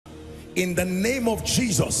in the name of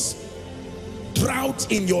Jesus.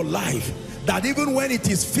 Drought in your life, that even when it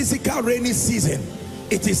is physical rainy season,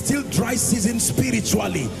 it is still dry season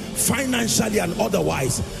spiritually, financially and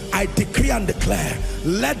otherwise. I decree and declare,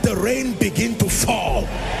 let the rain begin to fall.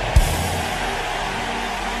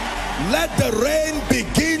 Let the rain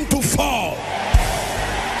begin to fall.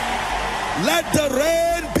 Let the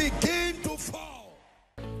rain begin to fall.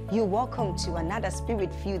 You're welcome to another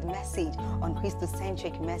spirit-filled message on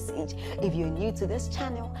Christocentric Message. If you're new to this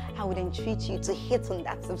channel, I would entreat you to hit on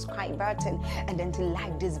that subscribe button and then to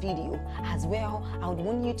like this video. As well, I would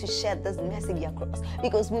want you to share this message across,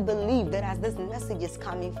 because we believe that as this message is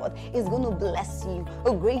coming forth, it's going to bless you.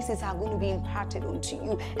 Graces are going to be imparted unto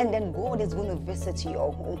you, and then God is going to visit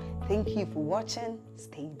your home. Thank you for watching.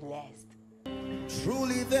 Stay blessed.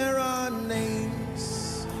 Truly there are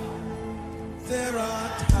names, there are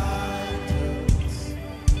titles,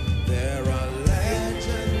 there are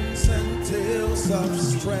legends and tales of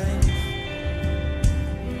strength,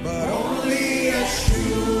 but only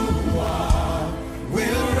Yeshua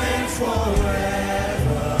will reign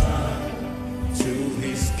forever. To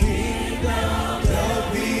his kingdom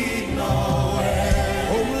there'll be no end.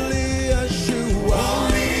 Only Yeshua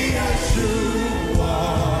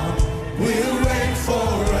will reign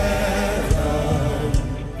forever.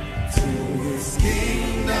 To his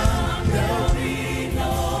kingdom there'll be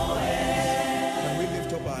no end. Can we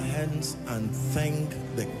lift up our hands and thank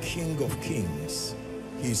the King of Kings?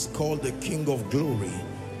 He's called the King of Glory.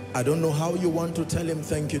 I don't know how you want to tell him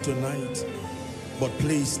thank you tonight, but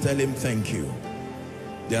please tell him thank you.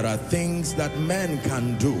 There are things that man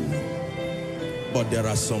can do, but there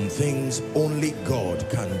are some things only God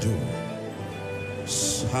can do.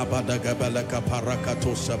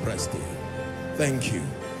 Thank you.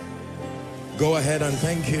 Go ahead and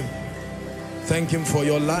thank him. Thank him for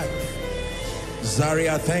your life.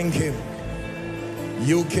 Zaria, thank him.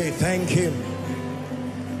 UK, thank him.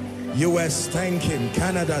 US, thank him.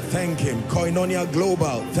 Canada, thank him. Koinonia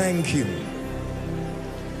Global, thank him.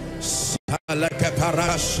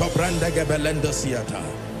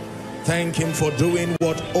 Thank him for doing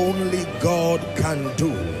what only God can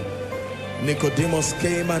do. Nicodemus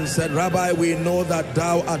came and said, Rabbi, we know that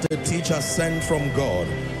thou art a teacher sent from God,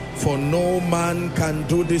 for no man can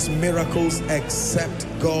do these miracles except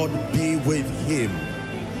God be with him.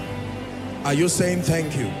 Are you saying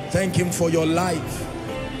thank you? Thank him for your life.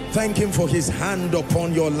 Thank him for his hand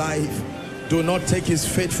upon your life. Do not take his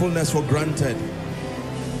faithfulness for granted.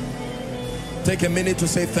 Take a minute to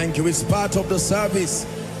say thank you. It's part of the service.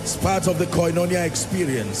 It's part of the Koinonia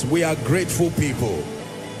experience. We are grateful people.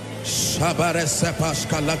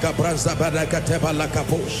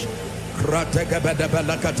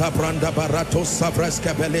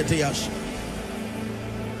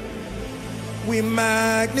 We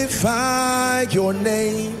magnify your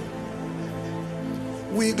name.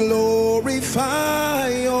 We glorify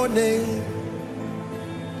your name.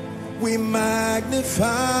 We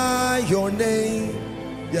magnify your name.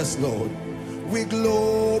 Yes, Lord. We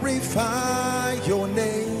glorify your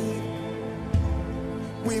name.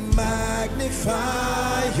 We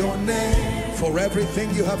magnify your name for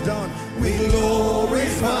everything you have done. We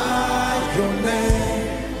glorify your name.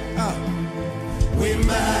 We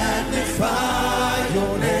magnify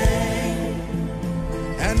your name.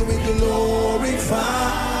 And we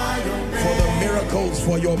glorify your name for the miracles,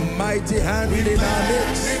 for your mighty hand in our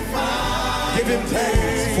midst. Give him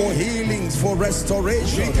thanks for healings, for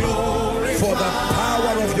restoration, for the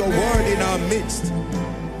power of your word in our midst.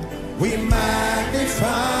 We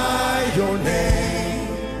magnify your name.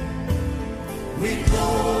 We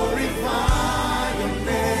glorify your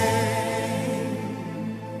name.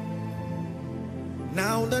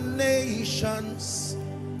 Now the nations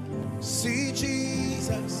see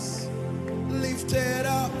Jesus lifted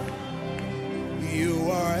up. You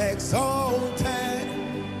are exalted.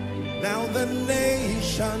 Now the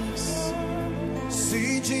nations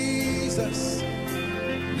see Jesus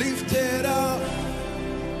lifted up.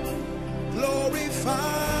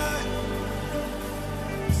 Glorify.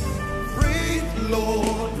 Breathe,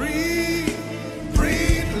 Lord, breathe.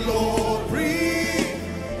 Breathe, Lord, breathe.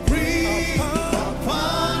 Breathe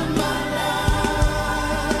upon my life.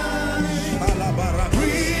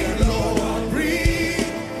 Breathe, Lord, breathe.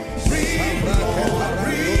 Breathe, Lord,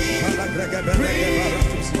 breathe.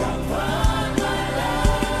 Breathe upon my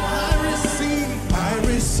life. I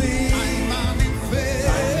receive. I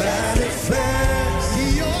manifest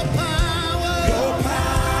your power,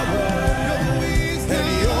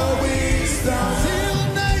 and your wisdom.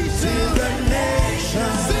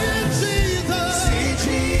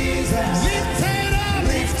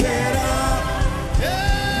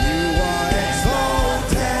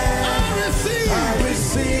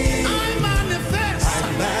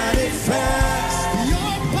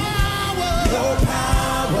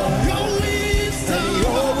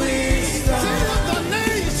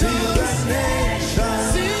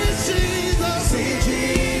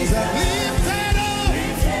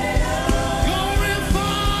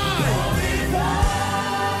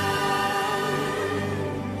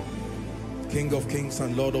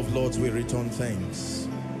 Lord of Lords, we return thanks.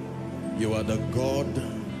 You are the God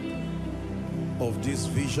of this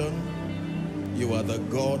vision. You are the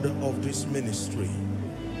God of this ministry.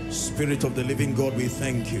 Spirit of the living God, we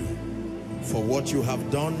thank you for what you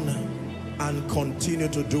have done and continue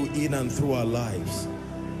to do in and through our lives.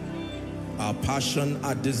 Our passion,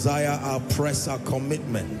 our desire, our press, our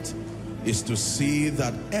commitment is to see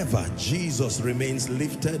that ever Jesus remains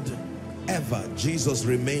lifted, ever Jesus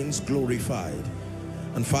remains glorified.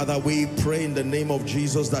 And Father, we pray in the name of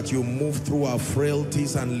Jesus that you move through our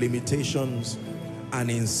frailties and limitations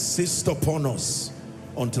and insist upon us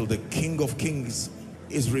until the King of Kings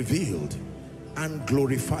is revealed and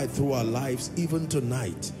glorified through our lives. Even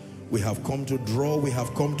tonight, we have come to draw, we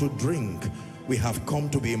have come to drink, we have come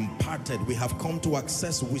to be imparted, we have come to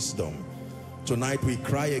access wisdom. Tonight we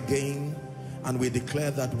cry again and we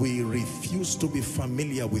declare that we refuse to be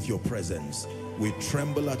familiar with your presence. We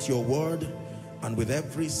tremble at your word, and with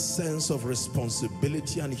every sense of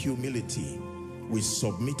responsibility and humility, we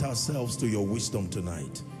submit ourselves to your wisdom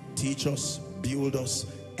tonight. Teach us, build us,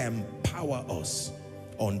 empower us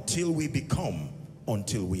until we become,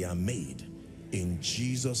 until we are made. In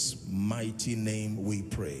Jesus' mighty name we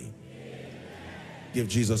pray. Give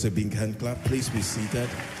Jesus a big hand clap. Please be seated.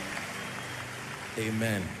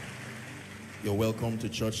 Amen. You're welcome to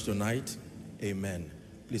church tonight. Amen.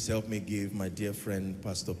 Please help me give my dear friend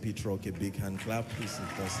Pastor Petrock a big hand clap. Please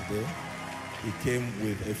sit us today. He came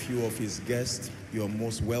with a few of his guests. You're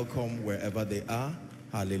most welcome wherever they are.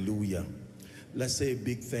 Hallelujah. Let's say a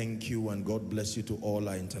big thank you and God bless you to all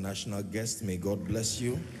our international guests. May God bless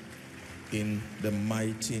you in the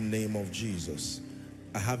mighty name of Jesus.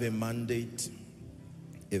 I have a mandate,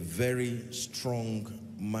 a very strong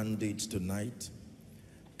mandate tonight,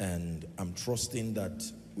 and I'm trusting that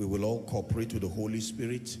we will all cooperate with the Holy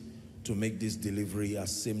Spirit to make this delivery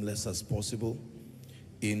as seamless as possible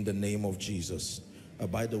in the name of Jesus.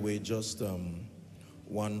 By the way, just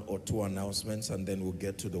one or two announcements and then we'll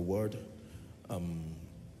get to the word.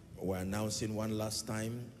 We're announcing one last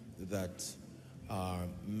time that our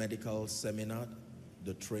medical seminar,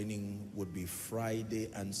 the training would be Friday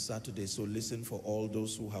and Saturday. So listen for all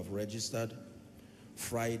those who have registered.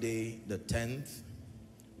 Friday the 10th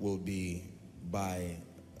will be by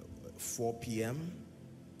 4 p.m.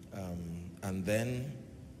 And then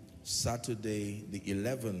Saturday the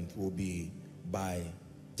 11th will be by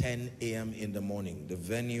 10 a.m. in the morning. The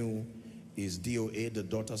venue is DOA, the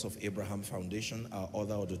Daughters of Abraham Foundation, our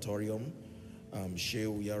other auditorium,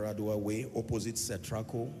 Sheu Yaradua Way, opposite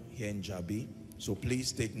Setraco here in Jabi. So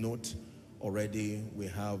please take note. Already we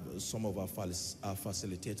have some of our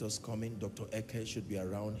facilitators coming. Dr. Eke should be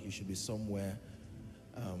around. He should be somewhere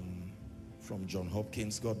from John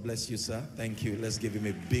Hopkins. God bless you, sir. Thank you. Let's give him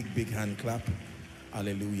a big, big hand clap.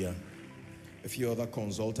 Hallelujah. A few other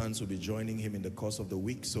consultants will be joining him in the course of the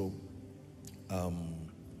week. So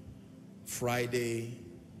Friday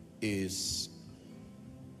is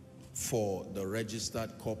for the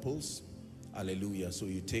registered couples. Hallelujah. So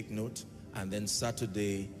you take note. And then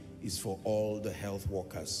Saturday is for all the health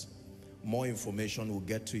workers. More information will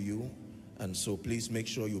get to you. And so please make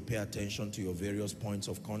sure you pay attention to your various points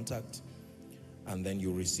of contact. And then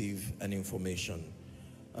you receive an information.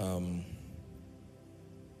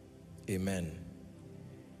 Amen.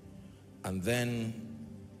 And then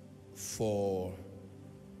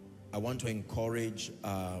I want to encourage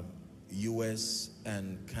US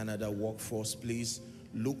and Canada workforce. Please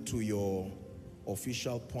look to your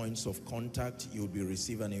official points of contact. You'll be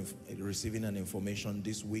receiving an information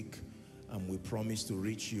this week, and we promise to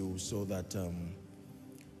reach you so that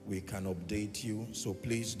we can update you. So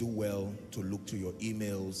please do well to look to your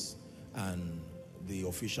emails and the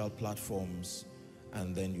official platforms,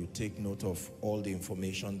 and then you take note of all the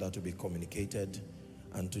information that will be communicated,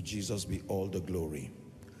 and to Jesus be all the glory.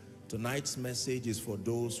 Tonight's message is for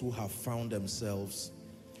those who have found themselves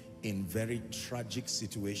in very tragic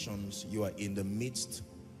situations. You are in the midst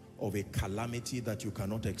of a calamity that you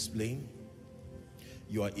cannot explain.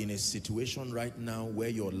 You are in a situation right now where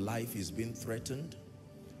your life is being threatened.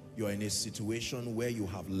 You are in a situation where you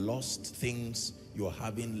have lost things. You are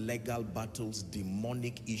having legal battles,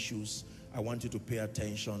 demonic issues. I want you to pay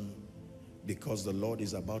attention, because the Lord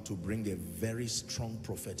is about to bring a very strong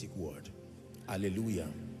prophetic word. Hallelujah.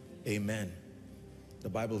 Amen. The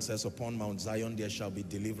Bible says, upon Mount Zion there shall be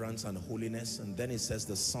deliverance and holiness. And then it says,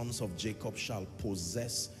 the sons of Jacob shall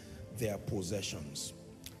possess their possessions.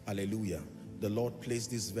 Hallelujah. The Lord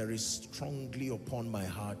placed this very strongly upon my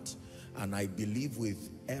heart, and I believe with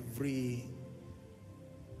every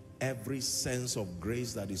sense of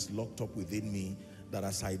grace that is locked up within me, that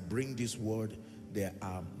as I bring this word, there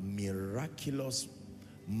are miraculous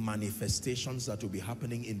manifestations that will be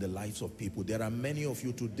happening in the lives of people. There are many of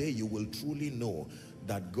you today, you will truly know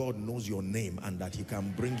that God knows your name and that he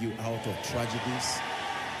can bring you out of tragedies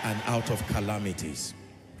and out of calamities.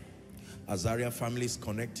 Azaria families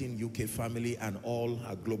connecting, UK family and all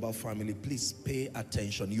our global family, please pay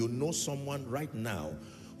attention. You know someone right now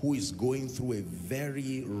who is going through a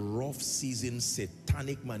very rough season,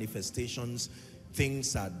 satanic manifestations.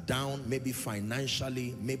 Things are down, maybe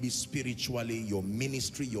financially, maybe spiritually, your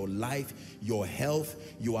ministry, your life, your health.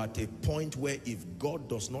 You are at a point where if God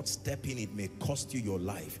does not step in, it may cost you your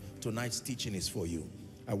life. Tonight's teaching is for you.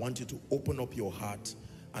 I want you to open up your heart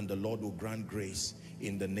and the Lord will grant grace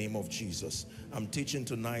in the name of Jesus. I'm teaching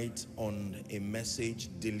tonight on a message,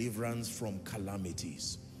 deliverance from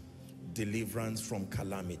calamities. Deliverance from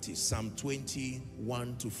calamities. Psalm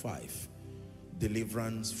 21:5.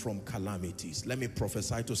 Deliverance from calamities. Let me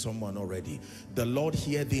prophesy to someone already. The Lord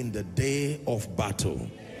hear thee in the day of battle,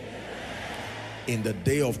 in the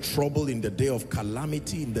day of trouble, in the day of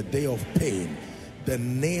calamity, in the day of pain. The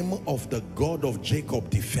name of the God of Jacob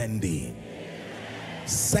defend thee.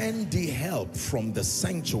 Send thee help from the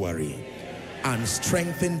sanctuary and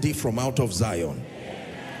strengthen thee from out of Zion.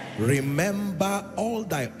 Remember all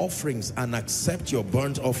thy offerings and accept your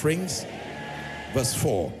burnt offerings. Verse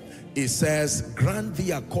 4. It says, grant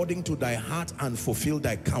thee according to thy heart and fulfill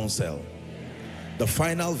thy counsel. The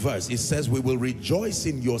final verse, it says, we will rejoice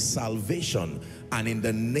in your salvation, and in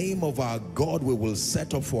the name of our God we will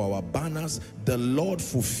set up for our banners. The Lord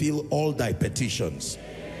fulfill all thy petitions.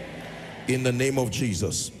 In the name of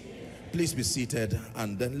Jesus. Please be seated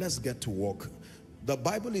and then let's get to work. The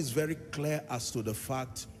Bible is very clear as to the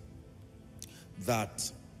fact that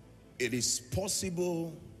it is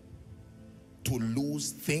possible to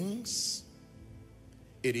lose things.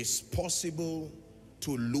 It is possible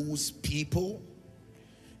to lose people.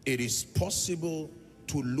 It is possible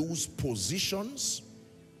to lose positions.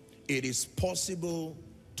 It is possible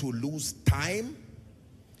to lose time.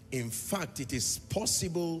 In fact, it is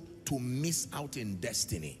possible to miss out in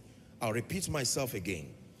destiny. I'll repeat myself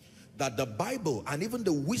again. That the Bible and even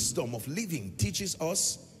the wisdom of living teaches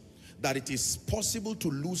us that it is possible to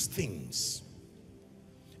lose things.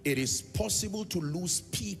 It is possible to lose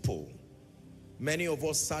people. Many of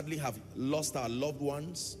us sadly have lost our loved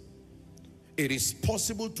ones. It is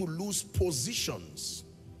possible to lose positions.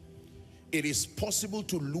 It is possible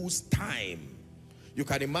to lose time. You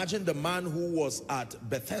can imagine the man who was at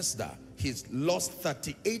Bethesda. He's lost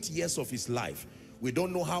 38 years of his life. We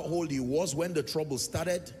don't know how old he was when the trouble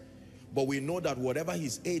started, but we know that whatever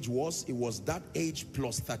his age was, it was that age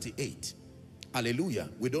plus 38. Hallelujah.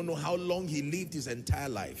 We don't know how long he lived his entire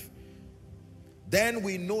life. Then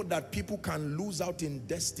we know that people can lose out in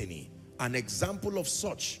destiny. An example of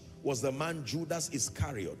such was the man Judas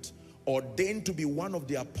Iscariot, ordained to be one of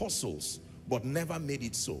the apostles, but never made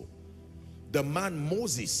it so. The man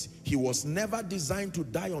Moses, he was never designed to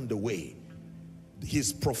die on the way.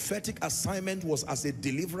 His prophetic assignment was as a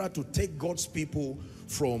deliverer to take God's people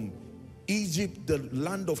from Egypt, the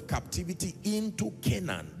land of captivity, into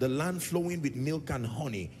Canaan, the land flowing with milk and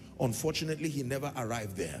honey. Unfortunately, he never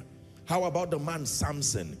arrived there. How about the man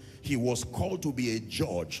Samson? He was called to be a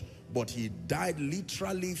judge, but he died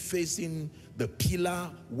literally facing the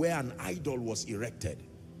pillar where an idol was erected.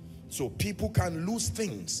 So people can lose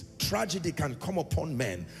things. Tragedy can come upon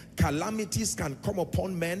men. Calamities can come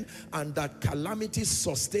upon men, and that calamities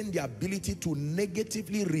sustain the ability to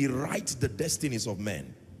negatively rewrite the destinies of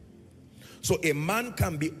men. So a man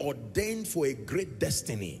can be ordained for a great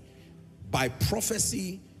destiny by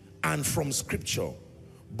prophecy and from scripture.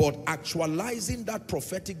 But actualizing that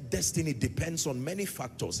prophetic destiny depends on many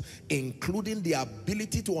factors, including the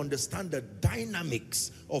ability to understand the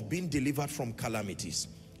dynamics of being delivered from calamities.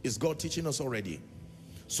 Is God teaching us already?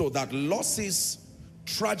 So that losses,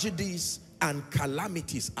 tragedies, and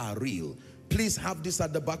calamities are real. Please have this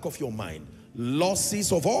at the back of your mind.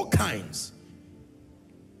 Losses of all kinds,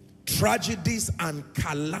 tragedies, and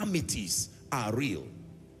calamities are real.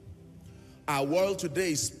 Our world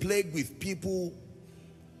today is plagued with people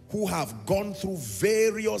who have gone through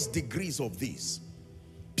various degrees of this.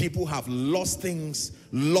 People have lost things,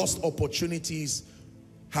 lost opportunities,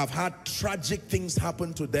 have had tragic things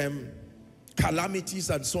happen to them, calamities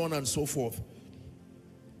and so on and so forth.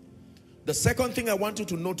 The second thing I want you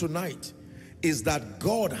to know tonight is that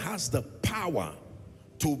God has the power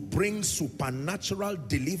to bring supernatural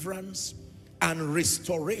deliverance and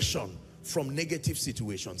restoration from negative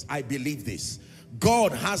situations. I believe this.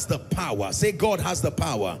 God has the power. Say, God has the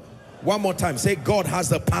power. One more time. Say, God has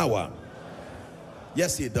the power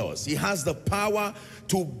Yes, he does. He has the power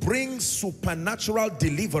to bring supernatural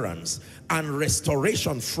deliverance and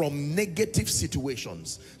restoration from negative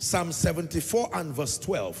situations. Psalm 74 and verse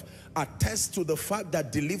 12 attests to the fact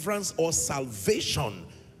that deliverance or salvation,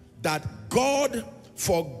 that God,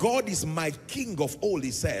 for God is my King of all,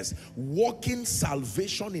 he says, working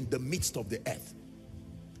salvation in the midst of the earth.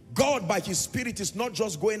 God by his Spirit is not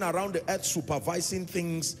just going around the earth supervising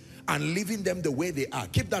things and leaving them the way they are.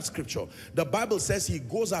 Keep that scripture. The Bible says he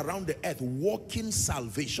goes around the earth working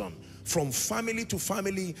salvation from family to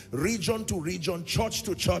family, region to region, church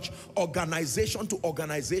to church, organization to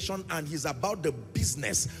organization, and he's about the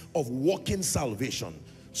business of working salvation.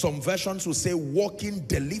 Some versions will say working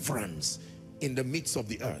deliverance in the midst of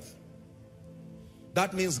the earth.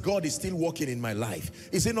 That means God is still working in my life.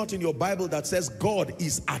 Is it not in your Bible that says God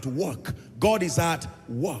is at work? God is at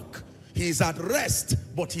work. He is at rest,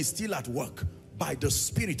 but he's still at work by the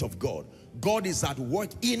Spirit of God. God is at work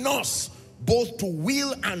in us, both to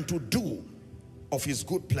will and to do of his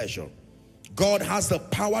good pleasure. God has the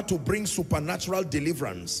power to bring supernatural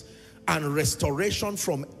deliverance and restoration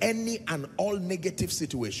from any and all negative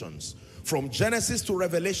situations. From Genesis to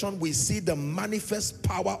Revelation, we see the manifest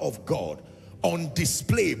power of God on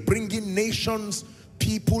display, bringing nations,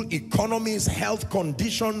 people, economies, health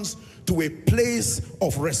conditions to a place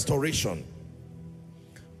of restoration.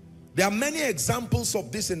 There are many examples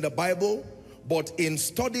of this in the Bible, but in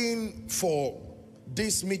studying for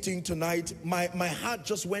this meeting tonight, my heart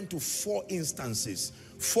just went to 4 instances,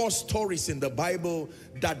 4 stories in the Bible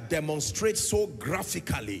that demonstrate so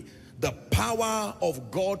graphically the power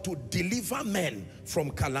of God to deliver men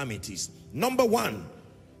from calamities. Number 1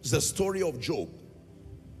 is the story of Job.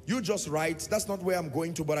 You just write, that's not where I'm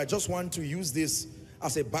going to, but I just want to use this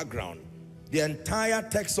as a background. The entire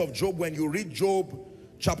text of Job, when you read Job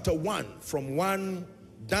chapter 1, from 1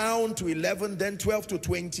 down to 11, then 12 to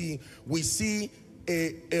 20, we see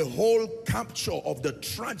a whole capture of the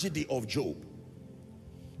tragedy of Job.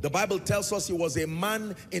 The Bible tells us he was a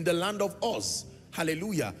man in the land of Uz.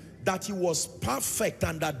 Hallelujah. That he was perfect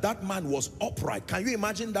and that man was upright. Can you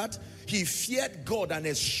imagine that? He feared God and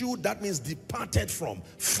eschewed, that means departed from,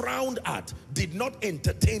 frowned at, did not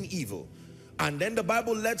entertain evil. And then the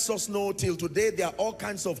Bible lets us know till today there are all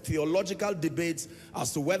kinds of theological debates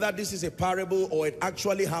as to whether this is a parable or it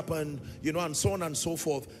actually happened, you know, and so on and so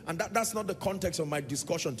forth. And that's not the context of my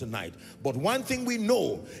discussion tonight. But one thing we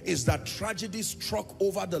know is that tragedy struck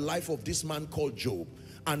over the life of this man called Job.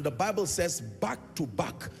 And the Bible says back to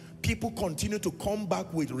back, people continue to come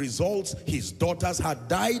back with results. His daughters had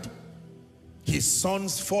died. His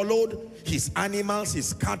sons followed, his animals,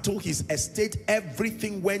 his cattle, his estate,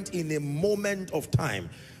 everything went in a moment of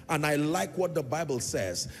time. And I like what the Bible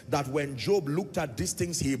says, that when Job looked at these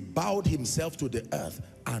things, he bowed himself to the earth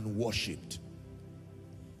and worshipped.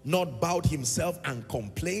 Not bowed himself and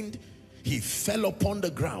complained, he fell upon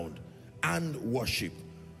the ground and worshipped.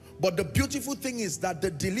 But the beautiful thing is that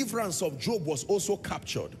the deliverance of Job was also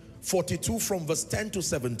captured. 42 from verse 10 to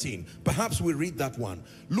 17. Perhaps we read that one.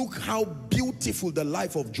 Look how beautiful the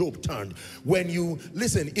life of Job turned. When you,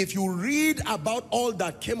 listen, if you read about all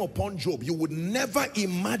that came upon Job, you would never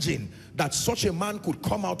imagine that such a man could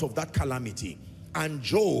come out of that calamity. And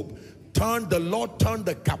Job turned, the Lord turned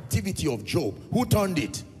the captivity of Job. Who turned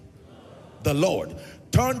it? The Lord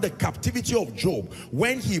turned the captivity of Job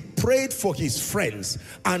when he prayed for his friends,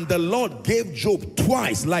 and the Lord gave Job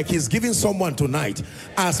twice, like he's giving someone tonight,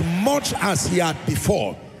 as much as he had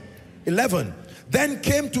before. 11. Then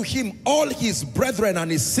came to him all his brethren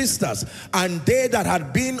and his sisters, and they that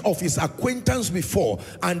had been of his acquaintance before,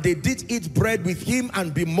 and they did eat bread with him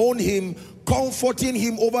and bemoan him, comforting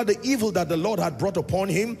him over the evil that the Lord had brought upon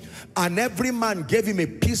him. And every man gave him a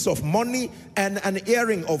piece of money and an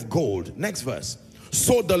earring of gold. Next verse.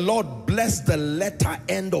 So the Lord blessed the latter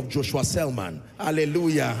end of Joshua Selman.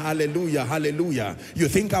 Hallelujah, hallelujah, hallelujah. You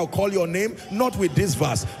think I'll call your name? Not with this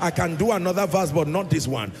verse. I can do another verse, but not this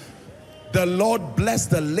one. The Lord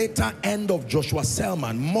blessed the latter end of Joshua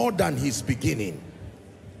Selman more than his beginning.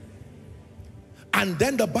 And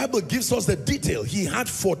then the Bible gives us the detail. He had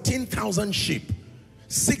 14,000 sheep,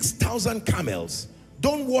 6,000 camels.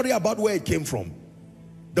 Don't worry about where it came from.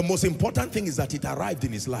 The most important thing is that it arrived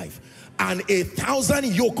in his life. And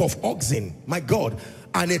 1,000 yoke of oxen, my God,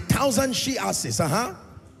 and 1,000 she-asses,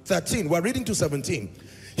 13, we're reading to 17.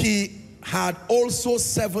 He had also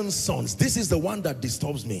 7 sons. This is the one that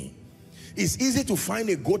disturbs me. It's easy to find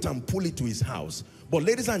a goat and pull it to his house. But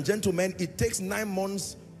ladies and gentlemen, it takes 9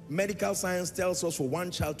 months, medical science tells us, for one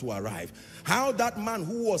child to arrive. How that man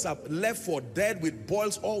who was left for dead with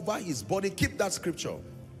boils over his body, keep that scripture,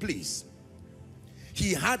 please.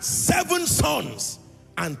 He had 7 sons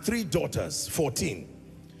and 3 daughters. 14.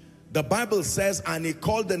 The Bible says, and he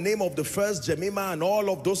called the name of the first Jemima, and all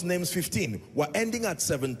of those names, 15, were ending at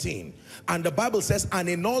 17. And the Bible says, and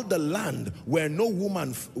in all the land were no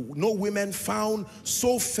women found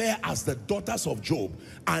so fair as the daughters of Job,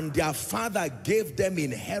 and their father gave them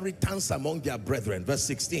inheritance among their brethren. Verse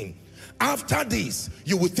 16. After this,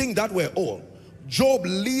 you would think that were all. Job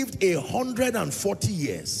lived 140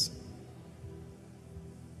 years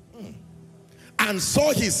and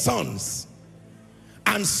saw his sons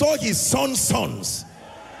and saw his sons' sons,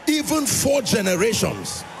 even 4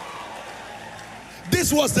 generations.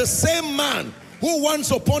 This was the same man who once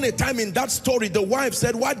upon a time in that story, the wife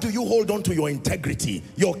said, why do you hold on to your integrity?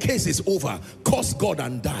 Your case is over. Curse God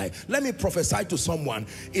and die. Let me prophesy to someone.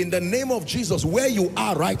 In the name of Jesus, where you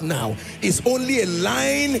are right now is only a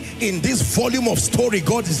line in this volume of story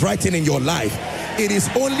God is writing in your life. It is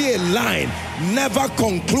only a line. Never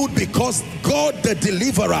conclude, because God the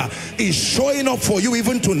deliverer is showing up for you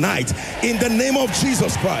even tonight in the name of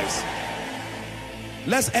Jesus Christ.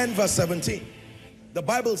 Let's end verse 17. The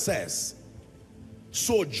Bible says,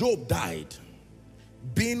 so Job died,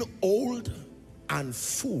 being old and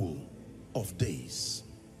full of days.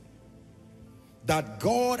 That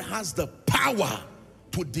God has the power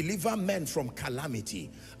to deliver men from calamity.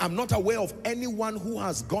 I'm not aware of anyone who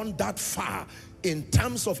has gone that far in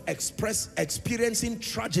terms of experiencing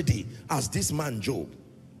tragedy as this man Job.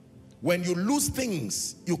 When you lose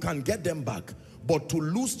things, you can get them back. But to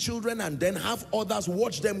lose children and then have others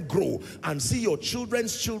watch them grow and see your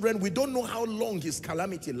children's children, we don't know how long his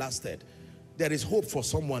calamity lasted. There is hope for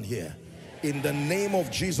someone here in the name of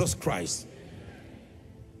Jesus Christ.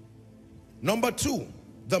 Number 2,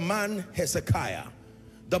 the man Hezekiah.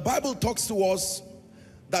 The Bible talks to us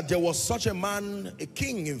that there was such a man, a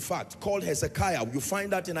king in fact, called Hezekiah. You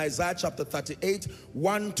find that in Isaiah chapter 38,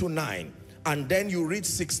 1 to 9. And then you read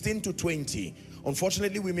 16 to 20.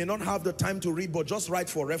 Unfortunately, we may not have the time to read, but just write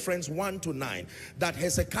for reference 1 to 9. That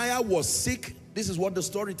Hezekiah was sick. This is what the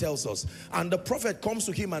story tells us. And the prophet comes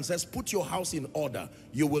to him and says, put your house in order.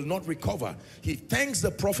 You will not recover. He thanks the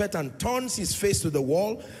prophet and turns his face to the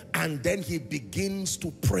wall. And then he begins to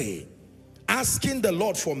pray, asking the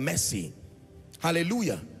Lord for mercy.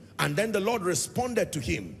 Hallelujah. And then the Lord responded to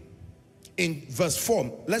him in verse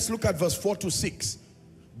 4. Let's look at verse 4 to 6.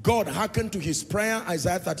 God hearkened to his prayer,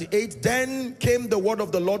 Isaiah 38. Then came the word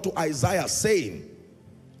of the Lord to Isaiah, saying,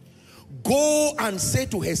 go and say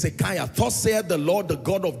to Hezekiah, thus saith the Lord, the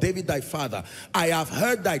God of David thy father, I have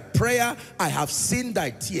heard thy prayer, I have seen thy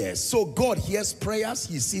tears. So God hears prayers,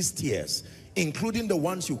 he sees tears, including the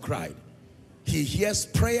ones you cried. He hears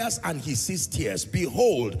prayers and he sees tears.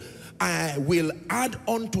 Behold, I will add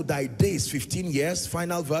unto thy days 15 years,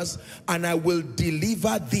 final verse, and I will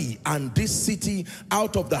deliver thee and this city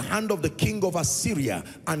out of the hand of the king of Assyria,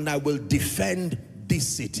 and I will defend this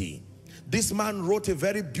city. This man wrote a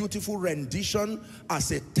very beautiful rendition as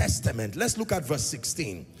a testament. Let's look at verse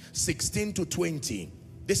 16, 16 to 20.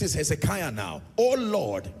 This is Hezekiah now. Oh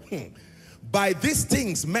Lord, by these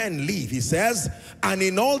things men live, he says, and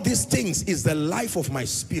in all these things is the life of my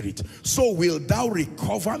spirit. So wilt thou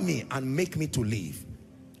recover me and make me to live.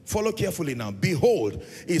 Follow carefully now. Behold,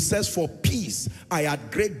 it says, for peace I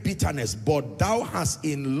had great bitterness, but thou hast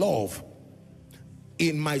in love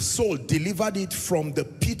in my soul delivered it from the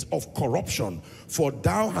pit of corruption, for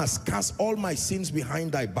thou hast cast all my sins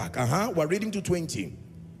behind thy back. We're reading to 20.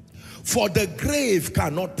 For the grave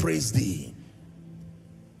cannot praise thee.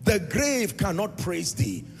 The grave cannot praise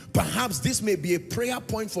thee. Perhaps this may be a prayer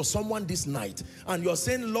point for someone this night, and you're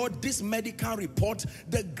saying, Lord, this medical report,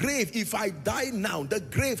 the grave, if I die now, the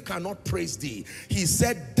grave cannot praise thee. He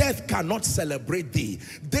said, death cannot celebrate thee.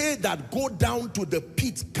 They that go down to the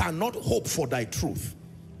pit cannot hope for thy truth.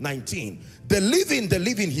 19. The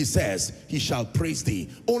living, he says, he shall praise thee.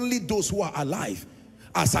 Only those who are alive.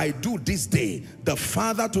 As I do this day, the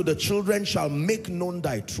father to the children shall make known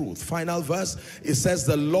thy truth. Final verse, it says,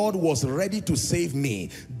 the Lord was ready to save me.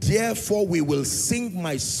 Therefore we will sing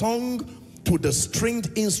my song to the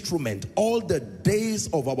stringed instrument all the days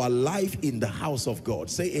of our life in the house of God.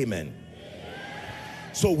 Say amen.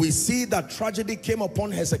 So we see that tragedy came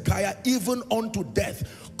upon Hezekiah even unto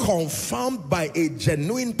death, confirmed by a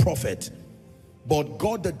genuine prophet. But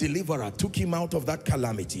God the deliverer took him out of that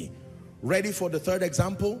calamity. Ready for the third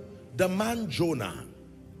example? The man Jonah.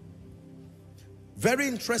 Very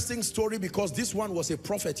interesting story, because this one was a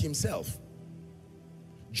prophet himself.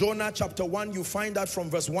 Jonah chapter 1, you find that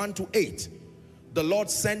from verse 1 to 8. The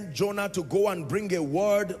Lord sent Jonah to go and bring a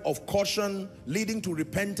word of caution leading to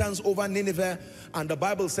repentance over Nineveh. And the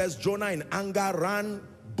Bible says Jonah in anger ran,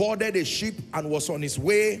 boarded a ship and was on his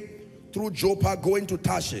way through Joppa going to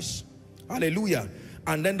Tarshish. Hallelujah.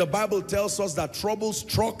 And then the Bible tells us that trouble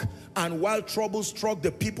struck, and while trouble struck,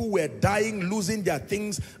 the people were dying, losing their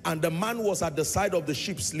things, and the man was at the side of the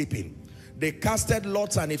ship sleeping. They casted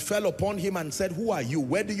lots, and it fell upon him and said, who are you?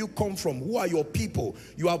 Where do you come from? Who are your people?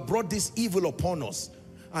 You have brought this evil upon us.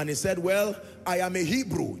 And he said, well, I am a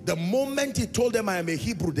Hebrew. The moment he told them I am a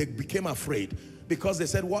Hebrew, they became afraid, because they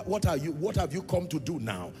said, what are you? What have you come to do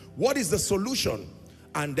now? What is the solution?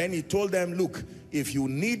 And then he told them, look, if you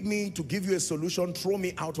need me to give you a solution, throw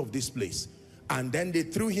me out of this place. And then they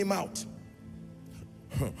threw him out.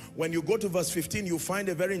 When you go to verse 15, you find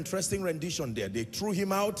a very interesting rendition there. They threw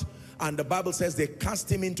him out, and the Bible says they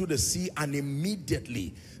cast him into the sea, and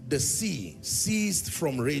immediately the sea ceased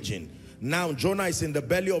from raging. Now Jonah is in the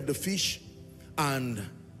belly of the fish, and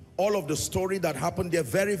all of the story that happened there,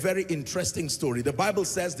 very, very interesting story. The Bible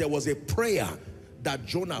says there was a prayer that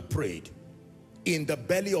Jonah prayed in the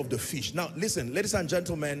belly of the fish. Now listen, ladies and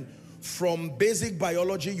gentlemen, from basic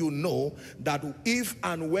biology, you know that if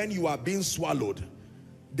and when you are being swallowed,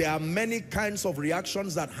 there are many kinds of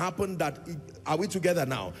reactions that happen. That, are we together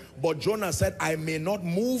now? But Jonah said, I may not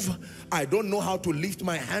move, I don't know how to lift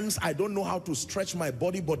my hands, I don't know how to stretch my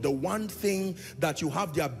body, but the one thing that you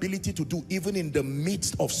have the ability to do even in the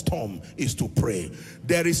midst of storm is to pray.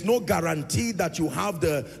 There is no guarantee that you have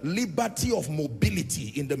the liberty of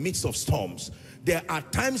mobility in the midst of storms. There are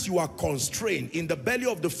times you are constrained. In the belly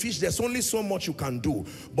of the fish, there's only so much you can do.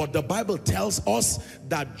 But the Bible tells us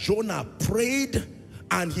that Jonah prayed,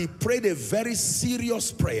 and he prayed a very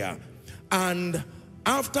serious prayer. And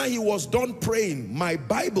after he was done praying, my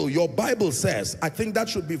Bible, your Bible says, I think that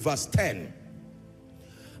should be verse 10.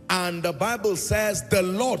 And the Bible says, the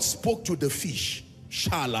Lord spoke to the fish.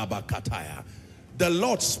 Shalabakataya. The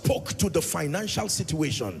Lord spoke to the financial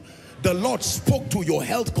situation. The Lord spoke to your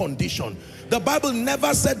health condition. The Bible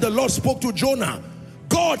never said the Lord spoke to Jonah.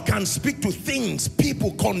 God can speak to things,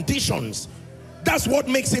 people, conditions. That's what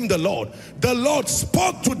makes him the Lord. The Lord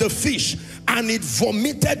spoke to the fish, and it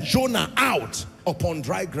vomited Jonah out upon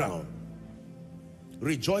dry ground.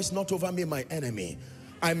 Rejoice not over me, my enemy.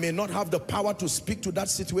 I may not have the power to speak to that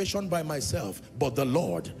situation by myself, but the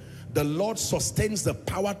Lord sustains the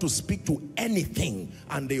power to speak to anything,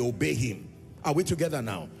 and they obey him. Are we together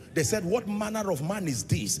now? They said, what manner of man is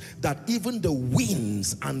this, that even the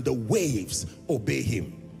winds and the waves obey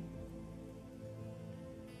him?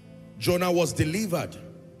 Jonah was delivered.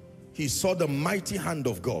 He saw the mighty hand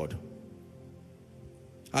of God.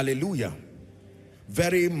 Hallelujah.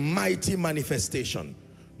 Very mighty manifestation.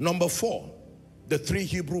 Number 4, the 3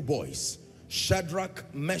 Hebrew boys, Shadrach,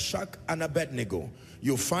 Meshach, and Abednego.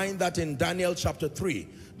 You find that in Daniel chapter 3.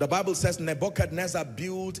 The Bible says Nebuchadnezzar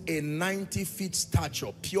built a 90-feet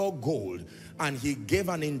stature, pure gold, and he gave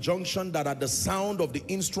an injunction that at the sound of the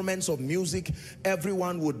instruments of music,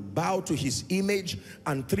 everyone would bow to his image.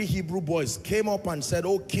 And 3 Hebrew boys came up and said,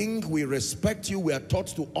 "O king, we respect you, we are taught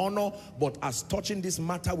to honor, but as touching this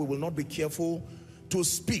matter, we will not be careful to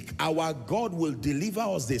speak. Our God will deliver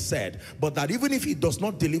us," they said, "but that even if he does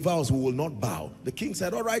not deliver us, we will not bow." The king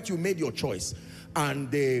said, "All right, you made your choice."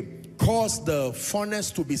 And they caused the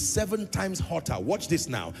furnace to be 7 times hotter. Watch this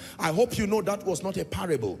now. I hope you know that was not a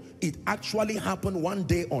parable. It actually happened one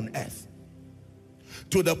day on earth,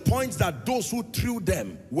 to the point that those who threw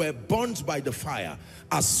them were burnt by the fire.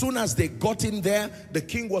 As soon as they got in there, the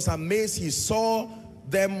king was amazed. He saw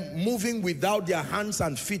them moving without their hands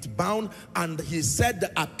and feet bound, and he said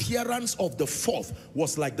the appearance of the 4th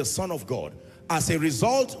was like the Son of God. As a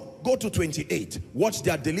result, go to 28. Watch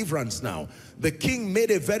their deliverance now. The king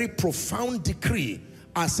made a very profound decree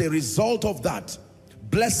as a result of that.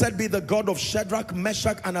 "Blessed be the God of Shadrach,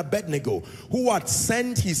 Meshach, and Abednego, who had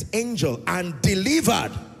sent his angel and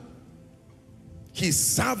delivered his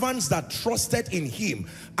servants that trusted in him,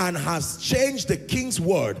 and has changed the king's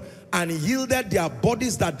word and yielded their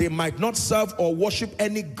bodies that they might not serve or worship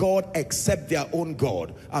any god except their own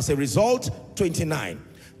God." As a result, 29.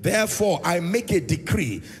 "Therefore I make a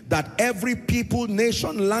decree that every people,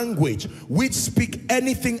 nation, language which speak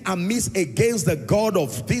anything amiss against the God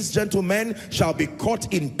of these gentlemen shall be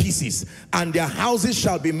cut in pieces, and their houses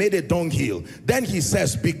shall be made a dunghill." Then he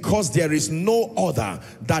says, "Because there is no other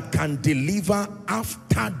that can deliver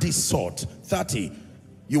after this sort." 30.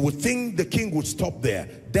 You would think the king would stop there.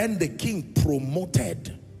 Then the king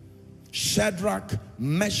promoted Shadrach,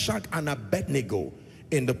 Meshach, and Abednego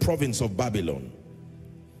in the province of Babylon.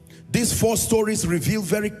 These 4 stories reveal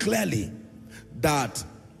very clearly that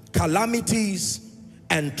calamities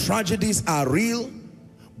and tragedies are real,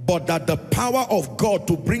 but that the power of God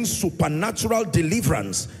to bring supernatural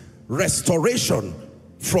deliverance, restoration,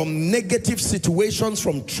 from negative situations,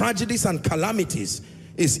 from tragedies and calamities,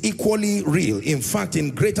 is equally real. In fact,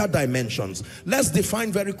 in greater dimensions. Let's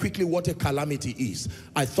define very quickly what a calamity is.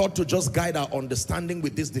 I thought to just guide our understanding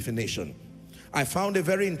with this definition. I found a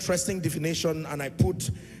very interesting definition and I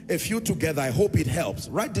put a few together. I hope it helps.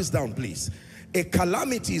 Write this down, please. A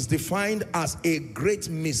calamity is defined as a great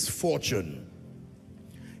misfortune.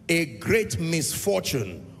 A great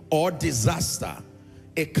misfortune or disaster.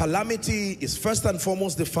 A calamity is first and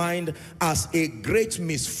foremost defined as a great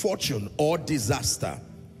misfortune or disaster.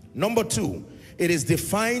 Number two, it is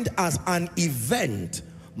defined as an event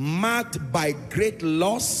marked by great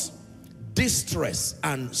loss, distress,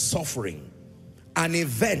 and suffering. An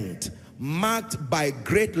event marked by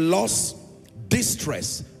great loss,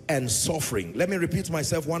 distress, and suffering. Let me repeat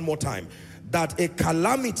myself one more time. That a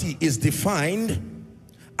calamity is defined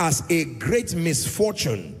as a great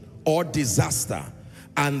misfortune or disaster.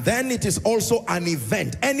 And then it is also an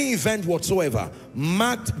event, any event whatsoever,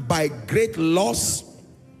 marked by great loss,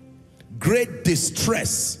 great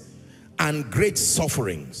distress, and great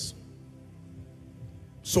sufferings.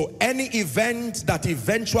 So any event that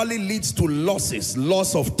eventually leads to losses,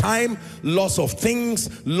 loss of time, loss of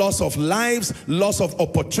things, loss of lives, loss of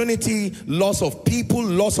opportunity, loss of people,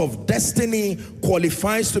 loss of destiny,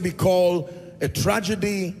 qualifies to be called a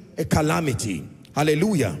tragedy, a calamity.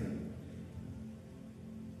 Hallelujah.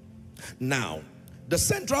 Now, the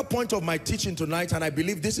central point of my teaching tonight, and I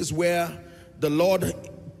believe this is where the Lord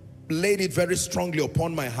laid it very strongly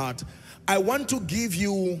upon my heart, I want to give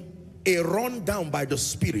you a rundown by the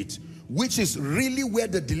Spirit, which is really where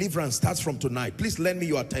the deliverance starts from tonight. Please lend me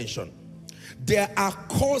your attention. There are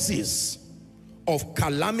causes of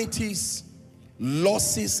calamities,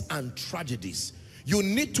 losses, and tragedies. You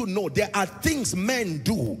need to know there are things men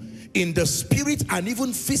do in the spirit and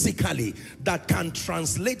even physically that can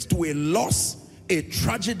translate to a loss, a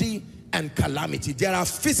tragedy, and calamity. There are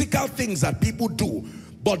physical things that people do,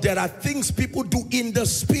 but there are things people do in the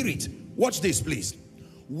spirit. Watch this, please.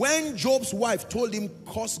 When Job's wife told him,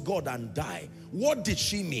 curse God and die, what did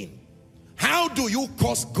she mean? How do you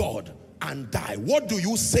curse God and die? What do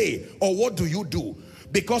you say or what do you do?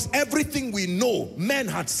 Because everything we know, men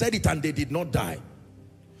had said it and they did not die.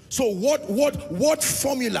 So what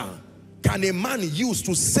formula can a man use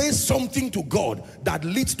to say something to God that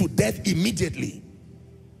leads to death immediately?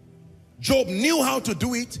 Job knew how to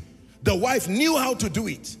do it. The wife knew how to do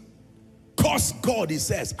it. Curse God, he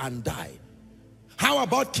says, and die. How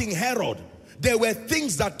about King Herod? There were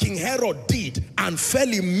things that King Herod did and fell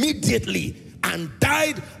immediately and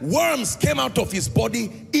died. Worms came out of his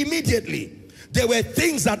body immediately. There were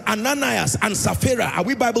things that Ananias and Sapphira, are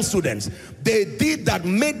we Bible students? They did that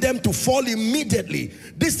made them to fall immediately.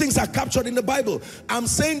 These things are captured in the Bible. I'm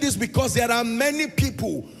saying this because there are many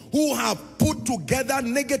people who have put together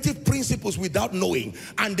negative principles without knowing,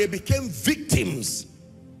 and they became victims.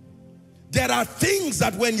 There are things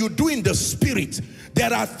that when you do in the spirit,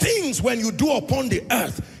 there are things when you do upon the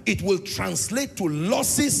earth, it will translate to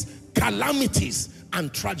losses, calamities,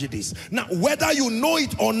 and tragedies. Now, whether you know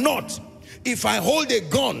it or not, if I hold a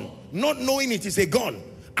gun, not knowing it is a gun,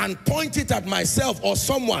 and point it at myself or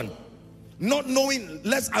someone, not knowing,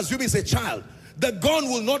 let's assume it's a child, the gun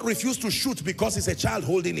will not refuse to shoot because it's a child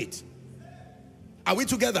holding it. Are we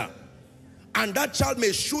together? And that child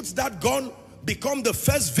may shoot that gun, become the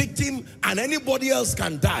first victim, and anybody else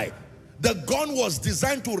can die. The gun was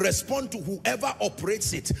designed to respond to whoever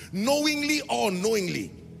operates it, knowingly or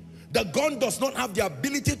unknowingly. The gun does not have the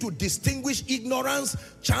ability to distinguish ignorance,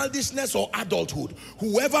 childishness, or adulthood.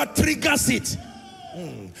 Whoever triggers it.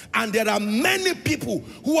 And there are many people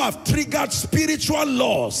who have triggered spiritual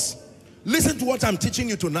laws. Listen to what I'm teaching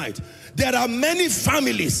you tonight. There are many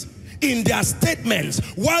families in their statements,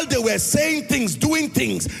 while they were saying things, doing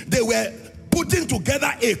things, they were putting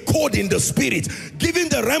together a code in the spirit, giving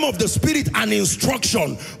the realm of the spirit an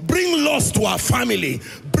instruction. Bring loss to our family.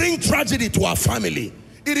 Bring tragedy to our family.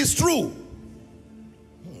 It is true.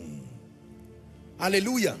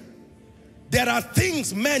 Hallelujah. There are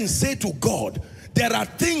things men say to God. There are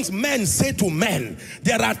things men say to men.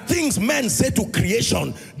 There are things men say to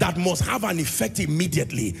creation that must have an effect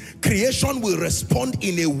immediately. Creation will respond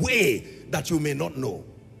in a way that you may not know.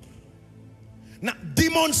 Now,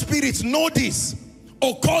 demon spirits know this.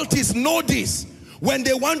 Occultists know this. When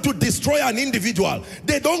they want to destroy an individual,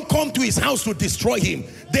 they don't come to his house to destroy him.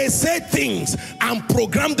 They say things and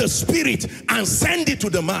program the spirit and send it to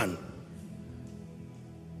the man.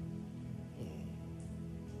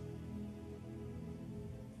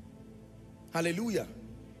 Hallelujah.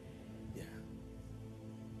 Yeah.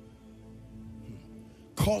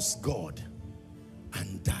 Curse God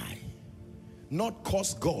and die. not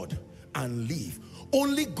curse God and leave.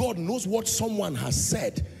 Only God knows what someone has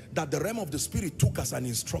said that the realm of the spirit took as an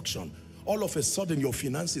instruction. All of a sudden your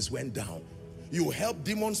finances went down. You helped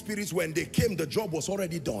demon spirits. When they came, the job was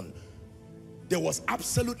already done. There was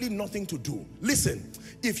absolutely nothing to do. Listen,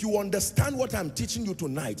 if you understand what I'm teaching you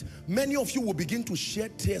tonight, many of you will begin to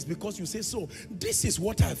shed tears because you say, so this is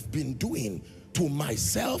what I've been doing to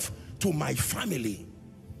myself, to my family.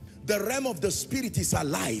 The realm of the spirit is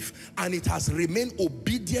alive and it has remained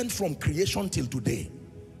obedient from creation till today.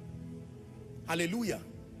 Hallelujah.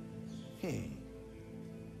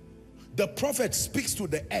 The prophet speaks to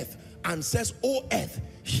the earth and says, O earth,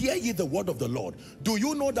 hear ye the word of the Lord. Do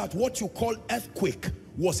you know that what you call earthquake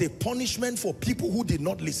was a punishment for people who did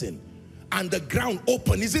not listen? And the ground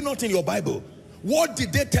opened. Is it not in your Bible? What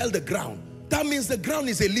did they tell the ground? That means the ground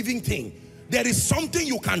is a living thing. There is something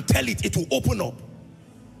you can tell it, it will open up.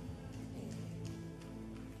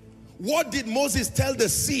 What did Moses tell the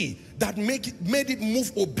sea that made it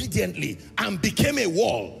move obediently and became a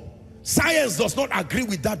wall? Science does not agree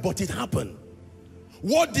with that, but it happened.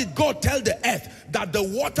 What did God tell the earth? That the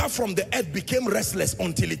water from the earth became restless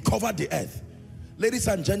until it covered the earth. Ladies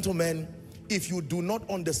and gentlemen, if you do not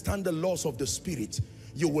understand the laws of the spirit,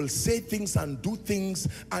 you will say things and do things,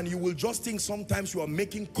 and you will just think sometimes you are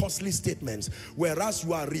making costly statements, whereas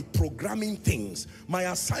you are reprogramming things. My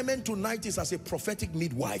assignment tonight is as a prophetic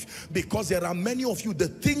midwife, because there are many of you, the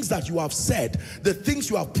things that you have said, the things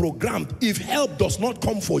you have programmed, if help does not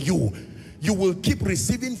come for you, you will keep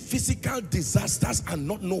receiving physical disasters and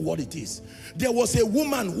not know what it is. There was a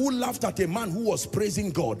woman who laughed at a man who was praising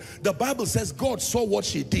God. The Bible says God saw what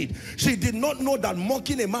she did. She did not know that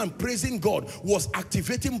mocking a man praising God was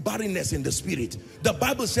activating barrenness in the spirit. The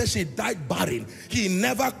Bible says she died barren. He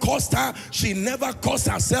never cursed her. She never cursed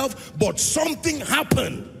herself, but something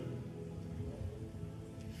happened.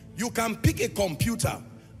 You can pick a computer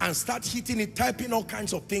and start hitting it, typing all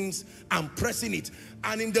kinds of things and pressing it.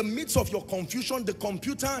 And in the midst of your confusion, the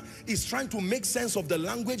computer is trying to make sense of the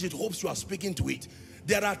language it hopes you are speaking to it.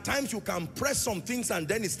 There are times you can press some things and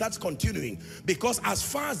then it starts continuing, because as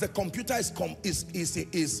far as the computer is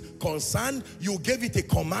concerned, you gave it a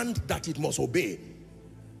command that it must obey.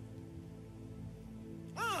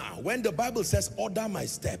 When the Bible says, order my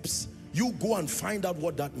steps, you go and find out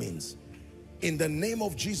what that means. In the name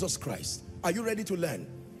of Jesus Christ. Are you ready to learn?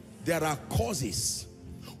 There are causes.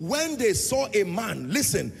 When they saw a man,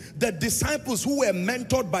 listen, the disciples who were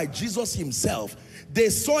mentored by Jesus himself, they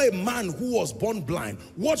saw a man who was born blind.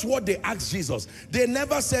 Watch what they asked Jesus. They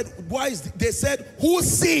never said, why is it? They said, who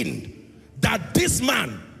sinned that this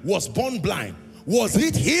man was born blind? Was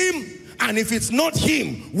it him? And if it's not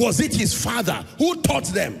him, was it his father? Who taught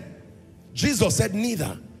them? Jesus said,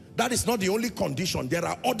 neither. That is not the only condition. There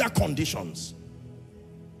are other conditions.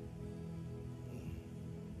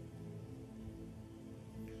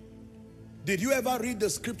 Did you ever read the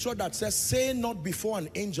scripture that says, say not before an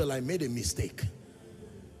angel I made a mistake?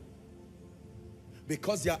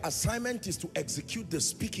 Because their assignment is to execute the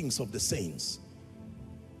speakings of the saints.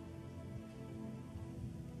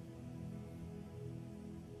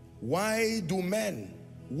 Why do men,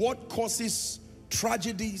 what causes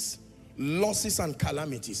tragedies, losses and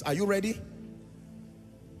calamities? Are you ready?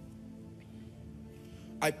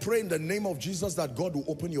 I pray in the name of Jesus that God will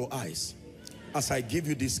open your eyes as I give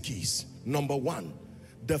you these keys. Number one,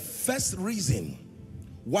 the first reason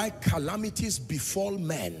why calamities befall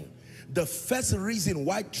men, the first reason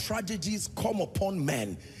why tragedies come upon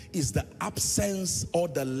men is the absence or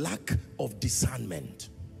the lack of discernment.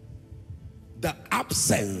 The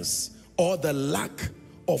absence or the lack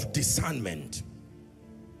of discernment.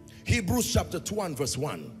 Hebrews chapter 2 and verse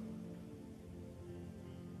 1.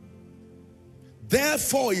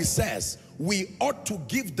 Therefore, he says, we ought to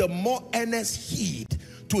give the more earnest heed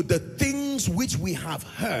to the things which we have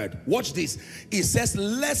heard. Watch this. It says,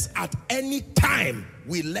 lest at any time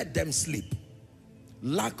we let them sleep.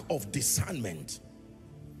 Lack of discernment.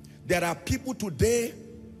 There are people today,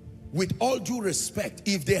 with all due respect,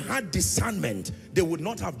 if they had discernment, they would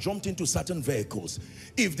not have jumped into certain vehicles.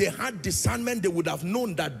 If they had discernment, they would have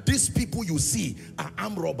known that these people you see are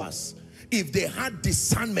armed robbers. If they had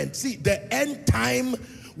discernment, see, the end time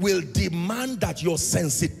will demand that your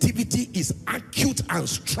sensitivity is acute and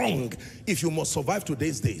strong if you must survive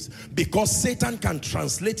today's days, because Satan can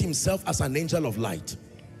translate himself as an angel of light.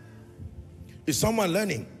 Is someone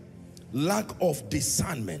learning? Lack of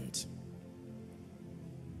discernment.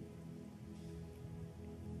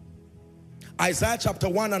 Isaiah chapter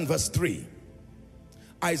 1 and verse 3.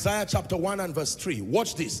 Isaiah chapter 1 and verse 3.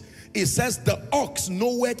 Watch this. It says, the ox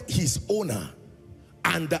knoweth his owner,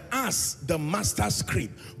 and the ass the master's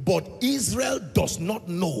scrip. But Israel does not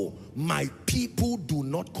know, my people do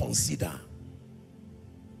not consider.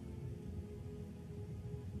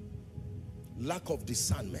 Lack of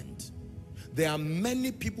discernment. There are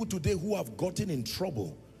many people today who have gotten in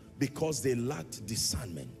trouble because they lacked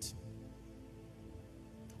discernment.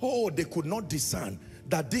 Oh, they could not discern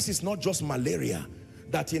that this is not just malaria,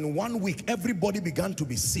 that in 1 week everybody began to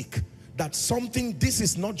be sick, that something, this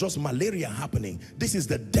is not just malaria happening, this is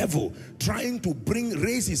the devil trying to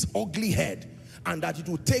raise his ugly head, and that it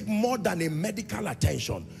will take more than a medical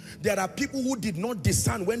attention. There are people who did not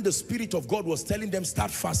discern when the Spirit of God was telling them, start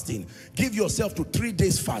fasting, give yourself to 3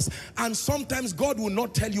 days fast, and sometimes God will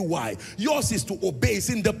not tell you why. Yours is to obey. It's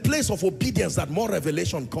in the place of obedience that more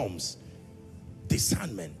revelation comes.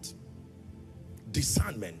 Discernment.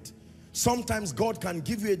 Discernment. Sometimes God can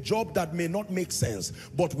give you a job that may not make sense,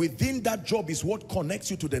 but within that job is what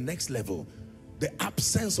connects you to the next level. The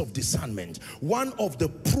absence of discernment. One of the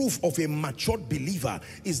proof of a matured believer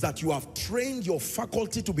is that you have trained your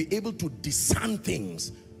faculty to be able to discern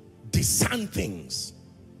things. Discern things.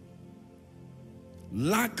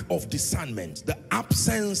 Lack of discernment. The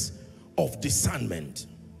absence of discernment.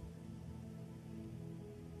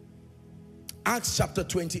 Acts chapter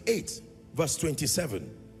 28 verse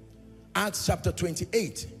 27. Acts chapter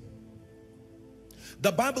 28.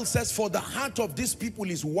 The Bible says, for the heart of these people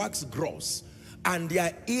is wax gross, and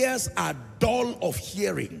their ears are dull of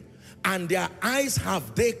hearing, and their eyes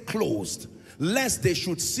have they closed, lest they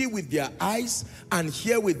should see with their eyes, and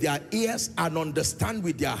hear with their ears, and understand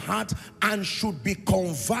with their heart, and should be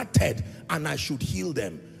converted, and I should heal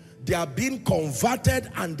them. They are being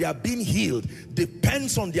converted and they are being healed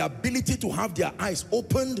depends on the ability to have their eyes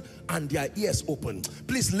opened and their ears opened.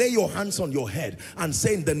 Please lay your hands on your head and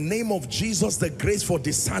say, in the name of Jesus, the grace for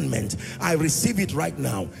discernment, I receive it right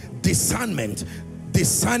now. Discernment.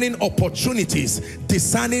 Discerning opportunities,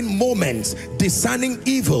 discerning moments, discerning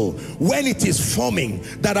evil when it is forming,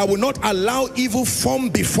 that I will not allow evil form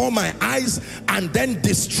before my eyes and then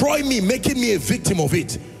destroy me, making me a victim of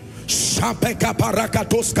it. In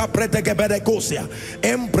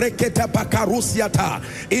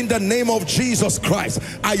the name of Jesus Christ,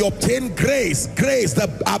 I obtain grace,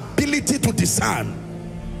 the ability to discern.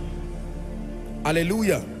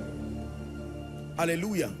 Hallelujah.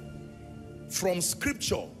 Hallelujah. From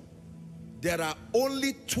scripture, there are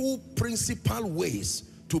only 2 principal ways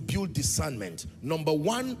to build discernment. Number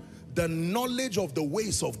 1, the knowledge of the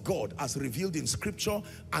ways of God as revealed in scripture,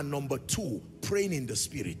 and number 2, praying in the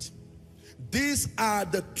Spirit. These are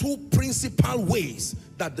the 2 principal ways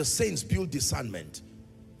that the saints build discernment.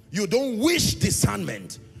 You don't wish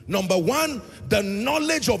discernment. Number 1, the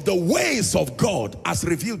knowledge of the ways of God as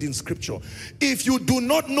revealed in scripture. If you do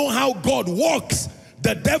not know how God works,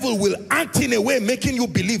 the devil will act in a way making you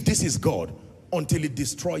believe this is God until it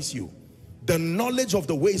destroys you. The knowledge of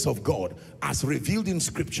the ways of God as revealed in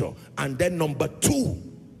scripture. And then number 2,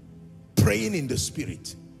 praying in the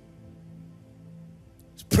Spirit.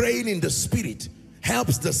 Praying in the Spirit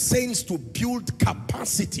helps the saints to build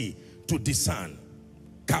capacity to discern.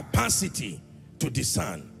 Capacity to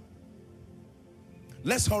discern.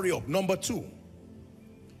 Let's hurry up. Number 2.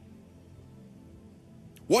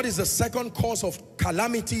 What is the second cause of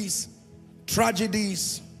calamities,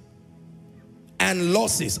 tragedies, and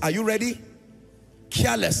losses? Are you ready?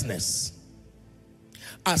 Carelessness.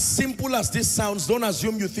 As simple as this sounds, don't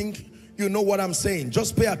assume you think you know what I'm saying.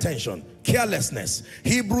 Just pay attention. Carelessness.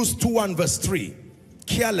 Hebrews 2 and verse 3.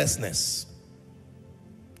 Carelessness.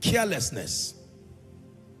 Carelessness.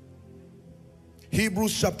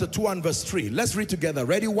 Hebrews chapter 2 and verse 3. Let's read together.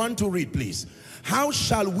 Ready? 1, 2, read, please. How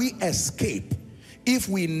shall we escape if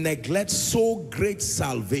we neglect so great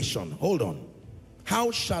salvation? Hold on.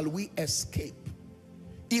 How shall we escape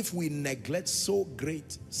if we neglect so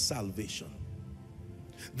great salvation?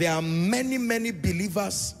 There are many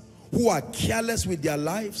believers who are careless with their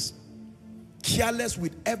lives, careless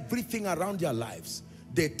with everything around their lives.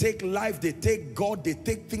 They take life, they take God, they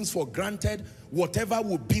take things for granted. Whatever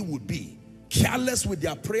would be, would be. Careless with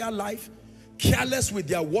their prayer life, careless with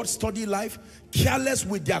their word study life, careless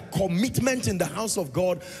with their commitment in the house of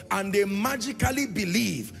God, and they magically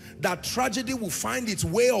believe that tragedy will find its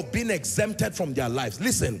way of being exempted from their lives.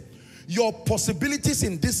 Listen, your possibilities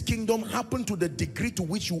in this kingdom happen to the degree to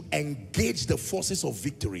which you engage the forces of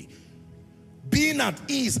victory. Being at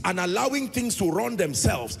ease and allowing things to run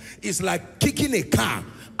themselves is like kicking a car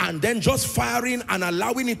and then just firing and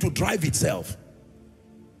allowing it to drive itself.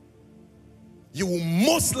 You will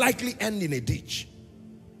most likely end in a ditch.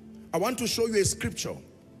 I want to show you a scripture.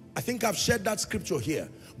 I think I've shared that scripture here,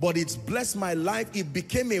 but it's blessed my life. It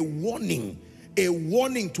became a warning A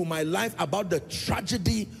warning to my life about the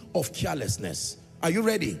tragedy of carelessness. Are you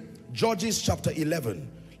ready? Judges chapter 11.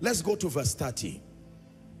 Let's go to verse 30.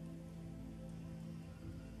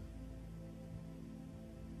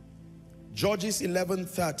 Judges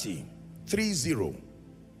 11:30. 30.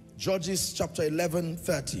 Judges chapter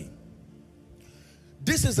 11:30.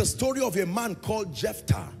 This is the story of a man called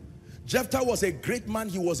Jephthah. Jephthah was a great man.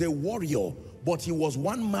 He was a warrior, but he was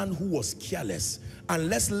one man who was careless. And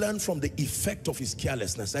let's learn from the effect of his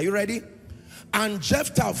carelessness. Are you ready? And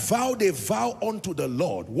Jephthah vowed a vow unto the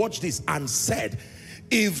Lord. Watch this. And said,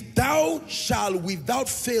 if thou shalt without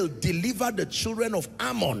fail deliver the children of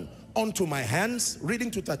Ammon unto my hands, reading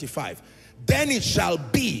to 35, then it shall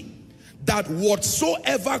be that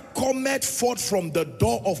whatsoever cometh forth from the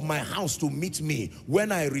door of my house to meet me,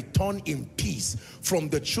 when I return in peace from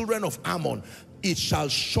the children of Ammon, it shall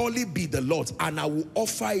surely be the Lord's, and I will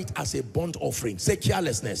offer it as a burnt offering. Say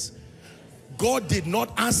carelessness. God did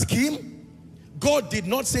not ask him. God did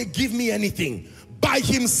not say, give me anything. By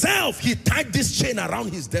himself, he tied this chain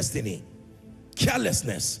around his destiny.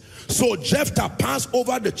 Carelessness. So Jephthah passed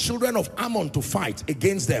over the children of Ammon to fight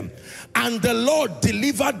against them, and the Lord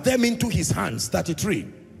delivered them into his hands. 33.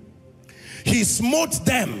 He smote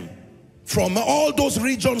them from all those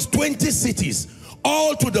regions, 20 cities,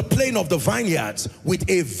 all to the plain of the vineyards, with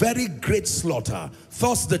a very great slaughter.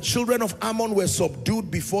 Thus the children of Ammon were subdued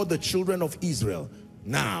before the children of Israel.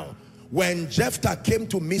 Now, when Jephthah came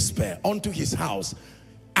to Mizpeh unto his house,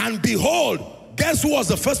 and behold, guess who was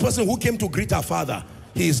the first person who came to greet her father?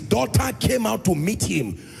 His daughter came out to meet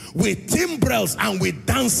him with timbrels and with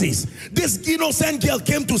dances. This innocent girl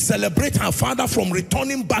came to celebrate her father from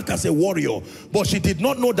returning back as a warrior, but she did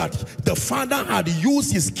not know that the father had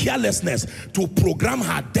used his carelessness to program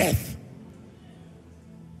her death.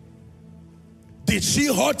 Did she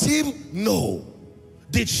hurt him? No.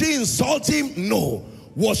 Did she insult him? No.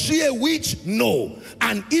 Was she a witch? No.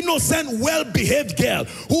 An innocent, well-behaved girl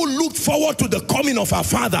who looked forward to the coming of her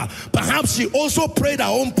father. Perhaps she also prayed her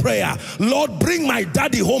own prayer. Lord, bring my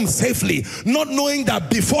daddy home safely. Not knowing that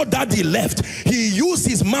before daddy left, he used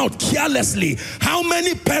his mouth carelessly. How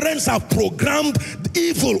many parents have programmed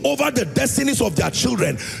evil over the destinies of their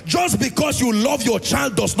children? Just because you love your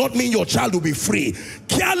child does not mean your child will be free.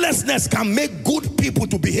 Carelessness can make good people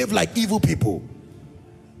to behave like evil people.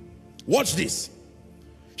 Watch this.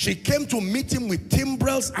 She came to meet him with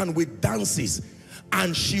timbrels and with dances,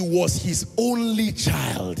 and she was his only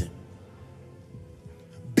child.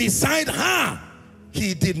 Beside her,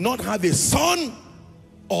 he did not have a son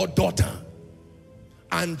or daughter.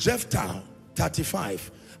 And Jephthah, 35,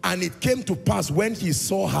 and it came to pass when he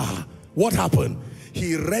saw her, what happened?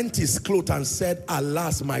 He rent his clothes and said,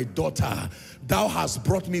 alas, my daughter, thou hast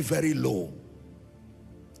brought me very low.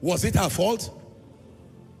 Was it her fault?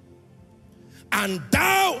 And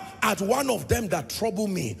thou art one of them that trouble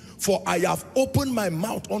me, for I have opened my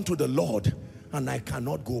mouth unto the Lord, and I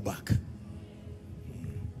cannot go back.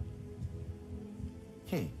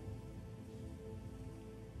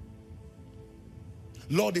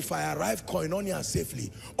 Lord, if I arrive Koinonia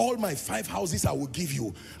safely, all my 5 houses I will give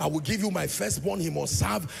you. I will give you my firstborn, he must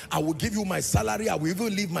serve. I will give you my salary. I will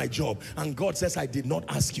even leave my job. And God says, I did not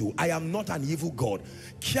ask you. I am not an evil God.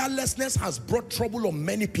 Carelessness has brought trouble on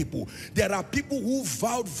many people. There are people who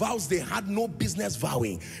vowed vows they had no business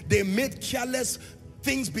vowing. They made careless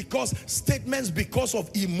statements because of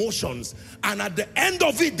emotions, and at the end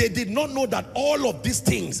of it they did not know that all of these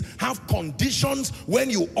things have conditions when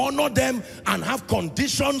you honor them and have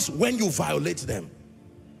conditions when you violate them.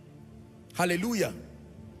 Hallelujah.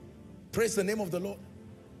 Praise the name of the Lord.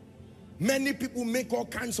 Many people make all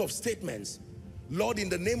kinds of statements. Lord, in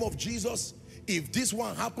the name of Jesus, if this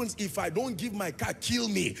one happens, if I don't give my car, kill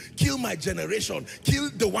me, kill my generation, kill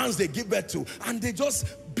the ones they give birth to. And they just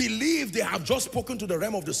believe they have just spoken to the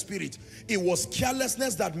realm of the spirit. It was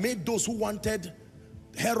carelessness that made those who wanted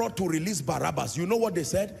Herod to release Barabbas. You know what they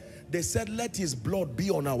said? They said, let his blood be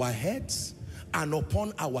on our heads and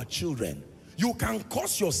upon our children. You can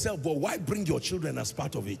curse yourself, but why bring your children as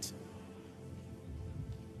part of it?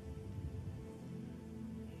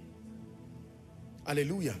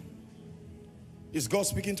 Hallelujah. Is God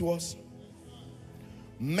speaking to us?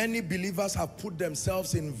 Many believers have put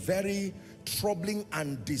themselves in very troubling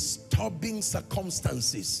and disturbing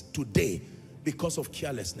circumstances today because of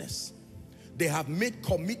carelessness. They have made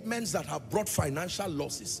commitments that have brought financial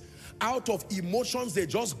losses. Out of emotions, they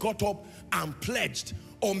just got up and pledged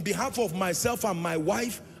on behalf of myself and my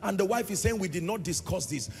wife, and the wife is saying, we did not discuss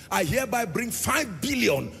this. I hereby bring 5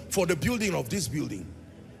 billion for the building of this building.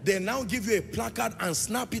 They now give you a placard and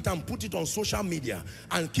snap it and put it on social media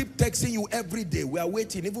and keep texting you every day. We are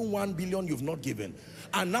waiting, even 1 billion you've not given.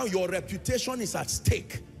 And now your reputation is at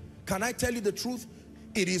stake. Can I tell you the truth?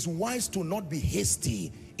 It is wise to not be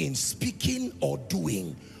hasty in speaking or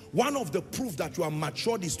doing. One of the proof that you are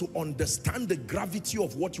matured is to understand the gravity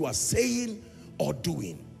of what you are saying or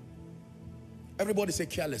doing. Everybody say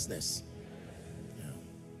carelessness. Yeah.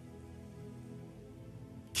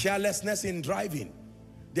 Carelessness in driving.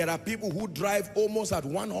 There are people who drive almost at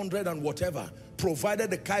 100 and whatever,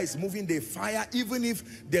 provided the car is moving, they fire even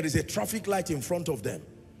if there is a traffic light in front of them.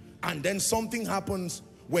 And then something happens.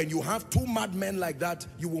 When you have two madmen like that,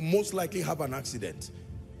 you will most likely have an accident.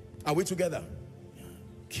 Are we together? Yeah.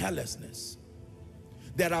 Carelessness.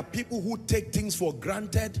 There are people who take things for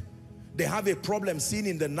granted. They have a problem seen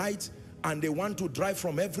in the night and they want to drive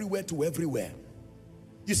from everywhere to everywhere.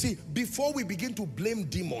 You see, before we begin to blame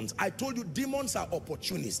demons, I told you demons are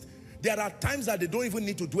opportunists. There are times that they don't even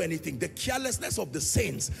need to do anything. The carelessness of the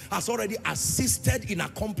saints has already assisted in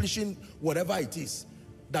accomplishing whatever it is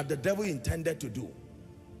that the devil intended to do.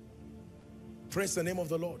 Praise the name of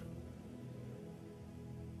the Lord.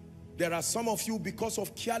 There are some of you, because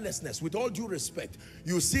of carelessness, with all due respect,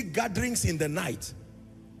 you see gatherings in the night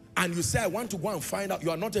and you say, I want to go and find out.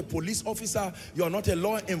 You are not a police officer, you are not a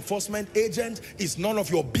law enforcement agent, it's none of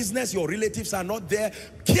your business, your relatives are not there.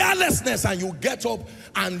 Carelessness, and you get up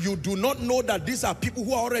and you do not know that these are people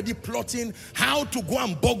who are already plotting how to go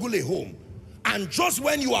and burgle a home. And just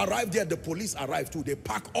when you arrive there, the police arrive too. They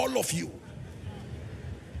pack all of you.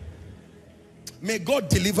 May God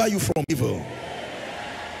deliver you from evil.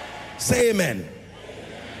 Say amen.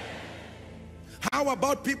 How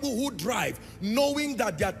about people who drive knowing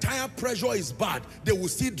that their tire pressure is bad? They will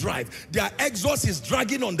still drive. Their exhaust is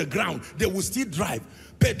dragging on the ground. They will still drive.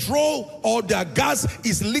 Petrol or their gas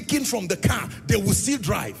is leaking from the car. They will still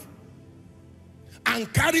drive.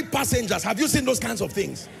 And carry passengers. Have you seen those kinds of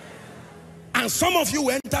things? And some of you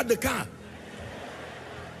entered the car.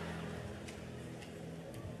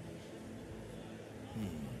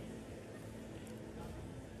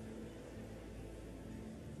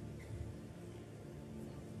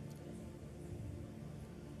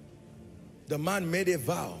 The man made a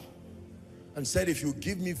vow and said, if you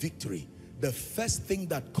give me victory, the first thing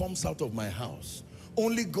that comes out of my house,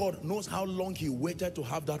 only God knows how long he waited to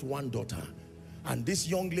have that one daughter. And this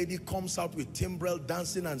young lady comes out with timbrel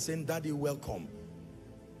dancing and saying, Daddy, welcome.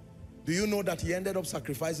 Do you know that he ended up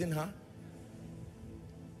sacrificing her?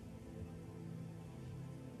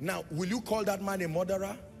 Now, will you call that man a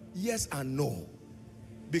murderer? Yes and no.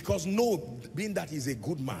 Because no, being that he's a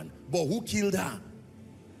good man. But who killed her?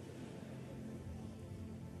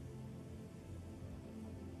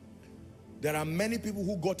 There are many people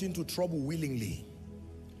who got into trouble willingly.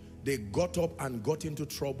 They got up and got into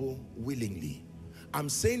trouble willingly. I'm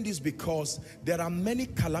saying this because there are many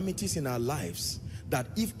calamities in our lives that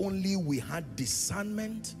if only we had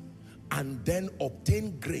discernment and then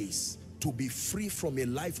obtain grace to be free from a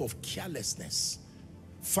life of carelessness,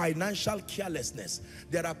 financial carelessness.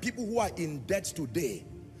 There are people who are in debt today.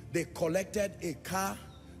 They collected a car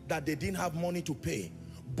that they didn't have money to pay,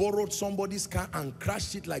 borrowed somebody's car and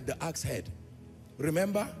crashed it like the axe head.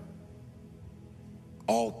 Remember?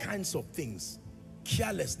 All kinds of things.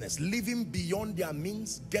 Carelessness, living beyond their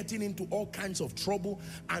means, getting into all kinds of trouble,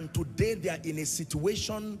 and today they are in a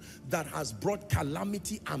situation that has brought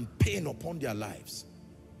calamity and pain upon their lives.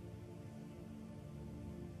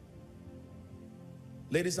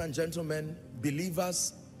 Ladies and gentlemen,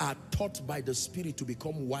 believers are taught by the Spirit to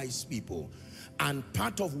become wise people. And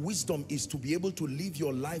part of wisdom is to be able to live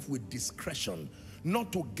your life with discretion,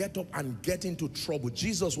 not to get up and get into trouble.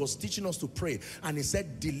 Jesus was teaching us to pray and he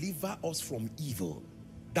said, deliver us from evil.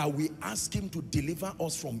 That we ask him to deliver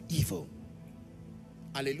us from evil.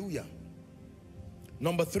 Hallelujah.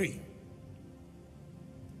 Number 3.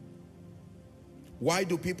 Why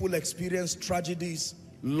do people experience tragedies,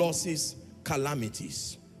 losses,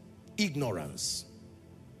 calamities? Ignorance.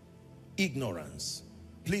 Ignorance.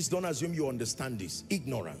 Please don't assume you understand this.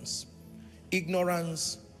 Ignorance.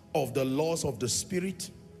 Ignorance of the laws of the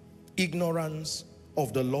Spirit. Ignorance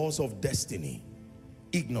of the laws of destiny.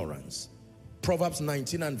 Ignorance. Proverbs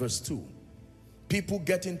 19 and verse 2. People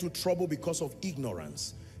get into trouble because of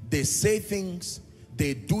ignorance. They say things,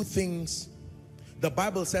 they do things. The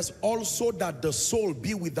Bible says also that the soul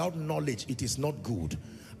be without knowledge, it is not good.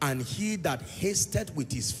 And he that hasteth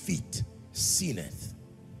with his feet sinneth.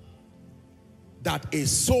 That a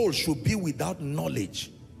soul should be without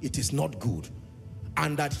knowledge, it is not good.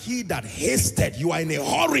 And that he that hasted, you are in a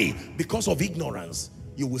hurry because of ignorance,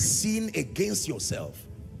 you will sin against yourself.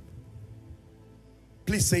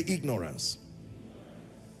 Please say ignorance.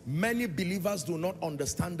 Many believers do not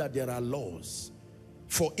understand that there are laws.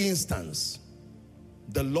 For instance,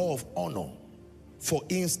 the law of honor. For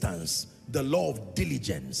instance, the law of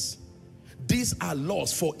diligence. These are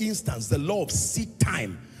laws. For instance, the law of seed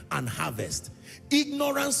time and harvest.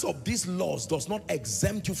 Ignorance of these laws does not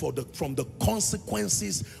exempt you from the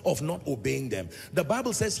consequences of not obeying them. The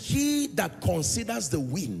Bible says, he that considers the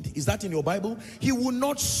wind, is that in your Bible? He will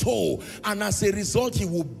not sow, and as a result, he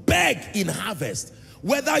will beg in harvest.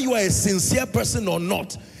 Whether you are a sincere person or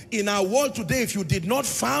not, in our world today, if you did not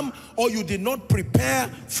farm or you did not prepare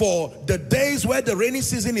for the days where the rainy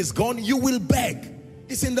season is gone, you will beg.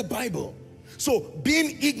 It's in the Bible. So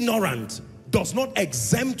being ignorant does not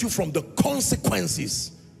exempt you from the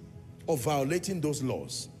consequences of violating those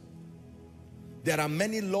laws. There are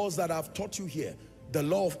many laws that I've taught you here. The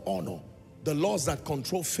law of honor, the laws that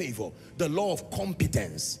control favor, the law of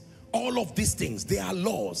competence. All of these things, they are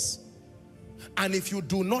laws. And if you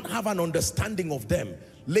do not have an understanding of them,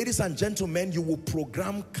 ladies and gentlemen, you will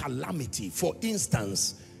program calamity. For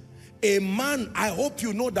instance, a man, I hope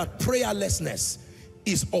you know that prayerlessness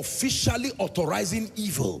is officially authorizing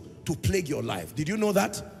evil to plague your life. Did you know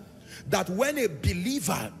that? That when a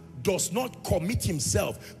believer does not commit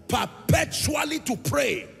himself perpetually to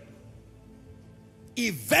pray,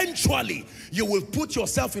 eventually you will put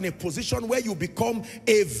yourself in a position where you become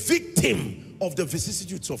a victim of the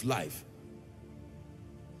vicissitudes of life.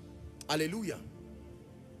 Hallelujah.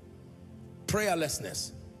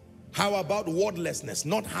 Prayerlessness. How about wordlessness?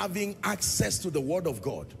 Not having access to the word of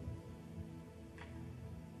God.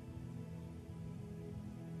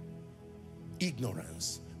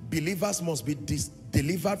 Ignorance. Believers must be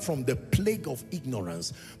delivered from the plague of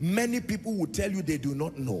ignorance. Many people will tell you they do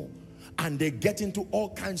not know, and they get into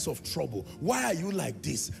all kinds of trouble. Why are you like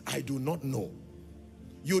this? I do not know.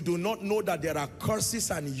 You do not know that there are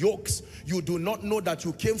curses and yokes. You do not know that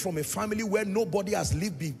you came from a family where nobody has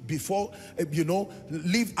lived before,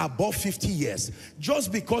 lived above 50 years.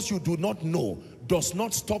 Just because you do not know does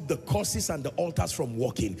not stop the curses and the altars from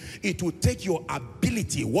working. It will take your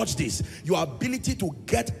ability, watch this, your ability to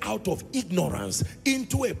get out of ignorance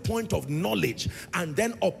into a point of knowledge and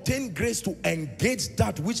then obtain grace to engage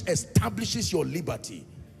that which establishes your liberty.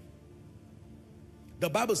 The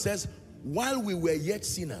Bible says, while we were yet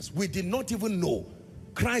sinners, we did not even know,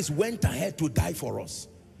 Christ went ahead to die for us.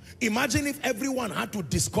 Imagine if everyone had to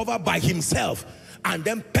discover by himself and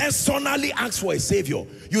then personally ask for a savior.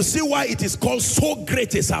 You see why it is called so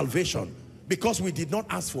great a salvation? Because we did not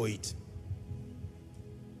ask for it.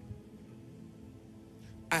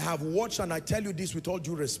 I have watched, and I tell you this with all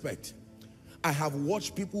due respect, I have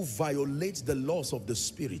watched people violate the laws of the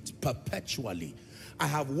Spirit perpetually. I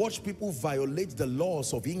have watched people violate the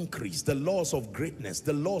laws of increase, the laws of greatness,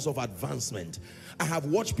 the laws of advancement. I have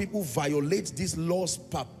watched people violate these laws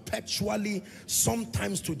perpetually,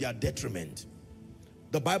 sometimes to their detriment.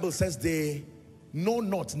 The Bible says they know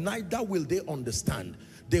not, neither will they understand.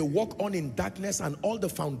 They walk on in darkness, and all the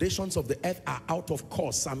foundations of the earth are out of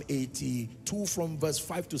course. Psalm 82 from verse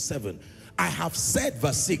 5 to 7. I have said,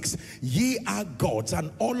 verse 6, ye are gods,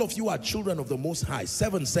 and all of you are children of the Most High.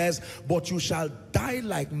 7 says, but you shall die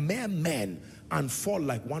like mere men and fall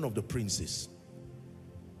like one of the princes.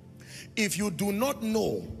 If you do not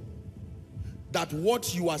know that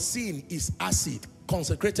what you are seeing is acid,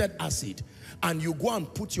 consecrated acid, and you go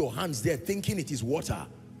and put your hands there thinking it is water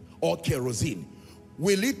or kerosene,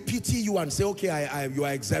 will it pity you and say, okay, you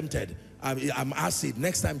are exempted? I'm acid,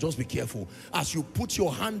 next time just be careful. As you put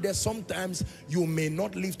your hand there, sometimes you may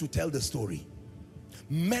not live to tell the story.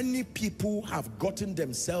 Many people have gotten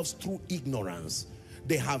themselves through ignorance.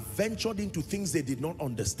 They have ventured into things they did not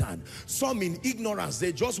understand. Some in ignorance,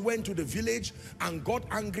 they just went to the village and got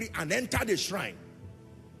angry and entered a shrine.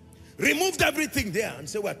 Removed everything there and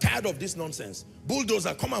said, we're tired of this nonsense.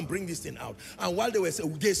 Bulldozer, come and bring this thing out. And while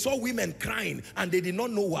they saw women crying and they did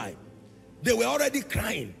not know why. They were already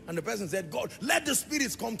crying, and the person said, God, let the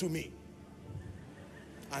spirits come to me.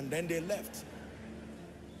 And then they left.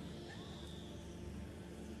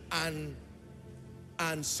 And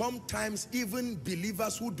sometimes even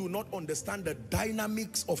believers who do not understand the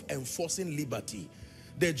dynamics of enforcing liberty,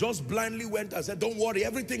 they just blindly went and said, don't worry,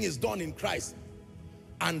 everything is done in Christ.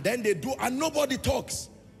 And then they do, and nobody talks.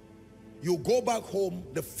 You go back home,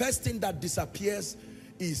 the first thing that disappears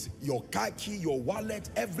is your car key, your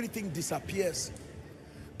wallet, everything disappears.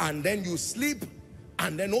 And then you sleep,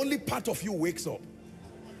 and then only part of you wakes up.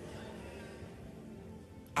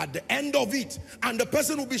 At the end of it, and the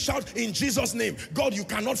person will be shouting, in Jesus' name, God, you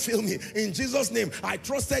cannot fail me. In Jesus' name, I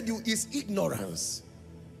trusted you. Is ignorance.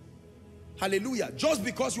 Hallelujah. Just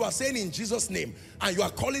because you are saying in Jesus' name and you are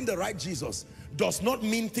calling the right Jesus does not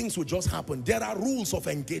mean things will just happen. There are rules of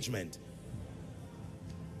engagement.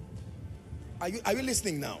 Are you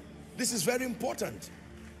listening now? This is very important.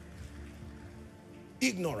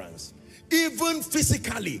 Ignorance. Even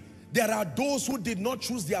physically, there are those who did not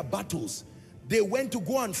choose their battles. They went to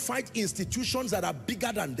go and fight institutions that are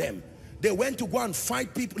bigger than them. They went to go and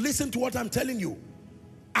fight people. Listen to what I'm telling you.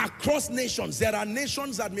 Across nations, there are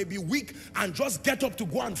nations that may be weak and just get up to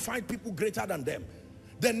go and fight people greater than them.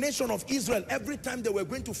 The nation of Israel, every time they were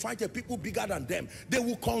going to fight a people bigger than them, they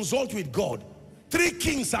will consult with God. 3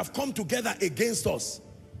 kings have come together against us.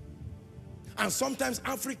 And sometimes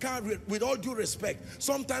Africa, with all due respect,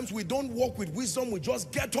 sometimes we don't walk with wisdom, we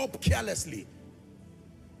just get up carelessly.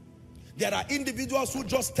 There are individuals who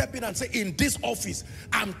just step in and say, in this office,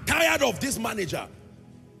 I'm tired of this manager.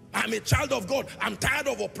 I'm a child of God. I'm tired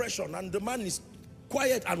of oppression. And the man is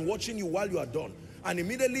quiet and watching you while you are done. And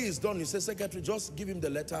immediately he's done, he says, secretary, just give him the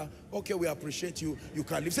letter. Okay, we appreciate you. You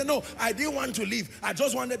can leave. Say, no, I didn't want to leave. I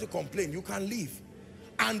just wanted to complain. You can leave.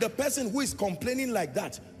 And the person who is complaining like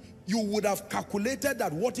that, you would have calculated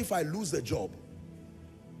that, what if I lose the job?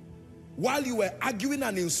 While you were arguing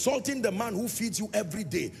and insulting the man who feeds you every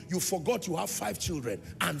day, you forgot you have 5 children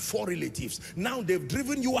and 4 relatives. Now they've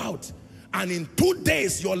driven you out. And in 2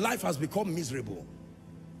 days, your life has become miserable.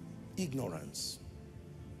 Ignorance.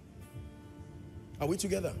 Are we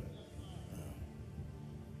together?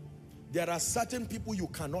 There are certain people you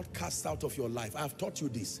cannot cast out of your life. I've taught you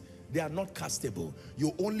this. They are not castable.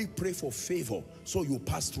 You only pray for favor, so you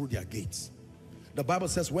pass through their gates. The Bible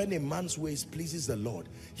says, when a man's ways pleases the Lord,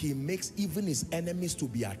 he makes even his enemies to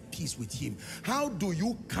be at peace with him. How do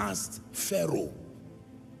you cast Pharaoh?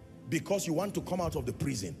 Because you want to come out of the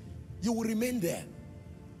prison. You will remain there.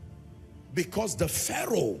 Because the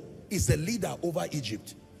Pharaoh is the leader over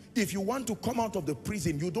Egypt. If you want to come out of the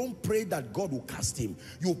prison, you don't pray that God will cast him.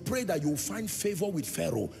 You pray that you will find favor with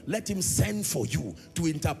Pharaoh. Let him send for you to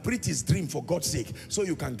interpret his dream for God's sake, so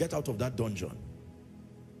you can get out of that dungeon.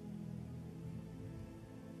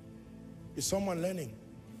 Is someone learning?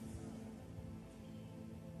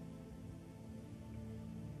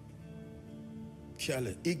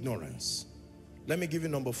 Careless, ignorance. Let me give you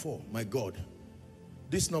number 4. My God,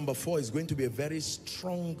 this number 4 is going to be a very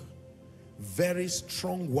strong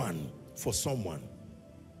one for someone.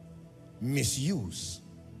 Misuse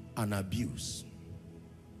and abuse.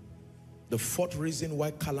 The 4th reason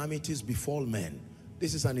why calamities befall men.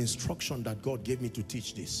 This is an instruction that God gave me to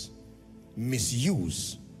teach this.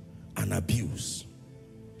 Misuse and abuse.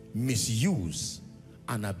 Misuse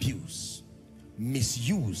and abuse.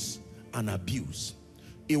 Misuse and abuse.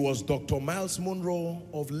 It was Dr. Miles Monroe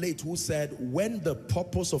of late who said, when the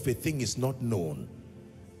purpose of a thing is not known,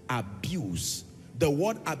 abuse. The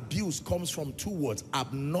word abuse comes from 2 words,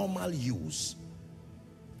 abnormal use.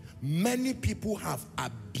 Many people have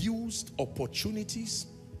abused opportunities.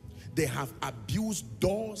 They have abused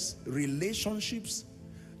doors, relationships,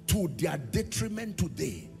 to their detriment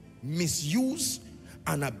today. Misuse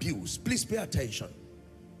and abuse. Please pay attention.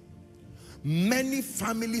 Many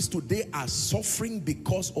families today are suffering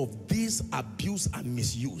because of this abuse and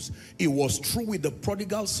misuse. It was true with the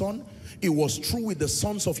prodigal son. It was true with the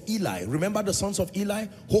sons of Eli. Remember the sons of Eli?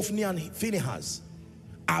 Hophni and Phinehas.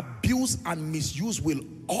 Abuse and misuse will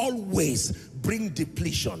always bring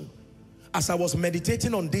depletion. As I was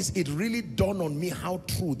meditating on this, it really dawned on me how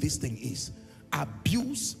true this thing is.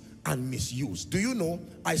 Abuse and misuse. Do you know,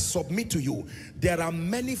 I submit to you, there are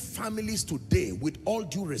many families today, with all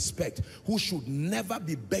due respect, who should never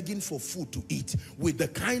be begging for food to eat with the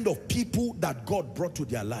kind of people that God brought to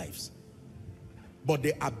their lives. But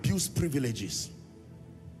they abuse privileges.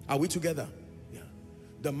 Are we together? Yeah.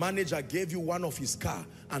 The manager gave you one of his car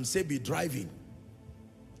and said, be driving.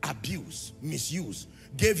 Abuse, misuse.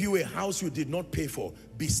 Gave you a house you did not pay for,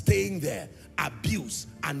 be staying there. Abuse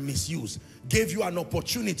and misuse. Gave you an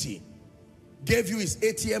opportunity, gave you his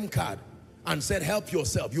ATM card and said, help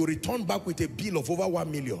yourself. You return back with a bill of over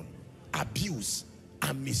 1 million. Abuse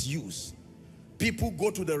and misuse. People go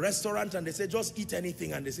to the restaurant and they say, just eat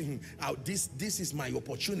anything, and they say, this is my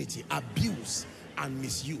opportunity. Abuse and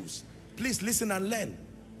misuse. Please listen and learn.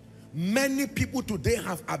 Many people today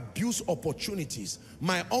have abused opportunities.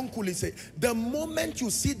 My uncle is saying, the moment you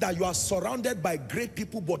see that you are surrounded by great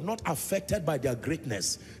people but not affected by their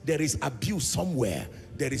greatness, there is abuse somewhere.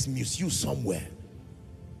 There is misuse somewhere.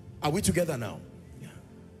 Are we together now? Yeah.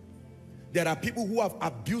 There are people who have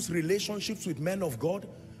abused relationships with men of God,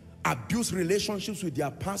 abused relationships with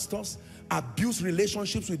their pastors, abused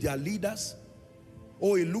relationships with their leaders.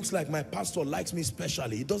 Oh, it looks like my pastor likes me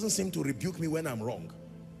specially. He doesn't seem to rebuke me when I'm wrong.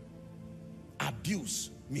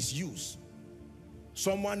 Abuse, misuse.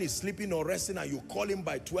 Someone is sleeping or resting and you call him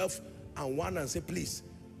by 12 and 1 and say, please,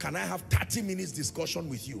 can I have 30 minutes discussion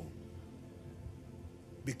with you?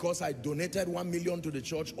 Because I donated 1 million to the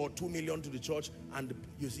church or 2 million to the church. And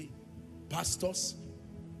you see, pastors,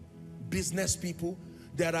 business people,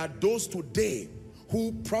 there are those today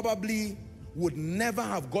who probably would never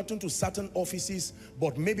have gotten to certain offices,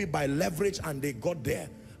 but maybe by leverage and they got there.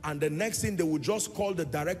 And the next thing, they would just call the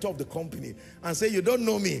director of the company and say, you don't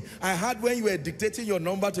know me. I heard when you were dictating your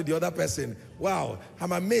number to the other person. Wow,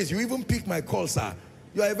 I'm amazed. You even pick my call, sir.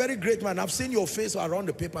 You are a very great man. I've seen your face around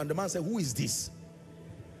the paper. And the man said, who is this?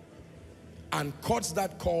 And cuts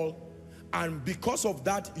that call. And because of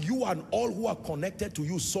that, you and all who are connected to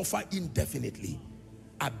you suffer indefinitely.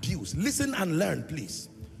 Abuse. Listen and learn, please.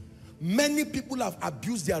 Many people have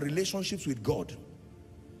abused their relationships with God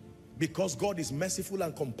because God is merciful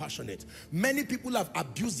and compassionate. Many people have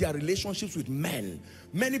abused their relationships with men.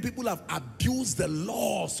 Many people have abused the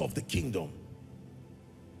laws of the kingdom.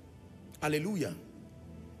 Hallelujah.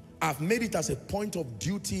 I've made it as a point of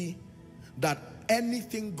duty that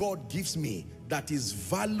anything God gives me that is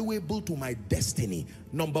valuable to my destiny,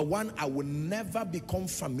 number one, I will never become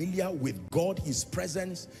familiar with God, his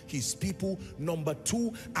presence, his people. Number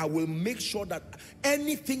two, I will make sure that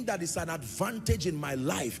anything that is an advantage in my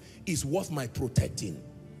life is worth my protecting.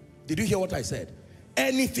 Did you hear what I said?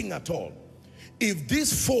 Anything at all. If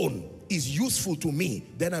this phone is useful to me,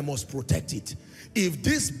 then I must protect it. If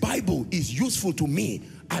this Bible is useful to me,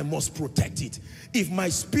 I must protect it. If my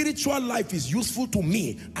spiritual life is useful to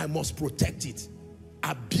me, I must protect it.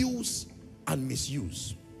 Abuse and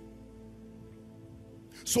misuse.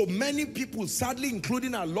 So many people, sadly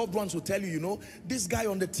including our loved ones, will tell you, you know, this guy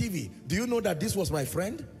on the TV, do you know that this was my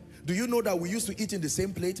friend? Do you know that we used to eat in the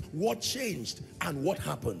same plate? What changed and what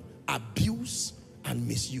happened? Abuse and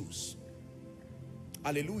misuse.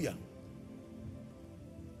 Hallelujah.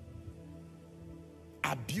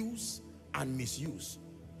 Abuse and misuse.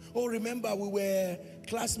 Oh, remember we were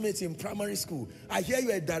classmates in primary school. I hear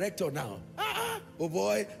you're a director now. Oh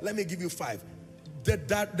boy, let me give you 5.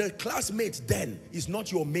 The classmate then is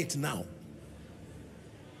not your mate now.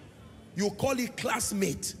 You call it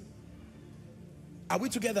classmate. Are we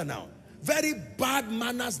together now? Very bad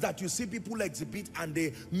manners that you see people exhibit, and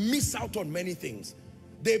they miss out on many things.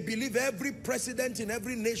 They believe every president in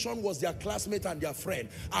every nation was their classmate and their friend.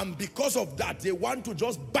 And because of that, they want to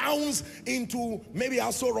just bounce into maybe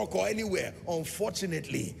Aso Rock or anywhere.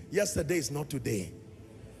 Unfortunately, yesterday is not today.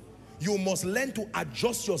 You must learn to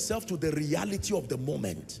adjust yourself to the reality of the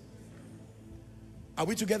moment. Are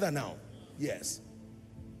we together now? Yes.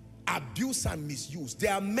 Abuse and misuse.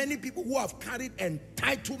 There are many people who have carried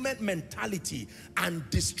entitlement mentality and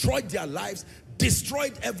destroyed their lives,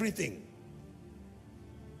 destroyed everything.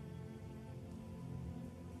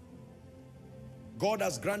 God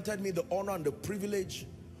has granted me the honor and the privilege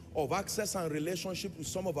of access and relationship with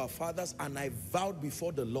some of our fathers, and I vowed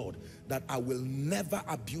before the Lord that I will never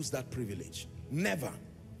abuse that privilege. Never,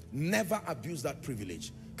 never abuse that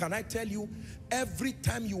privilege. Can I tell you, every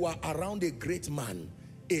time you are around a great man,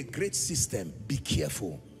 a great system, be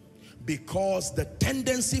careful, because the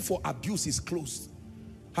tendency for abuse is close.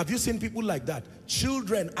 Have you seen people like that?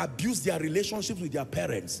 Children abuse their relationships with their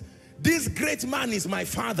parents. This great man is my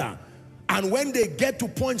father. And when they get to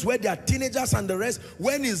points where they are teenagers and the rest,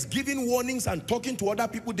 when he's giving warnings and talking to other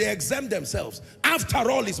people, they exempt themselves. After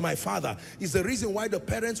all, he's my father. Is the reason why the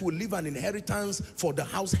parents will leave an inheritance for the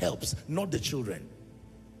house helps, not the children.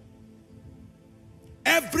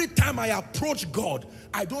 Every time I approach God,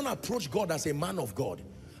 I don't approach God as a man of God.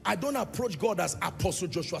 I don't approach God as Apostle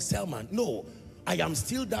Joshua Selman. No, I am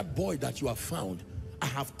still that boy that you have found. I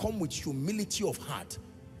have come with humility of heart.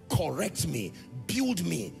 Correct me, build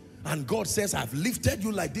me. And God says, I've lifted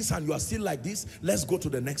you like this and you are still like this. Let's go to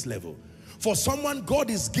the next level. For someone,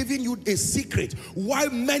 God is giving you a secret. Why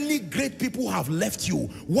many great people have left you,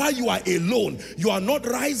 why you are alone. You are not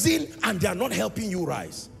rising and they are not helping you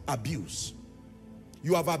rise. Abuse.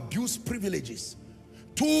 You have abused privileges.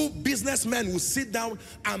 2 businessmen will sit down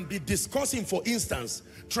and be discussing, for instance,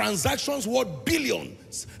 transactions worth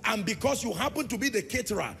billions. And because you happen to be the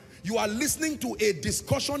caterer, you are listening to a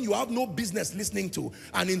discussion you have no business listening to,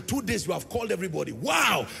 and in 2 days you have called everybody.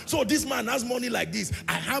 Wow, so this man has money like this.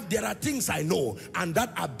 There are things I know. And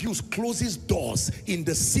that abuse closes doors in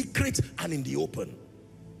the secret and in the open.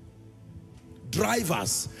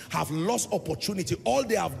 Drivers have lost opportunity. All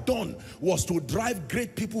they have done was to drive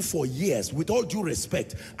great people for years, with all due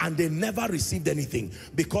respect, and they never received anything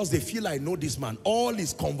because they feel, I know this man. All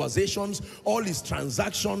his conversations, all his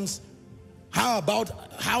transactions, How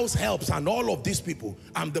about house helps and all of these people?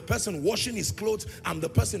 I'm the person washing his clothes. I'm the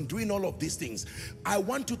person doing all of these things. I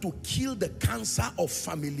want you to kill the cancer of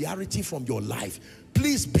familiarity from your life.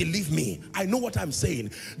 Please believe me. I know what I'm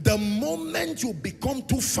saying. The moment you become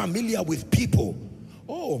too familiar with people.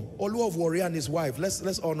 Oh, Olu of Warrior and his wife.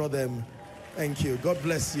 Let's honor them. Thank you. God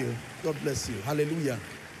bless you. God bless you. Hallelujah.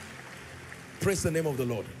 Praise the name of the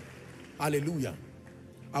Lord. Hallelujah.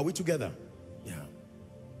 Are we together? Yeah.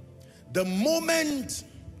 The moment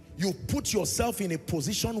you put yourself in a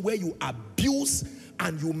position where you abuse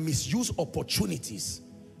and you misuse opportunities,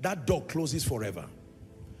 that door closes forever.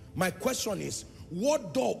 My question is,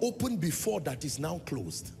 what door opened before that is now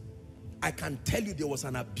closed? I can tell you there was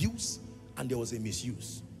an abuse and there was a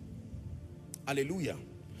misuse. Hallelujah.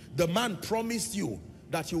 The man promised you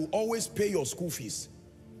that he will always pay your school fees.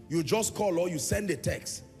 You just call or you send a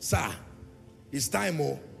text. Sir, it's time,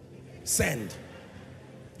 oh, send.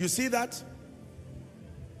 You see that?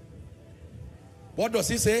 What does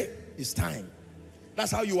he say? It's time.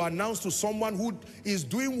 That's how you announce to someone who is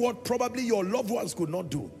doing what probably your loved ones could not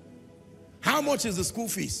do. How much is the school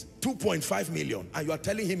fees? 2.5 million. And you are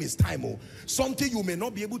telling him it's time. Oh, something you may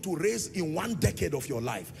not be able to raise in 1 decade of your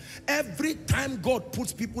life. Every time God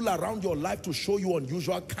puts people around your life to show you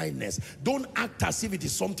unusual kindness, don't act as if it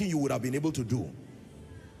is something you would have been able to do.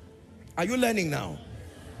 Are you learning now?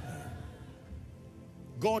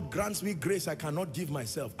 God grants me grace I cannot give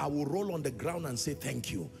myself. I will roll on the ground and say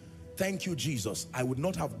thank you. Thank you, Jesus. I would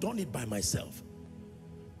not have done it by myself.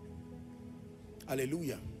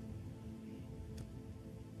 Hallelujah.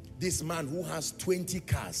 This man who has 20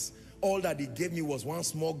 cars, all that he gave me was one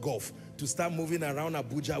small Golf to start moving around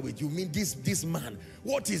Abuja with. You mean this man,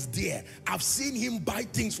 what is there? I've seen him buy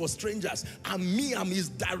things for strangers, and me, I'm his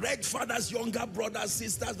direct father's younger brothers,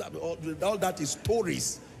 sisters, all that is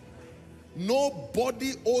stories.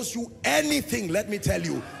 Nobody owes you anything, let me tell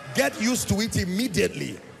you. Get used to it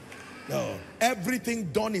immediately. No.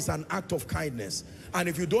 Everything done is an act of kindness. And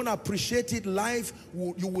if you don't appreciate it, life,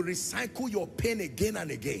 you will recycle your pain again and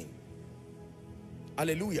again.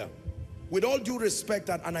 Hallelujah. With all due respect,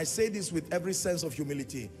 and I say this with every sense of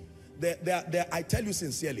humility, I tell you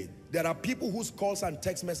sincerely, there are people whose calls and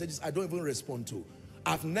text messages I don't even respond to.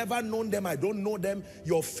 I've never known them. I don't know them.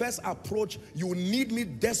 Your first approach, you need me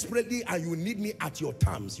desperately and you need me at your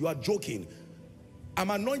terms. You are joking. I'm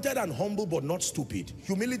anointed and humble but not stupid.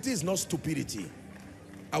 Humility is not stupidity.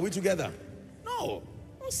 Are we together? No.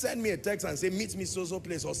 Don't send me a text and say, meet me so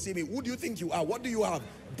place or see me. Who do you think you are? What do you have?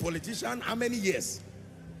 Politician? How many years?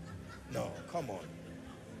 No, come on.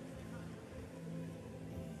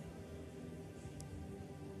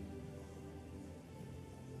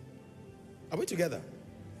 Are we together?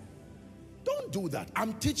 Don't do that.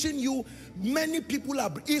 I'm teaching you, many people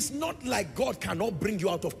are, it's not like God cannot bring you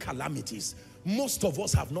out of calamities. Most of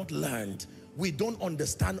us have not learned. We don't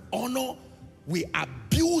understand honor. We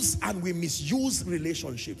abuse and we misuse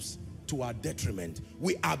relationships to our detriment.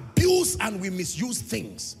 We abuse and we misuse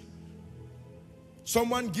things.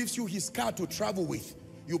 Someone gives you his car to travel with.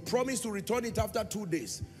 You promise to return it after 2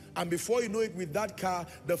 days. And before you know it, with that car,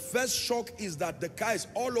 the first shock is that the car is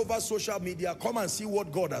all over social media. Come and see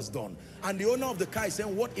what God has done. And the owner of the car is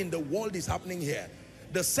saying, what in the world is happening here?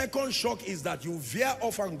 The second shock is that you veer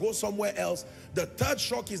off and go somewhere else. The third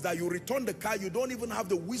shock is that you return the car. You don't even have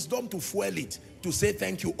the wisdom to fuel it, to say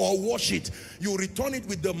thank you, or wash it. You return it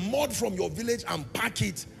with the mud from your village and pack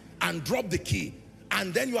it and drop the key.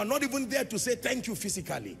 And then you are not even there to say thank you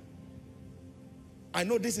physically. I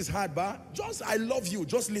know this is hard, but I love you.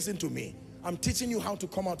 Just listen to me. I'm teaching you how to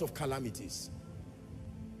come out of calamities.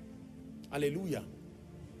 Hallelujah.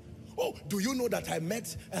 Oh, do you know that I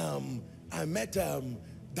met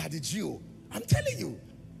Daddy Gio? I'm telling you,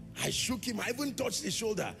 I shook him. I even touched his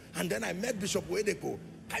shoulder. And then I met Bishop Wedeko.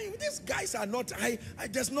 These guys are not,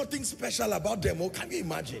 there's nothing special about them. Oh, can you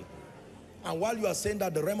imagine? And while you are saying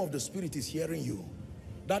that, the realm of the spirit is hearing you.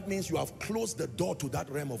 That means you have closed the door to that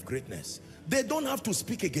realm of greatness. They don't have to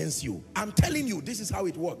speak against you. I'm telling you, this is how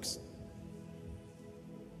it works.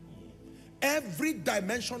 Every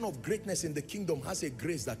dimension of greatness in the kingdom has a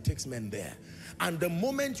grace that takes men there. And the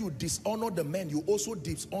moment you dishonor the men, you also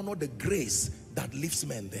dishonor the grace that lifts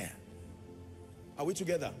men there. Are we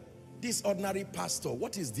together? This ordinary pastor,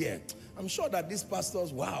 what is there? I'm sure that this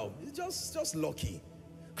pastor's, wow, it's just lucky.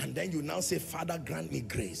 And then you now say, Father, grant me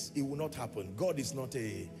grace. It will not happen. God is not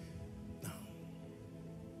a... No.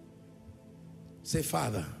 Say,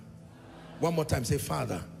 Father. One more time, say,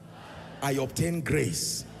 Father, I obtain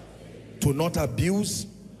grace to not abuse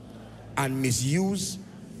and misuse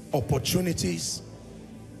opportunities.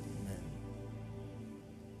 Amen.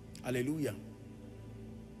 Hallelujah.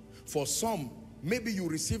 For some, maybe you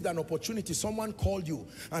received an opportunity. Someone called you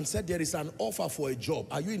and said there is an offer for a job.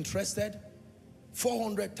 Are you interested?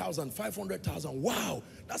 400,000, 500,000. Wow,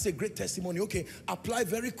 that's a great testimony. Okay, apply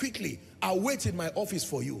very quickly. I'll wait in my office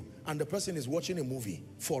for you. And the person is watching a movie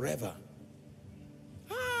forever.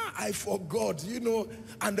 I forgot, you know,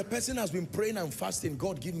 and the person has been praying and fasting,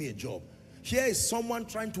 God, give me a job. Here is someone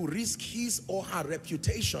trying to risk his or her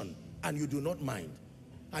reputation, and you do not mind.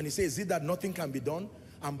 And he says, is it that nothing can be done?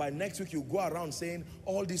 And by next week, you go around saying,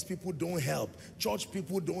 all these people don't help. Church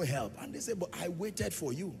people don't help. And they say, but I waited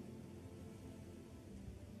for you.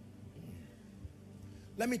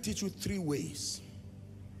 Let me teach you 3 ways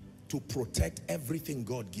to protect everything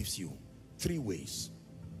God gives you. 3 ways.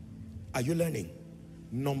 Are you learning?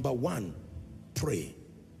 Number 1, pray.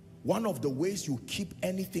 One of the ways you keep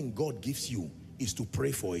anything God gives you is to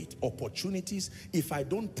pray for it. Opportunities, if I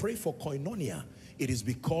don't pray for Koinonia, it is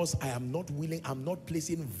because I am not willing, I'm not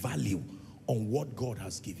placing value on what God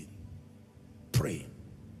has given. Pray.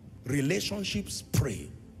 Relationships,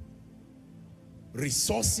 pray.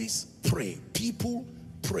 Resources, pray. People,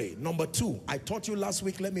 pray. Number 2, I taught you last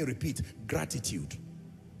week, let me repeat, gratitude.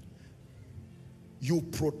 You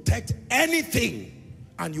protect anything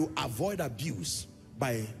and you avoid abuse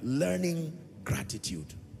by learning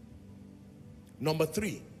gratitude. Number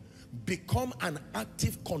 3, become an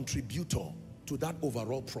active contributor to that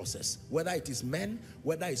overall process, whether it is men,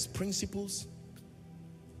 whether it's principles.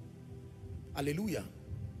 Hallelujah.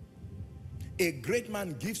 A great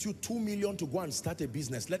man gives you 2 million to go and start a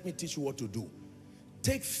business. Let me teach you what to do.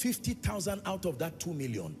 Take 50,000 out of that 2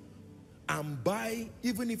 million and buy,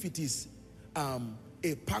 even if it is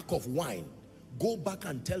a pack of wine, go back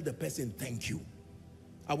and tell the person thank you.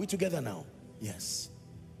 Are we together now? Yes.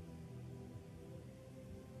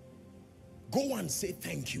 Go and say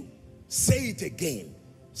thank you. Say it again.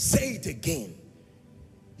 Say it again.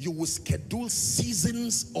 You will schedule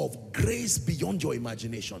seasons of grace beyond your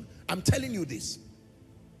imagination. I'm telling you this.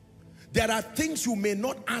 There are things you may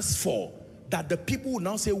not ask for that the people will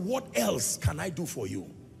now say, what else can I do for you?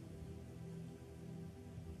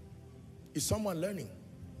 Is someone learning?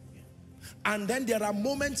 And then there are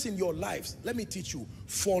moments in your lives, let me teach you,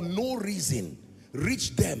 for no reason,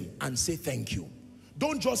 reach them and say thank you.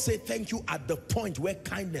 Don't just say thank you at the point where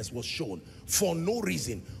kindness was shown. For no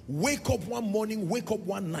reason. Wake up one morning, wake up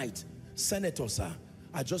one night. Senator, sir,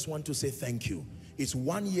 I just want to say thank you. It's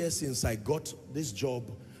 1 year since I got this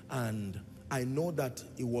job, and I know that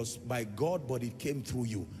it was by God, but it came through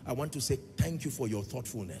you. I want to say thank you for your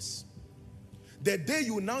thoughtfulness. The day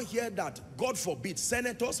you now hear that, God forbid,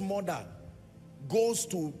 Senator's mother goes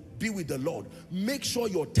to be with the Lord, make sure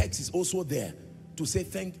your text is also there to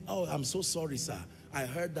say oh, I'm so sorry, sir. I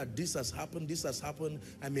heard that this has happened, this has happened.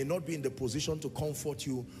 I may not be in the position to comfort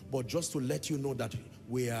you, but just to let you know that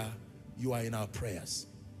you are in our prayers.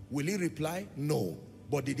 Will he reply? No.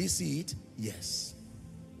 But did he see it? Yes.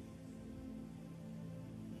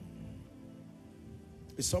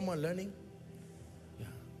 Is someone learning? Yeah.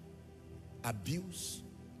 Abuse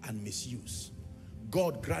and misuse.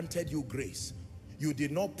 God granted you grace. You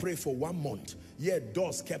did not pray for 1 month, yet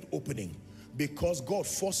doors kept opening because God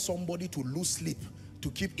forced somebody to lose sleep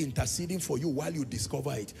to keep interceding for you while you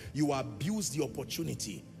discover it. You abuse the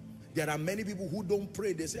opportunity. There are many people who don't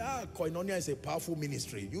pray. They say, Koinonia is a powerful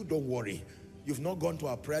ministry. You don't worry. You've not gone to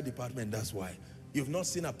our prayer department, that's why. You've not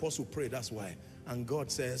seen apostle pray, that's why. And God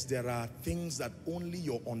says there are things that only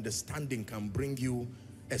your understanding can bring you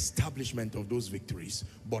establishment of those victories.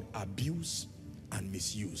 But abuse and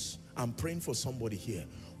misuse. I'm praying for somebody here.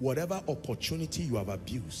 Whatever opportunity you have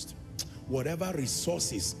abused, whatever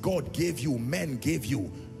resources God gave you, men gave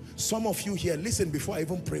you. Some of you here, listen, before I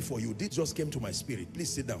even pray for you, this just came to my spirit. Please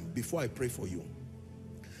sit down before I pray for you.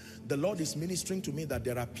 The Lord is ministering to me that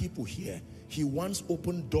there are people here. He once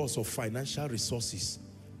opened doors of financial resources.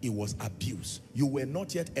 It was abuse. You were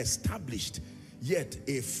not yet established, yet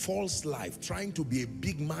a false life, trying to be a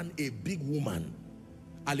big man, a big woman.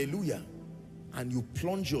 Hallelujah. And you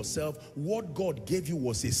plunge yourself. What God gave you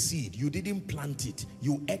was a seed. You didn't plant it.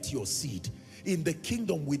 You ate your seed. In the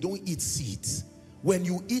kingdom, we don't eat seeds. When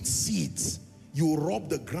you eat seeds, you rob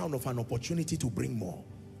the ground of an opportunity to bring more.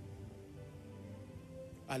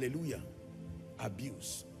 Hallelujah.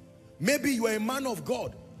 Abuse. Maybe you are a man of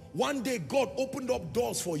God. One day God opened up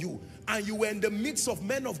doors for you, and you were in the midst of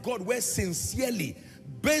men of God where sincerely,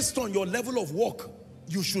 based on your level of work,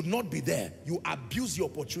 you should not be there. You abuse the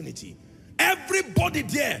opportunity. Everybody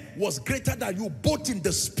there was greater than you, both in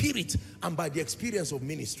the spirit and by the experience of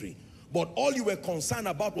ministry. But all you were concerned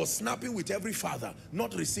about was snapping with every father,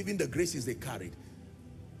 not receiving the graces they carried.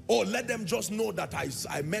 Oh, let them just know that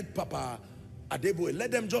I met Papa Adeboye,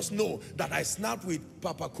 let them just know that I snapped with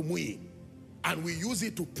Papa Kumuyi and we use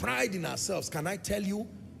it to pride in ourselves. Can I tell you,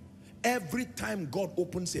 every time God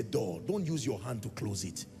opens a door, don't use your hand to close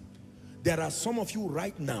it. There are some of you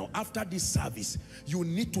right now, after this service, you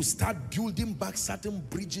need to start building back certain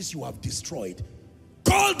bridges you have destroyed.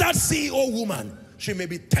 Call that CEO woman. She may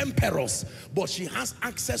be temperous, but she has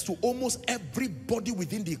access to almost everybody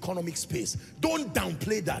within the economic space. Don't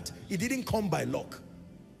downplay that. It didn't come by luck.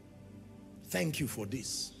 Thank you for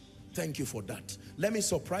this. Thank you for that. Let me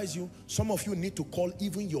surprise you. Some of you need to call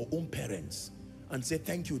even your own parents and say,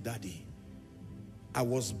 thank you, Daddy. I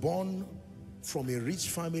was born from a rich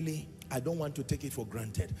family. I don't want to take it for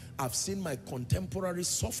granted. I've seen my contemporaries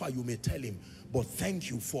suffer, you may tell him, but thank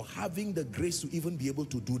you for having the grace to even be able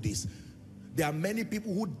to do this. There are many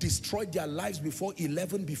people who destroyed their lives before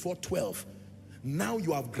 11, before 12. Now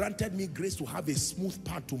you have granted me grace to have a smooth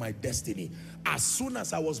path to my destiny. As soon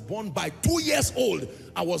as I was born, by 2 years old,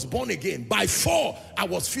 I was born again. By 4, I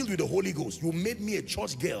was filled with the Holy Ghost. You made me a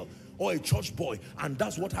church girl or a church boy, and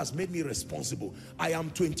that's what has made me responsible. I am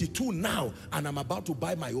 22 now, and I'm about to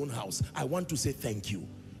buy my own house. I want to say thank you.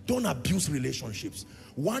 Don't abuse relationships.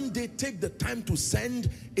 One day, take the time to send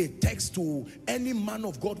a text to any man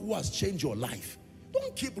of God who has changed your life.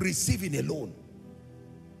 Don't keep receiving alone.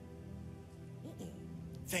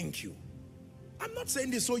 Thank you. I'm not saying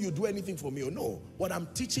this so you do anything for me or no, but I'm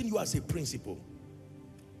teaching you as a principle.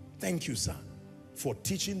 Thank you, sir, for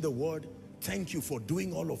teaching the word. Thank you for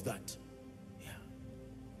doing all of that. Yeah.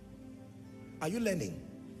 Are you learning?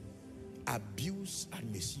 Abuse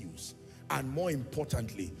and misuse. And more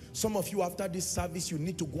importantly, some of you after this service, you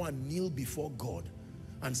need to go and kneel before God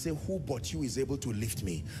and say, who but you is able to lift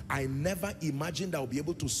me? I never imagined I'll be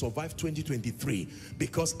able to survive 2023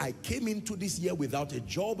 because I came into this year without a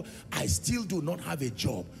job. I still do not have a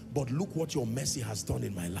job, but look what your mercy has done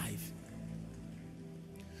in my life.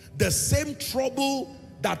 The same trouble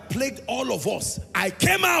that plagued all of us, I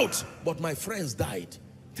came out, but my friends died.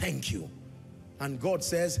 Thank you. And God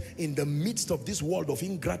says, in the midst of this world of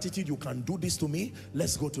ingratitude, you can do this to me.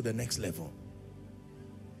 Let's go to the next level.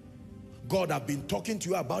 God, I've been talking to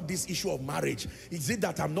you about this issue of marriage. Is it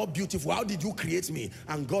that I'm not beautiful? How did you create me?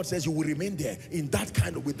 And God says you will remain there in that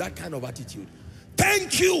kind of, with that kind of attitude.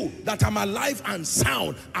 Thank you that I'm alive and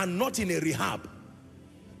sound and not in a rehab.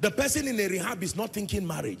 The person in a rehab is not thinking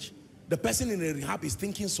marriage. The person in a rehab is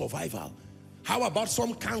thinking survival. How about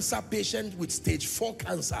some cancer patient with stage 4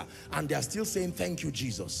 cancer and they are still saying, thank you,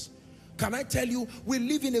 Jesus? Can I tell you, we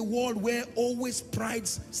live in a world where always pride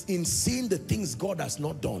in seeing the things God has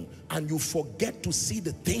not done, and you forget to see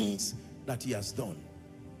the things that he has done.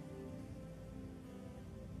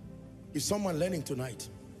 Is someone learning tonight?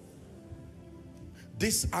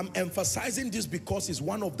 This, I'm emphasizing this because it's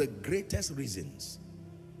one of the greatest reasons.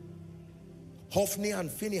 Hophni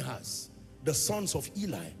and Phinehas, the sons of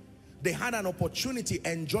Eli, they had an opportunity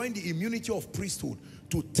enjoying the immunity of priesthood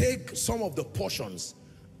to take some of the portions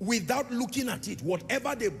without looking at it.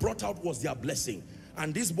 Whatever they brought out was their blessing.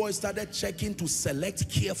 And these boys started checking to select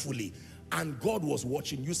carefully, and God was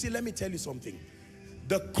watching. You see, let me tell you something.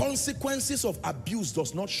 The consequences of abuse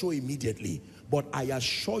does not show immediately, but I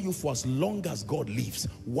assure you, for as long as God lives,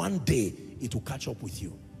 one day it will catch up with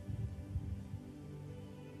you.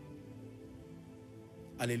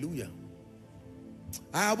 Hallelujah.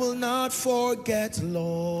 I will not forget,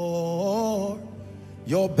 Lord,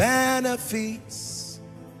 your benefits.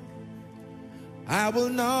 I will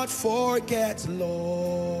not forget,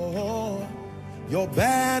 Lord, your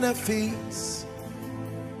benefits.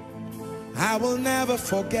 I will never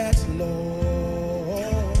forget,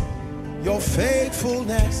 Lord, your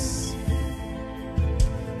faithfulness.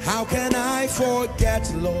 How can I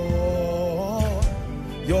forget, Lord,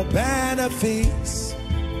 your benefits?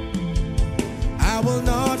 I will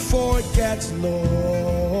not forget,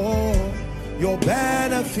 Lord, your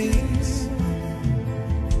benefits.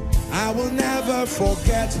 I will never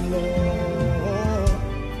forget, Lord,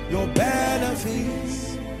 your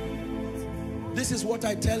benefits. This is what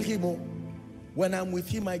I tell him. Oh, when I'm with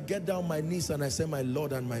him, I get down my knees and I say, my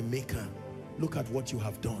Lord and my Maker, look at what you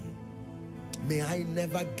have done. May I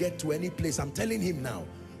never get to any place, I'm telling him now,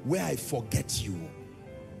 where I forget you.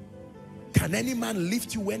 Can any man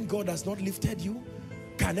lift you when God has not lifted you?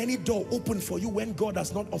 Can any door open for you when God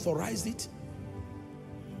has not authorized it?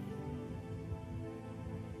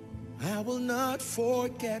 I will not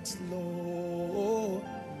forget, Lord,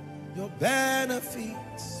 your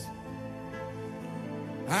benefits.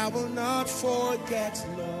 I will not forget,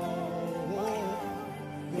 Lord,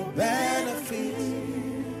 your benefits.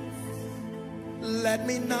 Let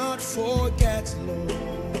me not forget, Lord,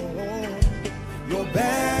 your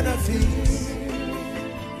benefits.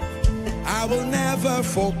 I will never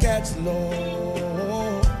forget,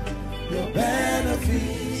 Lord, your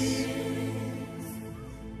benefits.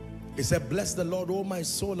 He said, bless the Lord, O my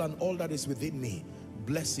soul, and all that is within me.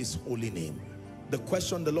 Bless his holy name. The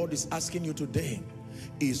question the Lord is asking you today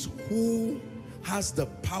is, who has the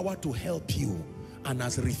power to help you and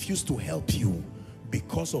has refused to help you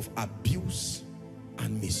because of abuse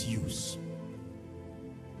and misuse?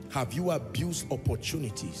 Have you abused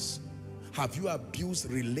opportunities? Have you abused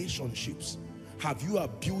relationships? Have you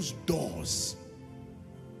abused doors?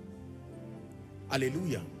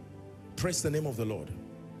 Hallelujah. Praise the name of the Lord.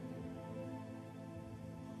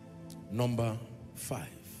 Number 5.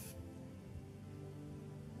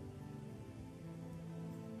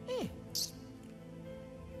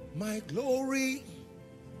 My glory,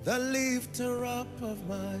 the lifter up of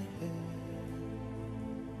my head.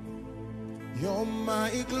 You're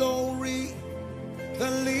my glory,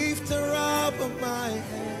 the lifter up of my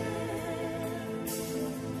head.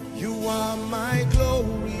 You are my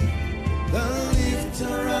glory, the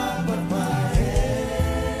lifter up of my head.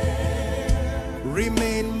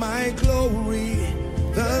 Remain my glory,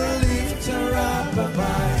 the lifter up of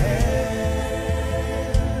my head.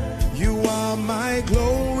 You are my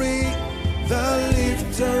glory, the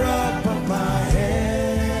lifter up of my head.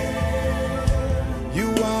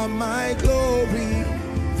 You are my glory,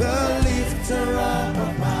 the lifter up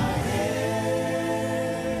of my head.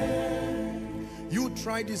 You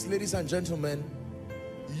try this, ladies and gentlemen.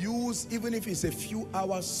 Use, even if it's a few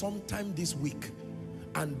hours sometime this week,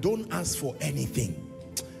 and don't ask for anything.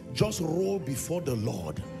 Just roll before the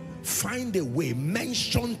Lord. Find a way,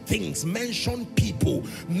 mention things, mention people,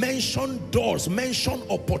 mention doors, mention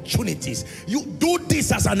opportunities. You do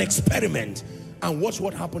this as an experiment and watch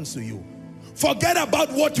what happens to you. Forget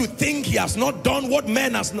about what you think he has not done, what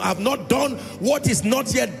men have not done, what is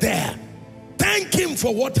not yet there. Thank him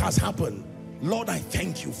for what has happened. Lord, I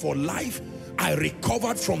thank you for life. I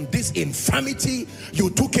recovered from this infirmity. You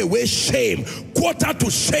took away shame. Quarter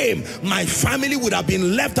to shame, my family would have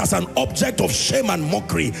been left as an object of shame and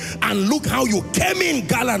mockery. And look how you came in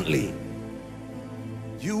gallantly.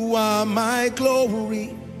 You are my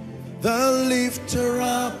glory, the lifter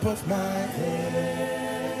up of my head.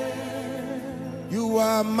 You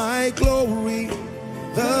are my glory,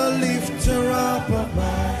 the lifter up of my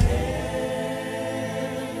head.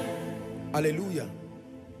 Hallelujah.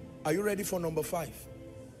 Are you ready for number 5?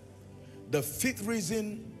 The 5th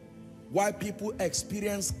reason why people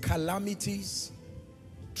experience calamities,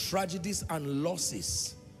 tragedies, and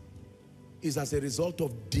losses is as a result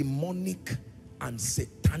of demonic and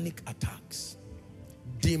satanic attacks.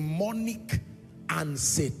 Demonic and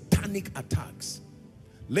satanic attacks.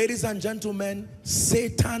 Ladies and gentlemen,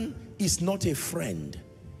 Satan is not a friend.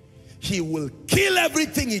 He will kill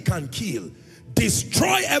everything he can kill.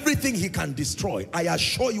 Destroy everything he can destroy. I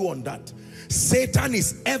assure you on that. Satan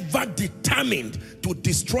is ever determined to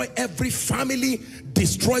destroy every family,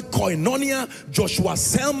 destroy Koinonia, Joshua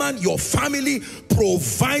Selman, your family,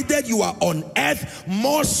 provided you are on earth,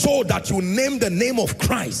 more so that you name the name of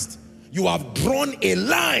Christ. You have drawn a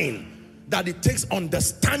line that it takes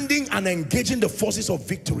understanding and engaging the forces of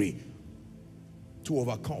victory to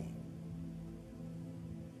overcome.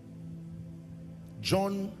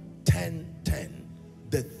 John 10:10,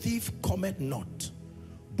 the thief cometh not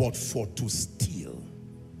but for to steal.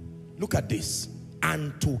 Look at this.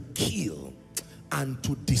 And to kill and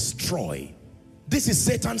to destroy. This is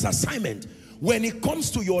Satan's assignment. When it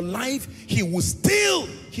comes to your life, he will steal,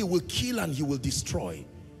 he will kill, and he will destroy.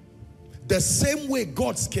 The same way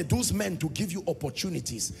God schedules men to give you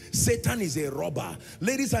opportunities, Satan is a robber.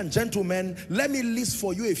 Ladies and gentlemen, let me list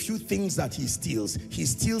for you a few things that he steals. He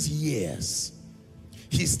steals years.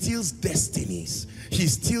 He steals destinies. He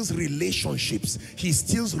steals relationships. He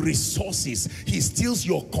steals resources. He steals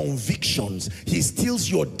your convictions. He steals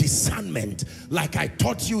your discernment. Like I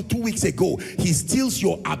taught you 2 weeks ago, he steals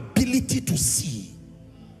your ability to see.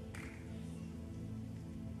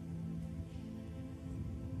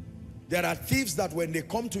 There are thieves that when they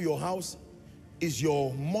come to your house, is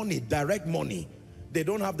your money, direct money. They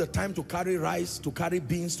don't have the time to carry rice, to carry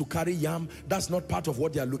beans, to carry yam. That's not part of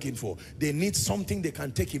what they are looking for. They need something they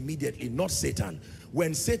can take immediately, not Satan.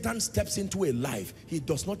 When Satan steps into a life, he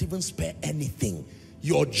does not even spare anything.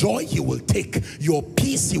 Your joy, he will take. Your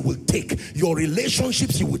peace, he will take. Your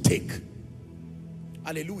relationships, he will take.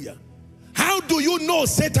 Hallelujah. How do you know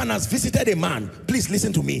Satan has visited a man? Please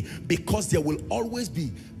listen to me. Because there will always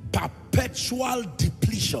be perpetual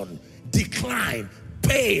depletion, decline,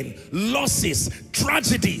 pain, losses,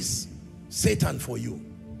 tragedies. Satan for you.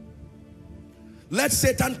 Let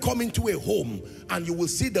Satan come into a home and you will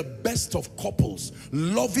see the best of couples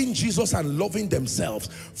loving Jesus and loving themselves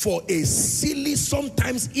for a silly,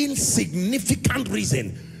 sometimes insignificant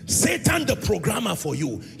reason. Satan, the programmer for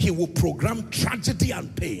you, he will program tragedy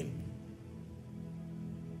and pain.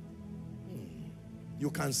 You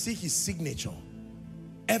can see his signature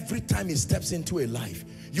every time he steps into a life.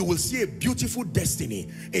 You will see a beautiful destiny,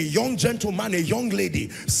 a young gentleman, a young lady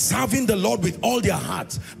serving the Lord with all their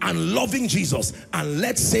heart and loving Jesus, and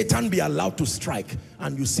let Satan be allowed to strike,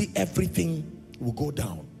 and you see everything will go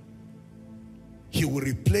down. He will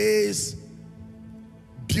replace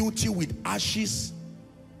beauty with ashes,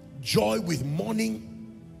 joy with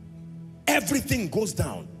mourning. Everything goes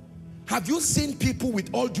down. Have you seen people, with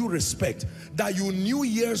all due respect, that you knew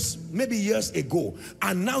maybe years ago,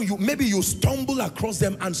 and now maybe you stumble across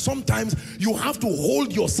them, and sometimes you have to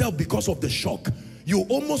hold yourself because of the shock. You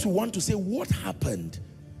almost want to say, what happened?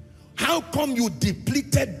 How come you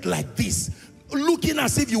depleted like this, looking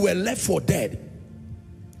as if you were left for dead?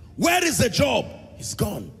 Where is the job? It's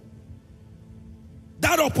gone.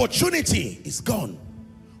 That opportunity is gone.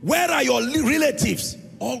 Where are your relatives?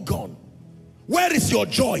 All gone. Where is your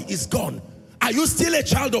joy? It's gone. Are you still a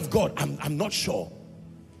child of God? I'm not sure.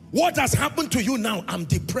 What has happened to you now? I'm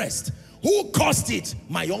depressed. Who caused it?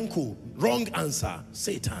 My uncle. Wrong answer.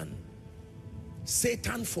 Satan.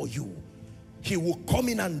 Satan for you. He will come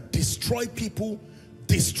in and destroy people,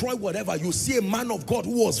 destroy whatever. You see a man of God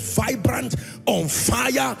who was vibrant, on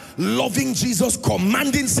fire, loving Jesus,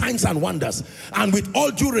 commanding signs and wonders. And with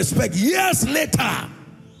all due respect, years later,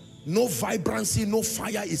 no vibrancy, no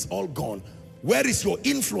fire, is all gone. Where is your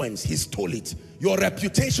influence? He stole it. Your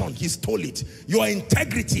reputation, he stole it. Your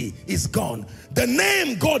integrity is gone. The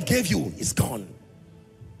name God gave you is gone.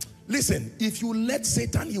 Listen, if you let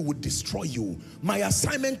Satan, he would destroy you. My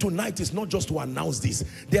assignment tonight is not just to announce this.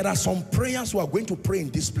 There are some prayers we are going to pray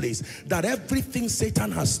in this place, that everything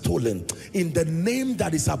Satan has stolen, in the name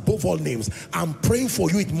that is above all names, I'm praying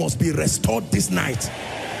for you, it must be restored this night.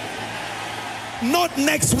 Not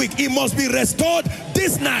next week. It must be restored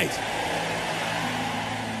this night.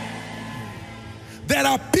 There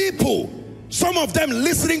are people, some of them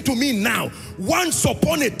listening to me now. Once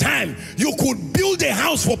upon a time, you could build a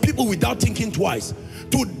house for people without thinking twice.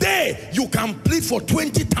 Today, you can plead for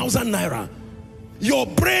 20,000 naira. Your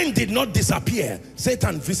brain did not disappear.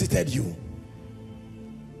 Satan visited you.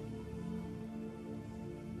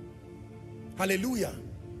 Hallelujah.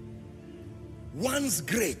 Once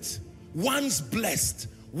great, once blessed,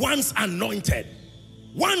 once anointed,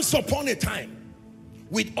 once upon a time.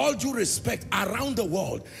 With all due respect, around the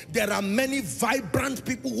world, there are many vibrant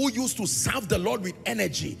people who used to serve the Lord with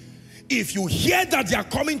energy. If you hear that they are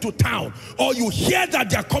coming to town, or you hear that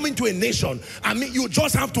they are coming to a nation, I mean, you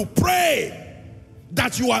just have to pray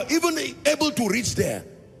that you are even able to reach there.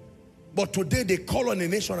 But today they call on a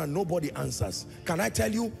nation and nobody answers. Can I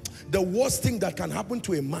tell you, the worst thing that can happen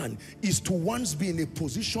to a man is to once be in a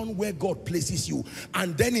position where God places you,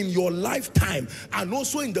 and then in your lifetime, and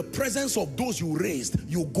also in the presence of those you raised,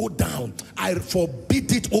 you go down. I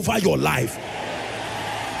forbid it over your life.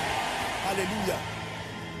 Hallelujah.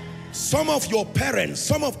 Some of your parents,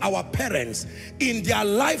 some of our parents, in their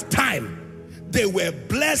lifetime, they were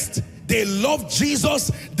blessed. They loved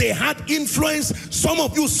Jesus. They had influence. Some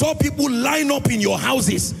of you saw people line up in your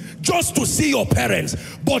houses just to see your parents.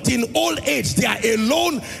 But in old age, they are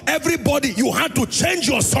alone. Everybody, you had to change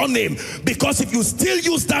your surname, because if you still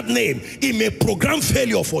use that name, it may program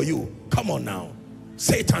failure for you. Come on now.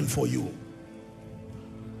 Satan for you.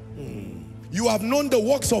 You have known the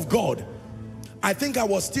works of God. I think I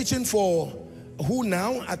was teaching for who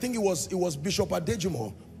now? I think it was Bishop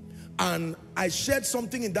Adejimo. And I shared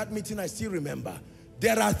something in that meeting I still remember.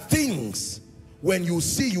 There are things when you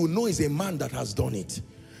see, you know it's a man that has done it.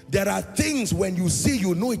 There are things when you see,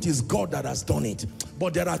 you know it is God that has done it.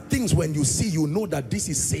 But there are things when you see, you know that this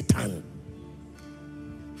is Satan.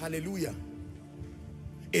 Hallelujah.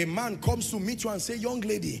 A man comes to meet you and say, young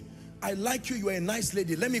lady, I like you, you're a nice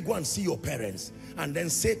lady, let me go and see your parents. And then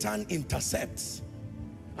Satan intercepts.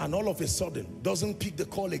 And all of a sudden, doesn't pick the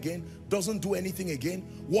call again, doesn't do anything again.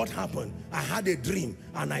 What happened? I had a dream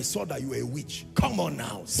and I saw that you were a witch. Come on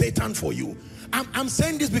now, Satan for you. I'm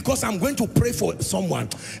saying this because I'm going to pray for someone.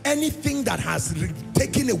 Anything that has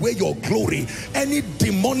taken away your glory, any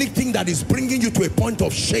demonic thing that is bringing you to a point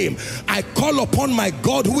of shame, I call upon my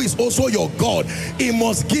God who is also your God. It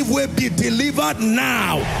must give way. Be delivered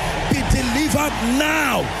now. Be delivered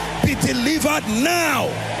now. Be delivered now.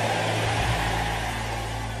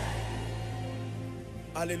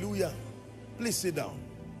 Hallelujah. Please sit down.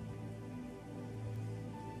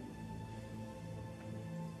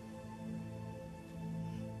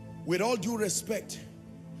 With all due respect,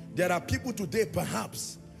 there are people today,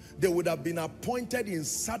 perhaps, they would have been appointed in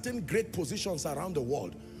certain great positions around the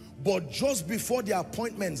world. But just before their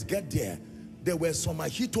appointments get there were some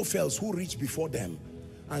Ahithophels who reached before them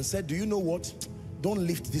and said, do you know what? Don't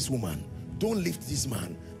lift this woman. Don't lift this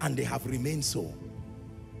man. And they have remained so.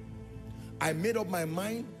 I made up my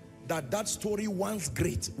mind that that story, once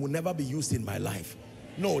great, will never be used in my life.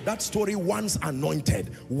 No, that story, once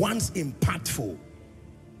anointed, once impactful.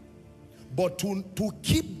 But to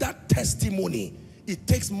keep that testimony, it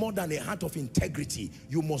takes more than a heart of integrity.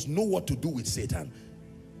 You must know what to do with Satan.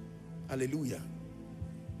 Hallelujah.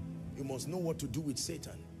 You must know what to do with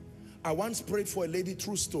Satan. I once prayed for a lady,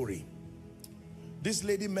 true story. This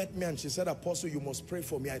lady met me and she said, Apostle, you must pray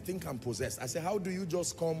for me. I think I'm possessed. I said, how do you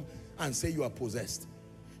just come and say you are possessed?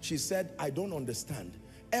 She said, I don't understand.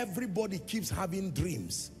 Everybody keeps having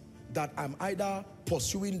dreams that I'm either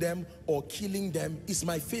pursuing them or killing them. It's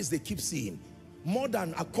my face they keep seeing. More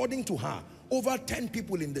than, according to her, over 10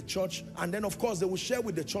 people in the church. And then of course they will share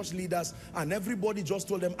with the church leaders, and everybody just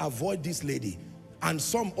told them, avoid this lady. And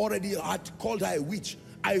some already had called her a witch,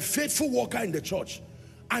 a faithful worker in the church.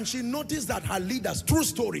 And she noticed that her leaders, true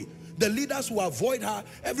story, the leaders who avoid her,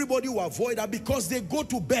 everybody who avoid her, because they go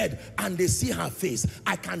to bed and they see her face.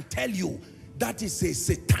 I can tell you, that is a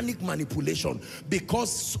satanic manipulation,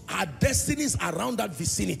 because her destiny is around that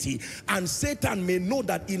vicinity, and Satan may know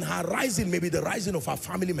that in her rising, maybe the rising of her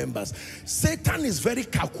family members. Satan is very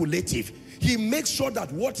calculative. He makes sure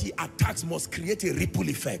that what he attacks must create a ripple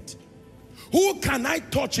effect. Who can I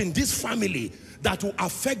touch in this family that will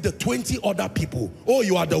affect the 20 other people? Oh,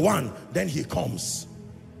 you are the one. Then he comes.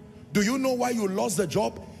 Do you know why you lost the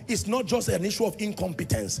job? It's not just an issue of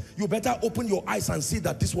incompetence. You better open your eyes and see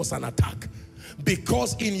that this was an attack.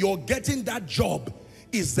 Because in your getting that job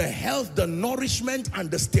is the health, the nourishment, and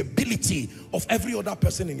the stability of every other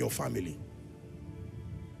person in your family.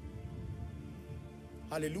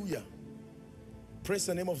 Hallelujah. Praise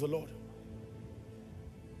the name of the Lord.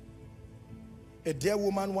 A dear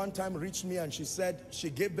woman one time reached me and she said she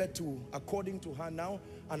gave birth to, according to her now,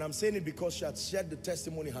 and I'm saying it because she had shared the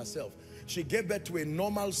testimony herself, she gave birth to a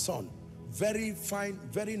normal son, very fine,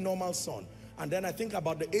 very normal son. And then I think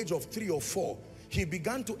about the age of 3 or 4, he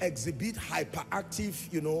began to exhibit hyperactive,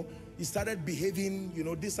 he started behaving,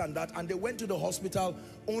 this and that. And they went to the hospital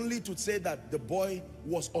only to say that the boy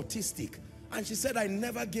was autistic. And she said, I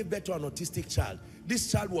never gave birth to an autistic child.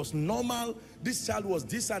 This child was normal. This child was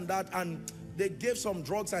this and that. And they gave some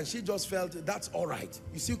drugs and she just felt that's all right.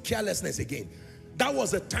 You see, carelessness again. That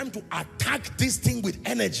was the time to attack this thing with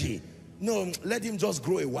energy. No, let him just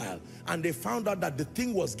grow a while. And they found out that the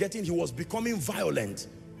thing was he was becoming violent.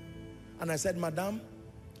 And I said, Madam,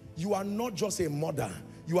 you are not just a mother.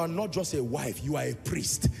 You are not just a wife. You are a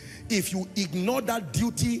priest. If you ignore that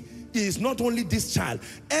duty, it is not only this child.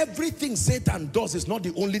 Everything Satan does is not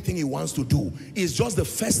the only thing he wants to do. It's just the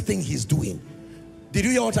first thing he's doing. Did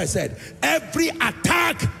you hear what I said? Every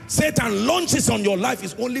attack Satan launches on your life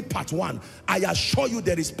is only part 1. I assure you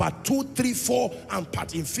there is part 2, 3, 4, and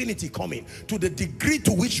part infinity coming, to the degree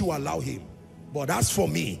to which you allow him. But as for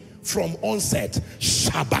me, from onset,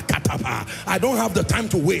 Shabakatapa, I don't have the time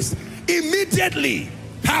to waste. Immediately,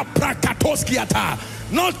 not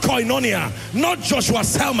Koinonia, not Joshua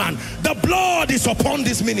Selman, the blood is upon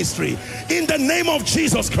this ministry. In the name of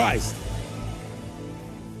Jesus Christ.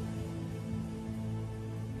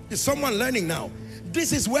 Is someone learning now?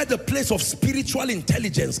 This is where the place of spiritual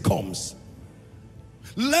intelligence comes.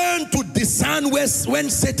 Learn to discern when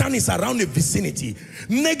Satan is around the vicinity.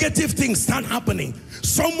 Negative things start happening.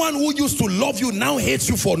 Someone who used to love you now hates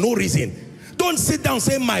you for no reason. Don't sit down and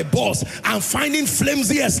say, my boss, I'm finding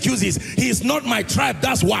flimsy excuses. He is not my tribe,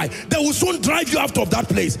 that's why. They will soon drive you out of that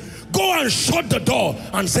place. Go and shut the door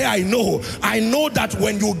and say, I know that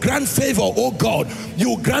when you grant favor, oh God,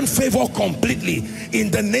 you grant favor completely.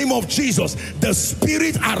 In the name of Jesus, the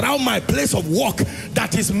spirit around my place of work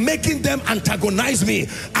that is making them antagonize me,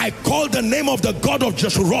 I call the name of the God of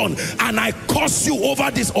Jeshurun and I curse you over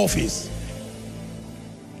this office.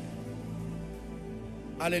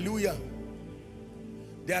 Hallelujah.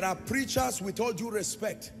 There are preachers, with all due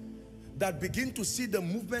respect, that begin to see the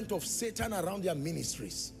movement of Satan around their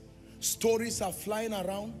ministries. Stories are flying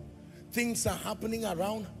around. Things are happening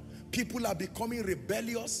around. People are becoming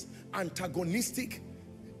rebellious, antagonistic.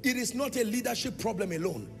 It is not a leadership problem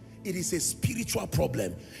alone. It is a spiritual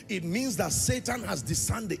problem. It means that Satan has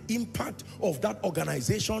discerned the impact of that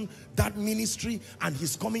organization, that ministry, and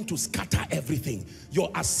he's coming to scatter everything.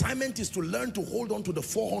 Your assignment is to learn to hold on to the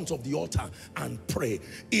four horns of the altar and pray.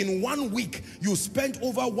 In 1 week, you spent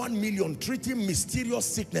over 1 million treating mysterious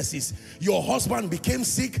sicknesses. Your husband became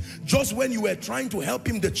sick. Just when you were trying to help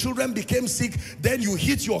him, the children became sick. Then you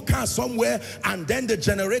hit your car somewhere, and then the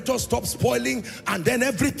generator stopped spoiling, and then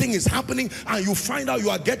everything is happening, and you find out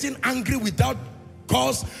you are getting angry without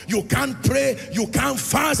cause. You can't pray, you can't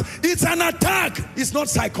fast. It's an attack. It's not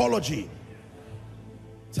psychology.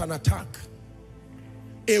 It's an attack.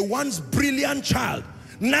 A once brilliant child,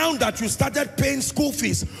 now that you started paying school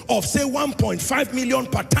fees of say 1.5 million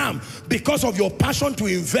per term because of your passion to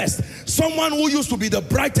invest, someone who used to be the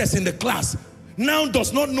brightest in the class now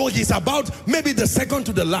does not know he's about maybe the second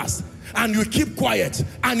to the last, and you keep quiet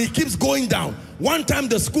and he keeps going down. One time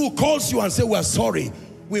the school calls you and say, we're sorry,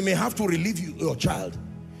 we may have to relieve your child.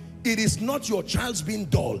 It is not your child's being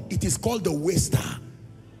dull. It is called the waster.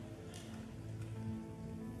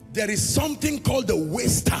 There is something called the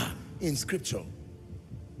waster in scripture.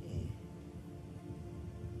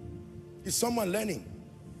 Is someone learning?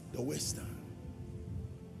 The waster.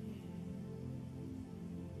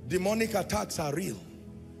 Demonic attacks are real.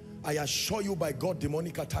 I assure you by God,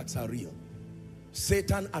 demonic attacks are real.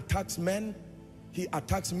 Satan attacks men. He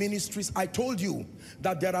attacks ministries. I told you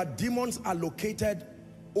that there are demons allocated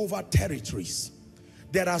over territories.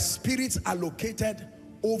 There are spirits allocated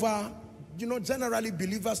over, generally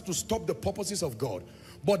believers to stop the purposes of God.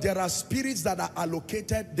 But there are spirits that are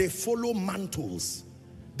allocated, they follow mantles.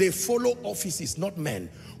 They follow offices, not men.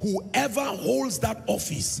 Whoever holds that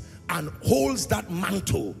office and holds that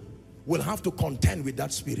mantle will have to contend with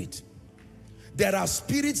that spirit. There are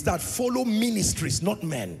spirits that follow ministries, not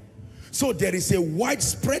men. So there is a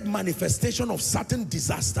widespread manifestation of certain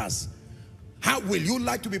disasters. How will you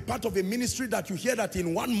like to be part of a ministry that you hear that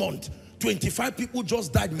in 1 month, 25 people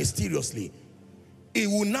just died mysteriously? It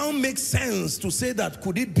will now make sense to say that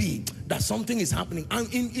could it be that something is happening,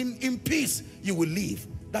 and in peace you will leave.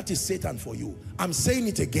 That is Satan for you. I'm saying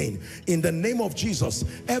it again. In the name of Jesus,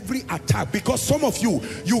 every attack, because some of you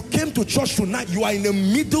came to church tonight, you are in the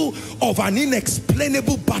middle of an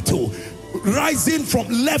inexplainable battle, rising from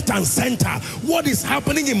left and center. What is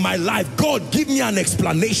happening in my life? God, give me an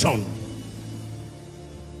explanation.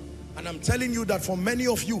 And I'm telling you that for many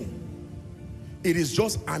of you, it is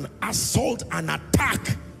just an assault, an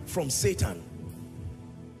attack from Satan.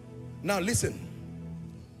 Now listen,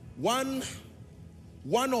 one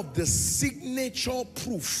of the signature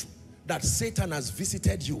proof that Satan has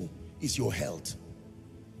visited you is your health.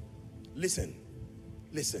 Listen,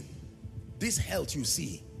 this health you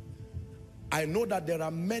see, I know that there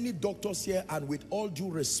are many doctors here, and with all due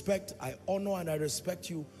respect, I honor and I respect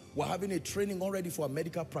you. We're having a training already for our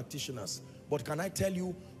medical practitioners. But can I tell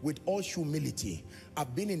you, with all humility,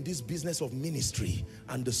 I've been in this business of ministry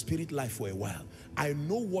and the spirit life for a while. I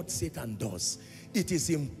know what Satan does. It is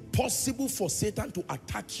impossible for Satan to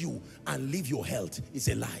attack you and leave your health. It's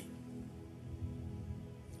a lie.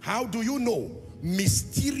 How do you know?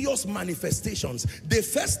 Mysterious manifestations. They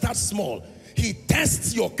first start small. He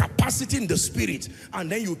tests your capacity in the spirit,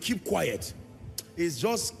 and then you keep quiet. It's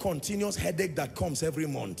just continuous headache that comes every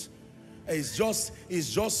month. It's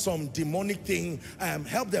just some demonic thing.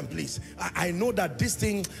 Help them, please. I know that this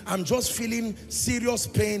thing, I'm just feeling serious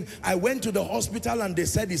pain. I went to the hospital and they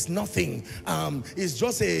said it's nothing. It's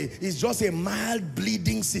just a mild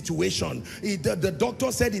bleeding situation. The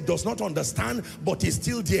doctor said he does not understand, but it's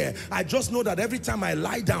still there. I just know that every time I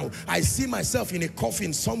lie down, I see myself in a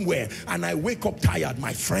coffin somewhere and I wake up tired.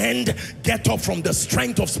 My friend, get up from the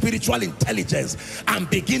strength of spiritual intelligence and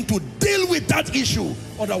begin to deal with that issue.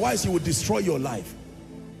 Otherwise, you will destroy your life.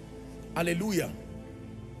 Hallelujah.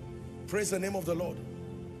 Praise the name of the Lord.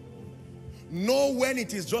 Know when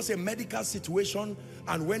it is just a medical situation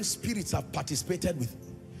and when spirits have participated with.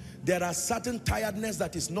 There are certain tiredness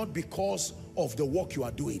that is not because of the work you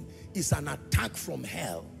are doing. It's an attack from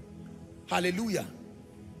hell. Hallelujah.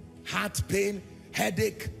 Heart pain,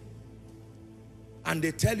 headache, and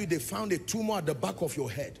they tell you they found a tumor at the back of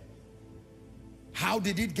your head. How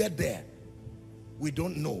did it get there? We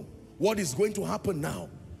don't know. What is going to happen now?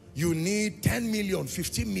 You need 10 million,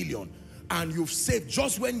 15 million, and you've saved.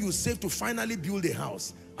 Just when you save to finally build a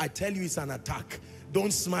house, I tell you it's an attack.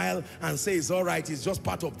 Don't smile and say it's all right, it's just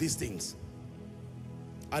part of these things.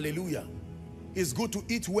 Hallelujah. It's good to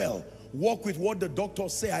eat well. Walk with what the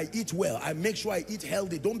doctors say. I eat well. I make sure I eat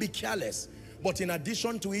healthy. Don't be careless. But in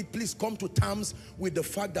addition to it, please come to terms with the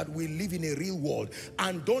fact that we live in a real world.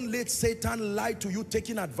 And don't let Satan lie to you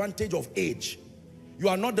taking advantage of age. You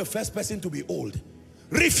are not the first person to be old.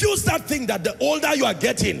 Refuse that thing that the older you are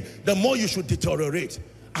getting, the more you should deteriorate.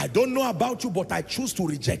 I don't know about you, but I choose to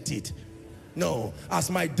reject it. No, as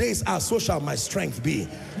my days are, so shall my strength be.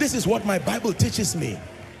 This is what my Bible teaches me.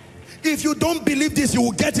 If you don't believe this, you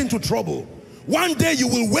will get into trouble. One day you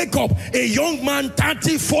will wake up a young man,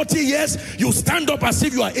 30, 40 years, you stand up as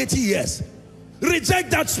if you are 80 years. Reject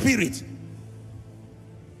that spirit.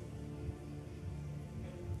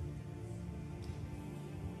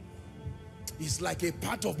 It's like a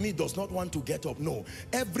part of me does not want to get up. No,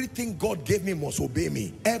 everything God gave me must obey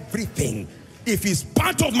me. Everything. If it's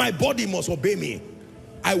part of my body, must obey me.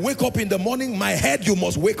 I wake up in the morning, my head, you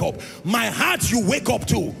must wake up. My heart, you wake up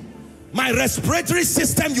too. My respiratory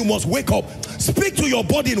system, you must wake up. Speak to your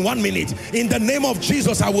body in 1 minute. In the name of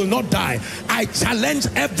Jesus, I will not die. I challenge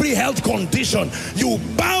every health condition. You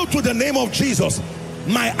bow to the name of Jesus.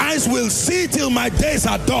 My eyes will see till my days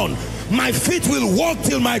are done. My feet will walk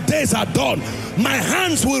till my days are done. My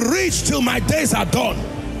hands will reach till my days are done.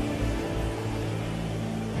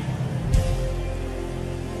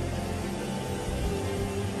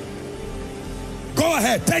 Go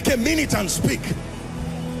ahead, take a minute and speak.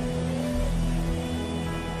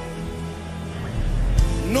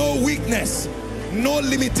 No weakness, no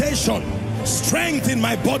limitation, strength in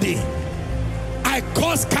my body. I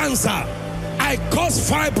cause cancer, I cause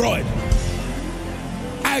fibroid,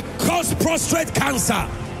 I cause prostate cancer,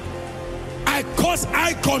 I cause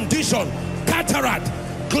eye condition, cataract,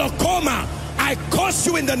 glaucoma. I curse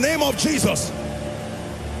you in the name of Jesus.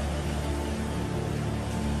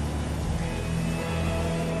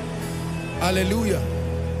 Hallelujah.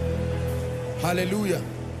 Hallelujah.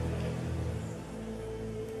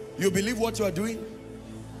 You believe what you are doing?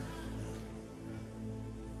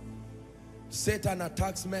 Satan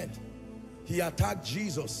attacks men. He attacked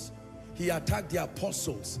Jesus. He attacked the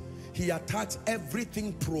apostles. He attacks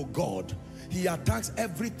everything pro-God. He attacks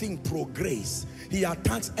everything pro-grace. He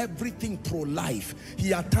attacks everything pro-life.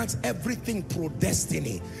 He attacks everything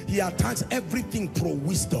pro-destiny. He attacks everything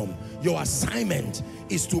pro-wisdom. Your assignment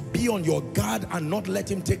is to be on your guard and not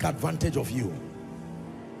let him take advantage of you.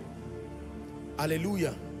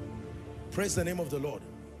 Hallelujah. Praise the name of the Lord.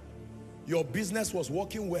 Your business was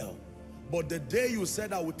working well, but the day you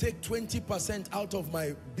said, I will take 20% out of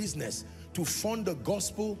my business to fund the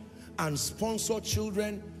gospel and sponsor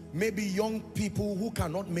children, maybe young people who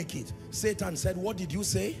cannot make it, Satan said, what did you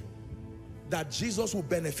say? That Jesus will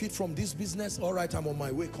benefit from this business? All right, I'm on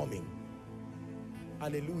my way coming.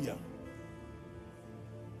 Hallelujah.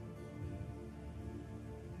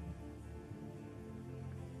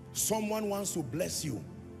 Someone wants to bless you.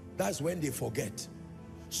 That's when they forget.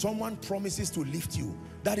 Someone promises to lift you.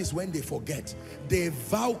 That is when they forget. They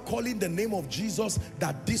vow calling the name of Jesus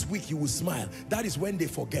that this week you will smile. That is when they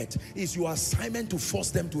forget. It's your assignment to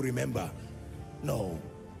force them to remember. No,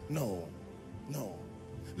 no, no.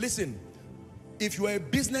 Listen, if you are a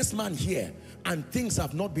businessman here and things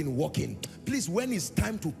have not been working, please, when it's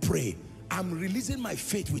time to pray, I'm releasing my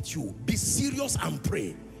faith with you. Be serious and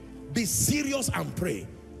pray. Be serious and pray.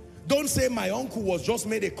 Don't say my uncle was just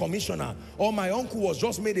made a commissioner or my uncle was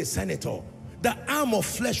just made a senator. The arm of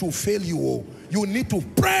flesh will fail you. Oh. You need to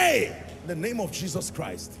pray in the name of Jesus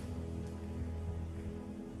Christ.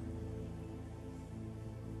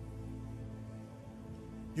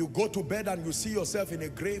 You go to bed and you see yourself in a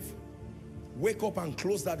grave. Wake up and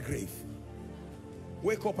close that grave.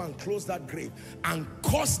 Wake up and close that grave and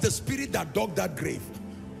curse the spirit that dug that grave.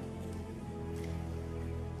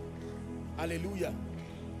 Hallelujah.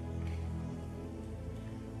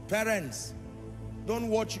 Parents, don't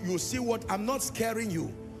watch. You see what, I'm not scaring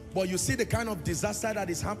you, but you see the kind of disaster that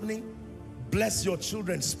is happening. Bless your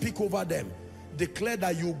children, speak over them, declare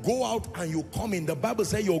that you go out and you come in. The Bible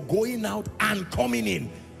says you're going out and coming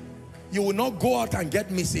in. You will not go out and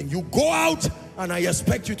get missing. You go out and I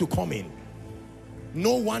expect you to come in.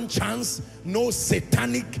 No one chance, no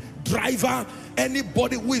satanic driver,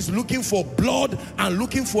 anybody who is looking for blood and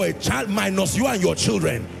looking for a child minus you and your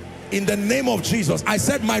children. In the name of Jesus, I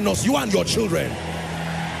said minus you and your children.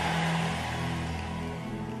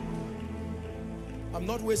 I'm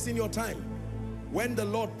not wasting your time. When the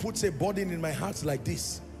Lord puts a burden in my heart like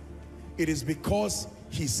this, it is because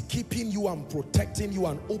he's keeping you and protecting you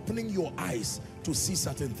and opening your eyes to see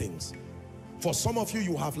certain things. For some of you,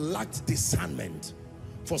 you have lacked discernment.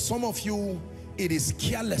 For some of you, it is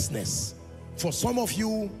carelessness. For some of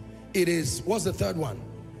you, it is, what's the third one?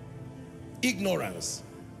 Ignorance.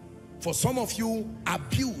 For some of you,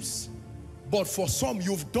 abuse. But for some,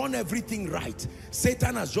 you've done everything right.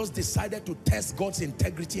 Satan has just decided to test God's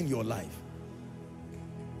integrity in your life.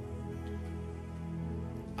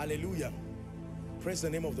 Hallelujah. Praise the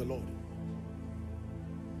name of the Lord.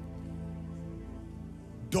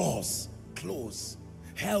 Doors close,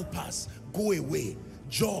 helpers go away,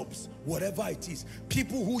 jobs, whatever it is.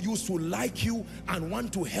 People who used to like you and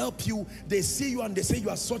want to help you, they see you and they say you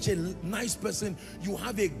are such a nice person, you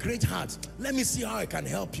have a great heart. Let me see how I can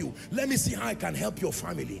help you. Let me see how I can help your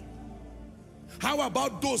family. How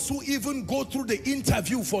about those who even go through the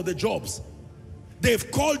interview for the jobs? They've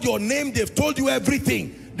called your name, they've told you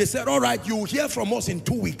everything. They said, all right, you will hear from us in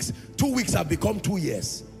 2 weeks. 2 weeks have become 2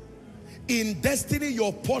 years. In destiny,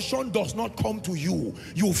 your portion does not come to you.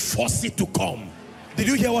 You force it to come. Did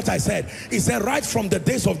you hear what I said? He said, right from the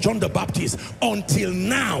days of John the Baptist until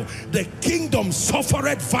now, the kingdom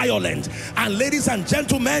suffered violence. And ladies and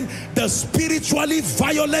gentlemen, the spiritually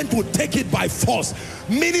violent will take it by force.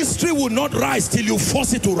 Ministry will not rise till you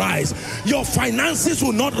force it to rise. Your finances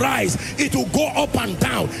will not rise. It will go up and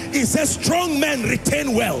down. He says, strong men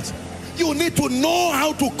retain wealth. You need to know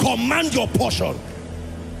how to command your portion.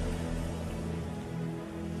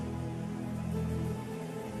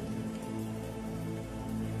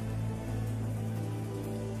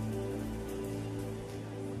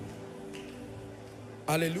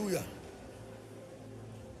 Hallelujah.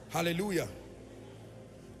 Hallelujah.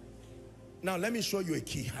 Now let me show you a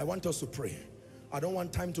key. I want us to pray. I don't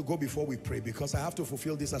want time to go before we pray because I have to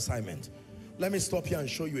fulfill this assignment. Let me stop here and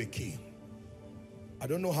show you a key. I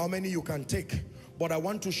don't know how many you can take, but I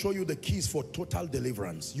want to show you the keys for total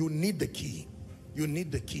deliverance. You need the key. You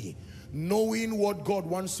need the key. Knowing what God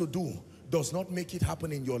wants to do does not make it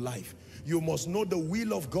happen in your life. You must know the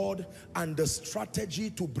will of God and the strategy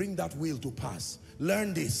to bring that will to pass.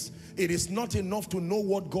 Learn this. It is not enough to know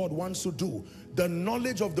what God wants to do. The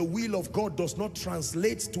knowledge of the will of God does not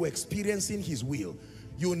translate to experiencing his will.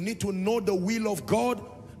 You need to know the will of God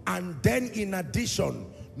and then in addition,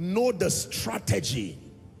 know the strategy.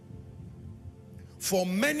 For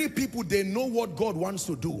many people, they know what God wants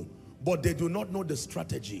to do, but they do not know the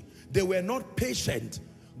strategy. They were not patient.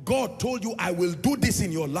 God told you, I will do this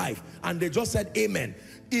in your life. And they just said, amen.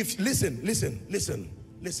 Listen.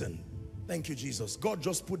 Thank you, Jesus. God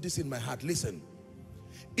just put this in my heart. Listen.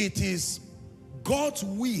 It is God's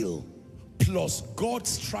will plus God's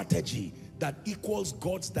strategy that equals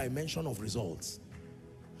God's dimension of results.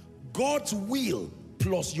 God's will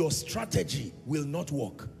plus your strategy will not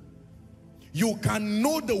work. You can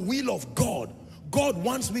know the will of God. God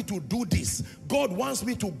wants me to do this. God wants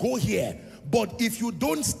me to go here. But if you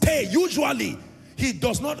don't stay, usually he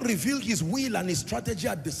does not reveal his will and his strategy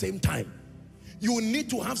at the same time. You need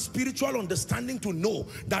to have spiritual understanding to know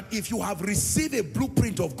that if you have received a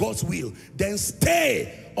blueprint of God's will, then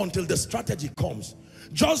stay until the strategy comes.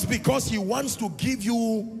 Just because he wants to give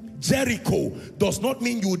you Jericho does not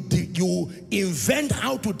mean you invent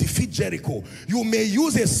how to defeat Jericho. You may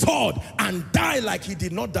use a sword and die like he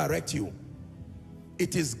did not direct you.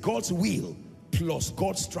 It is God's will plus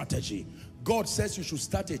God's strategy. God says you should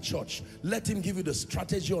start a church. Let him give you the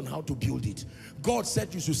strategy on how to build it. God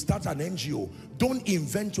said you should start an NGO. Don't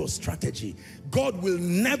invent your strategy. God will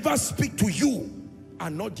never speak to you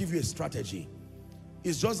and not give you a strategy.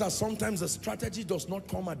 It's just that sometimes the strategy does not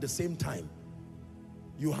come at the same time.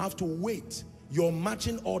 You have to wait. Your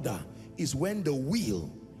marching order is when the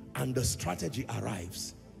will and the strategy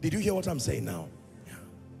arrives. Did you hear what I'm saying now?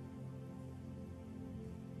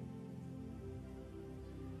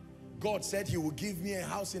 God said he will give me a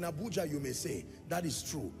house in Abuja, you may say. That is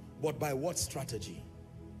true. But by what strategy?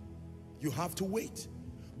 You have to wait.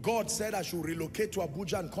 God said I should relocate to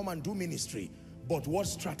Abuja and come and do ministry. But what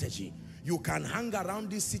strategy? You can hang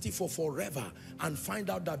around this city for forever and find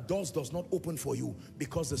out that doors does not open for you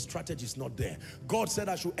because the strategy is not there. God said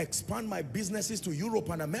I should expand my businesses to Europe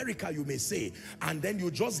and America, you may say, and then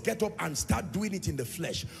you just get up and start doing it in the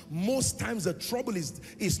flesh. Most times the trouble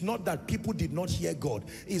is not that people did not hear God,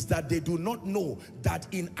 is that they do not know that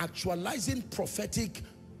in actualizing prophetic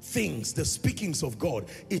things, the speakings of God,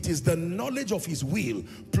 it is the knowledge of his will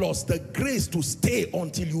plus the grace to stay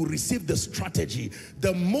until you receive the strategy.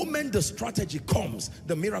 The moment the strategy comes,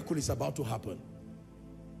 the miracle is about to happen.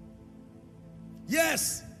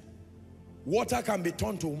 Yes, water can be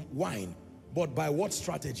turned to wine, but by what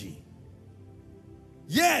strategy?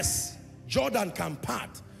 Yes, Jordan can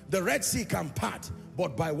part, the Red Sea can part,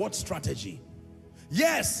 but by what strategy?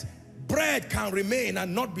 Yes, bread can remain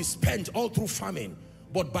and not be spent all through famine,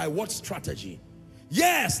 but by what strategy?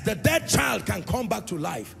 Yes, the dead child can come back to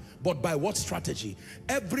life, But by what strategy?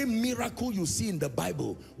 Every miracle you see in the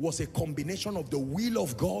Bible was a combination of the will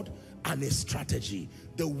of God and a strategy.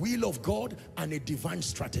 The will of God and a divine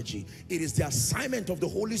strategy. It is the assignment of the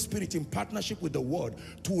Holy Spirit in partnership with the Word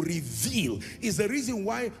to reveal. Is the reason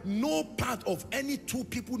why no part of any two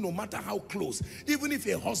people, no matter how close, even if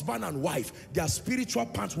a husband and wife, their spiritual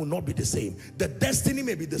paths will not be the same. The destiny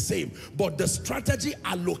may be the same, but the strategy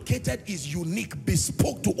allocated is unique,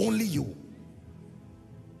 bespoke to only you.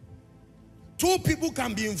 Two people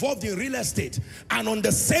can be involved in real estate, and on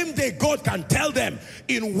the same day God can tell them,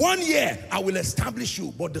 in 1 year I will establish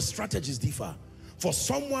you, but the strategies differ. For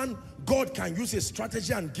someone, God can use a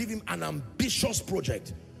strategy and give him an ambitious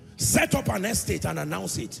project. Set up an estate and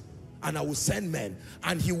announce it, and I will send men,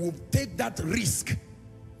 and he will take that risk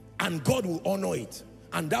and God will honor it,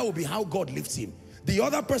 and that will be how God lifts him. The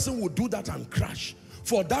other person will do that and crash.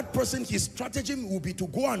 For that person, his strategy will be to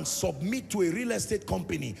go and submit to a real estate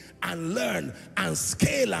company and learn and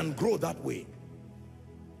scale and grow that way.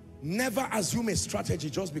 Never assume a strategy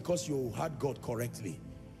just because you heard God correctly.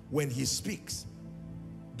 When he speaks,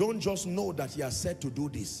 don't just know that he has said to do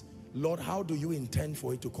this. Lord, how do you intend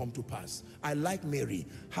for it to come to pass? I like Mary.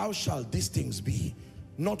 How shall these things be?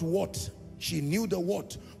 Not what. She knew the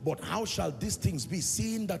what, but how shall these things be,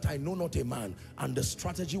 seeing that I know not a man? And the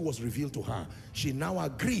strategy was revealed to her. She now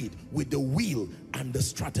agreed with the will and the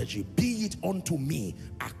strategy. Be it unto me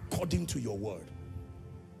according to your word.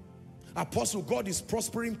 Apostle, God is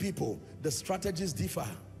prospering people. The strategies differ.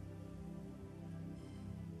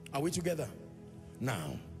 Are we together?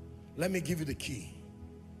 Now, let me give you the key.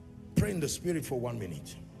 Pray in the spirit for 1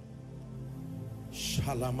 minute.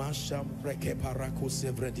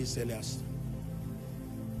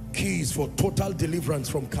 Keys for total deliverance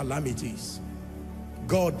from calamities.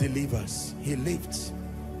 God delivers, he lifts.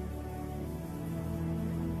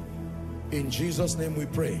 In Jesus' name we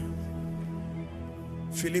pray.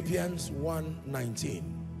 Philippians 1:19.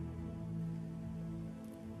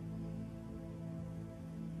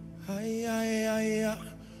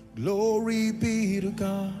 Glory be to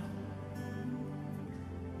God.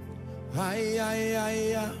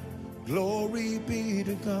 Glory be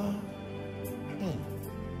to God.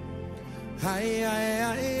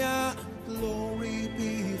 Glory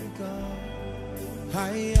be to God.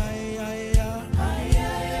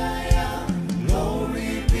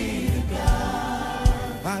 Glory be to God.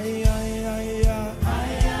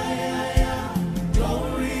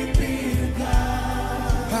 Glory be to God.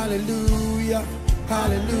 Hallelujah.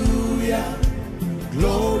 Hallelujah.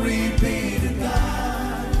 Glory be to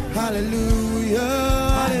God. Hallelujah.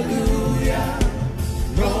 Hallelujah.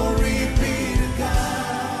 Glory be to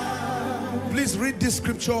God. Please read this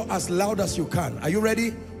scripture as loud as you can. Are you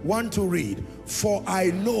ready? 1 to read. For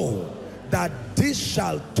I know that this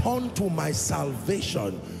shall turn to my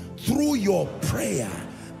salvation through your prayer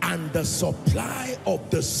and the supply of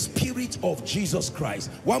the Spirit of Jesus Christ.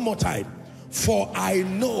 One more time. For I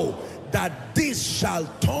know that this shall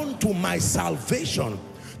turn to my salvation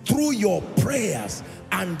through your prayers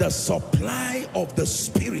and the supply of the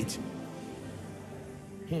Spirit.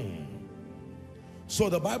 So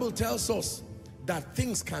the Bible tells us that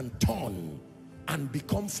things can turn and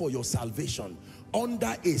become for your salvation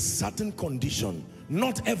under a certain condition.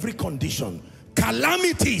 Not every condition.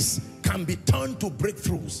 Calamities can be turned to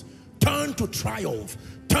breakthroughs, turned to triumph,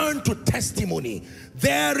 turned to testimony.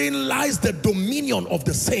 Therein lies the dominion of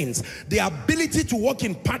the saints, the ability to walk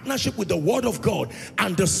in partnership with the Word of God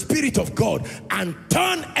and the Spirit of God and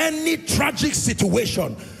turn any tragic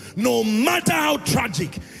situation, no matter how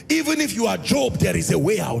tragic. Even if you are Job, there is a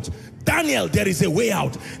way out. Daniel, there is a way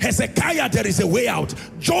out. Hezekiah, there is a way out.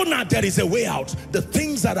 Jonah, there is a way out. The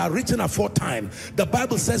things that are written aforetime, the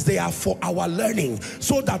Bible says they are for our learning,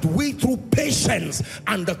 so that we through patience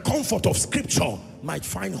and the comfort of Scripture might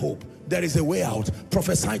find hope. There is a way out.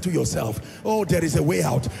 Prophesy to yourself. Oh, there is a way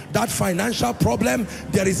out. That financial problem,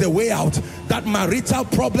 there is a way out. That marital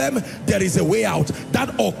problem, there is a way out. That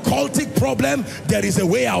occultic problem, there is a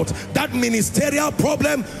way out. That ministerial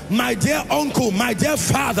problem, my dear uncle, my dear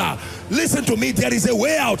father, listen to me, there is a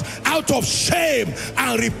way out. Out of shame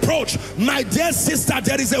and reproach, my dear sister,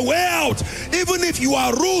 there is a way out. Even if you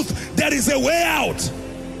are Ruth, there is a way out.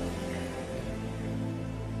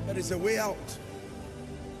 There is a way out.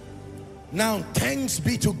 Now, thanks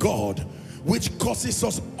be to God, which causes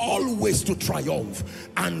us always to triumph.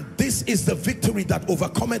 And this is the victory that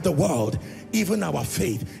overcometh the world, even our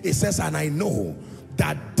faith. It says, and I know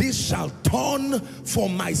that this shall turn for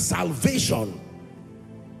my salvation.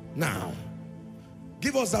 Now,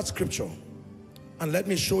 give us that scripture and let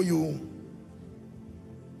me show you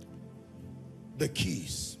the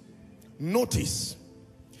keys. Notice,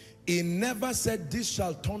 He never said, this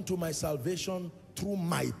shall turn to my salvation through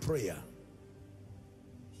my prayer.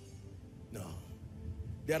 No.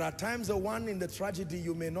 There are times, the one in the tragedy,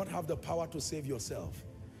 you may not have the power to save yourself.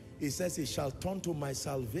 He says, it shall turn to my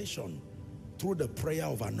salvation through the prayer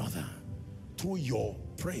of another. Through your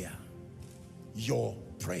prayer. Your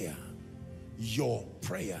prayer. Your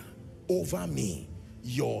prayer over me.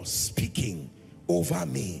 Your speaking over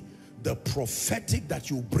me. The prophetic that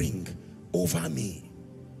you bring over me.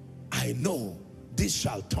 I know this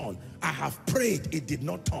shall turn. I have prayed, it did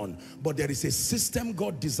not turn. But there is a system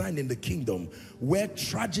God designed in the kingdom where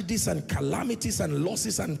tragedies and calamities and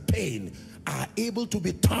losses and pain are able to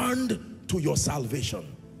be turned to your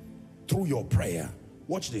salvation through your prayer.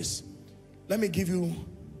 Watch this. Let me give you,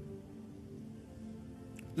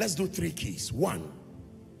 let's do 3 keys. 1,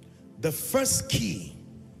 the first key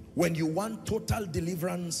when you want total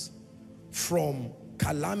deliverance from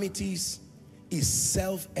calamities is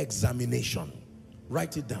self-examination.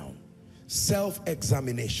 Write it down.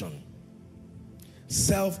 Self-examination.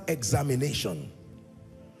 Self-examination.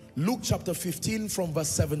 Luke chapter 15 from verse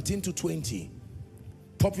 17 to 20.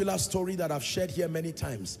 Popular story that I've shared here many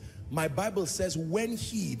times. My Bible says when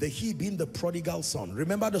the he being the prodigal son.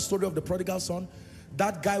 Remember the story of the prodigal son?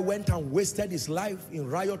 That guy went and wasted his life in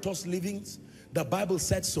riotous livings. The Bible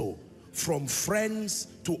said so. From friends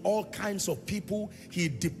to all kinds of people, he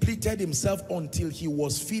depleted himself until he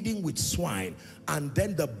was feeding with swine. And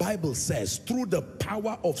then the Bible says, through the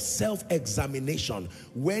power of self-examination,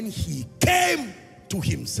 when he came to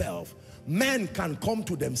himself, men can come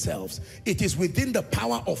to themselves. It is within the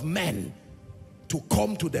power of men to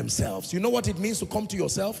come to themselves. You know what it means to come to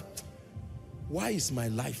yourself? Why is my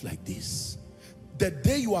life like this? The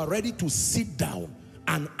day you are ready to sit down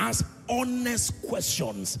and ask honest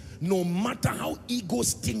questions, no matter how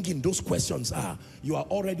ego-stinging those questions are, you are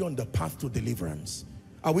already on the path to deliverance.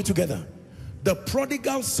 Are we together? The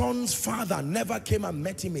prodigal son's father never came and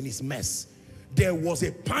met him in his mess. There was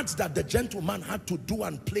a part that the gentleman had to do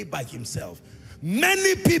and play by himself.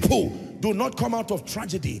 Many people do not come out of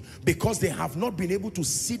tragedy because they have not been able to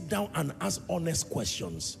sit down and ask honest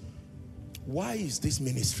questions. Why is this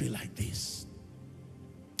ministry like this?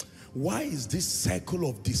 Why is this cycle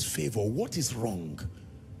of disfavor? What is wrong?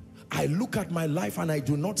 I look at my life and I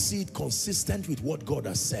do not see it consistent with what God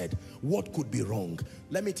has said. What could be wrong?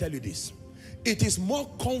 Let me tell you this. It is more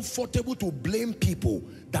comfortable to blame people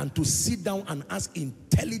than to sit down and ask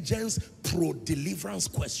intelligence, pro-deliverance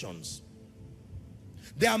questions.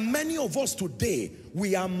 There are many of us today,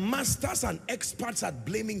 we are masters and experts at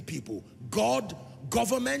blaming people. God,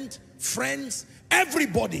 government, friends,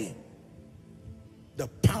 everybody. The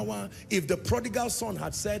power, if the prodigal son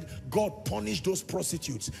had said, God punished those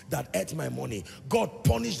prostitutes that ate my money. God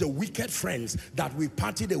punished the wicked friends that we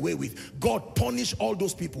partied away with. God punished all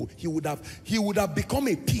those people. He would have become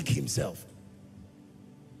a pig himself.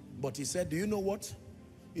 But he said, do you know what?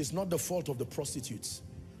 It's not the fault of the prostitutes.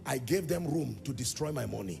 I gave them room to destroy my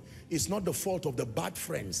money. It's not the fault of the bad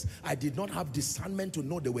friends. I did not have discernment to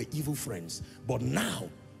know they were evil friends. But now,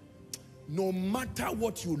 no matter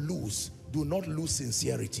what you lose, do not lose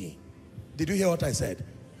sincerity. Did you hear what I said?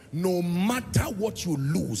 No matter what you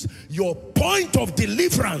lose, your point of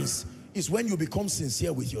deliverance is when you become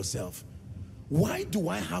sincere with yourself. Why do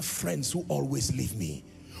I have friends who always leave me?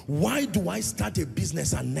 Why do I start a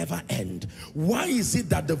business and never end? Why is it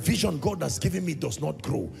that the vision God has given me does not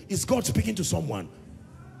grow? Is God speaking to someone?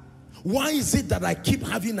 Why is it that I keep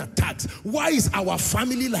having attacks? Why is our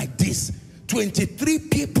family like this? 23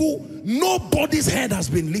 people, nobody's head has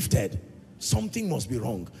been lifted. Something must be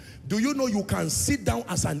wrong. Do you know you can sit down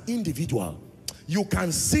as an individual? You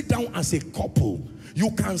can sit down as a couple. You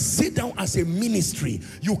can sit down as a ministry.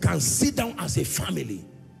 You can sit down as a family.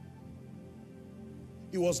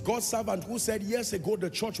 It was God's servant who said years ago the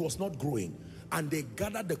church was not growing, and they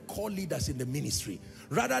gathered the core leaders in the ministry.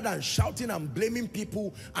 Rather than shouting and blaming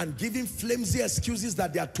people and giving flimsy excuses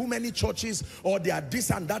that there are too many churches or there are this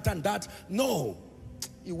and that, no.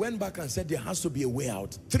 He went back and said there has to be a way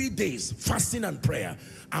out. 3 days fasting and prayer.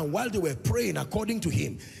 And while they were praying, according to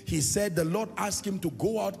him, he said the Lord asked him to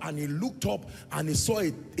go out, and he looked up and he saw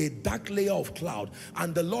a dark layer of cloud.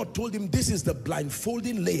 And the Lord told him, this is the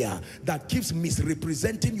blindfolding layer that keeps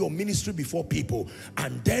misrepresenting your ministry before people.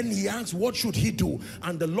 And then he asked, what should he do?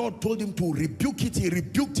 And the Lord told him to rebuke it. He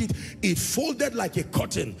rebuked it. It folded like a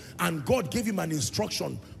curtain. And God gave him an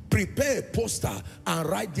instruction. Prepare a poster and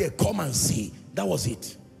write there, come and see. That was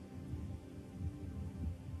it.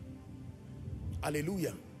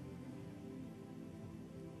 Hallelujah.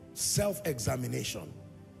 Self-examination.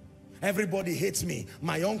 Everybody hates me.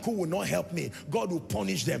 My uncle will not help me. God will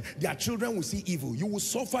punish them. Their children will see evil. You will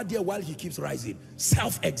suffer there while he keeps rising.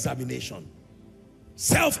 Self-examination.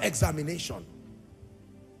 Self-examination.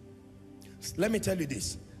 Let me tell you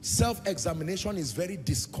this. Self-examination is very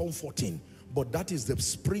discomforting, but that is the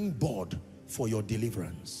springboard for your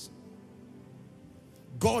deliverance.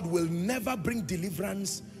 God will never bring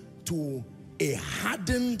deliverance to a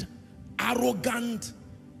hardened, arrogant,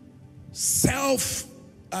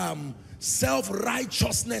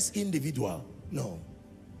 self-righteousness individual. No.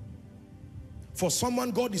 For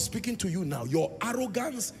someone, God is speaking to you now. Your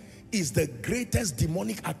arrogance is the greatest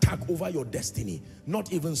demonic attack over your destiny,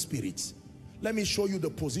 not even spirits. Let me show you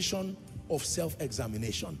the position of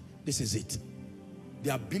self-examination. This is it.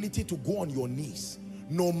 The ability to go on your knees.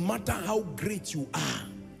 No matter how great you are,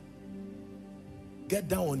 get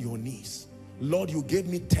down on your knees. Lord, you gave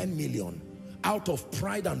me 10 million. Out of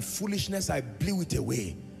pride and foolishness, I blew it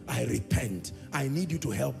away. I repent. I need you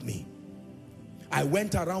to help me. I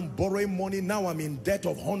went around borrowing money. Now I'm in debt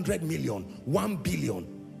of 100 million, 1 billion.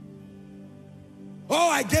 Oh,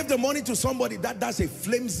 I gave the money to somebody. That's a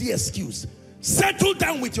flimsy excuse. Settle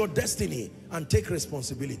down with your destiny and take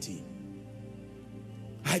responsibility.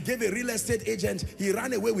 I gave a real estate agent. He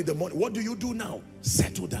ran away with the money. What do you do now?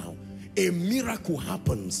 Settle down. A miracle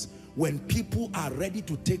happens when people are ready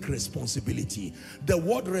to take responsibility. The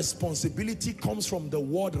word responsibility comes from the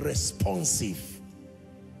word responsive.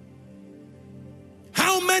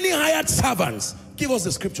 How many hired servants? Give us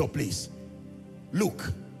the scripture, please.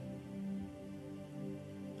 Look.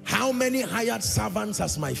 How many hired servants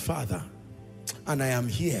has my father? And I am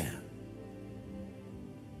here.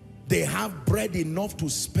 They have bread enough to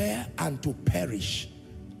spare and to perish,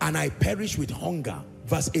 and I perish with hunger.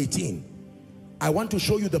 Verse 18. I want to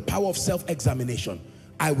show you the power of self-examination.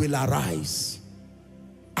 I will arise.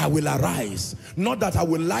 I will arise. Not that I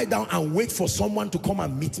will lie down and wait for someone to come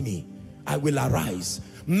and meet me. I will arise.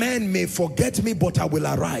 Men may forget me, but I will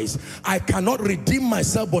arise. I cannot redeem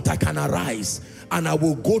myself, but I can arise. And I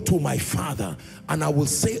will go to my father, and I will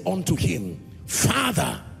say unto him,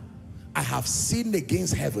 Father, I have sinned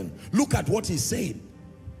against heaven. Look at what he's saying.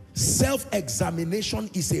 Self-examination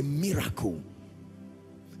is a miracle.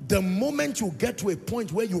 The moment you get to a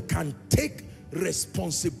point where you can take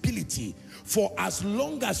responsibility, for as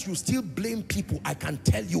long as you still blame people, I can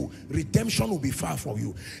tell you, redemption will be far from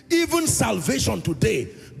you. Even salvation today,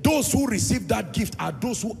 those who receive that gift are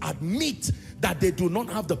those who admit that they do not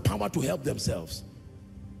have the power to help themselves.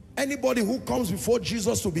 Anybody who comes before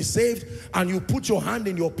Jesus to be saved, and you put your hand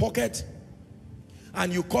in your pocket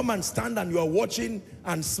and you come and stand and you are watching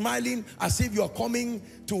and smiling as if you are coming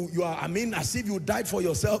to, as if you died for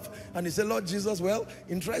yourself, and you say, Lord Jesus, well,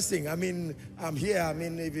 interesting, I'm here,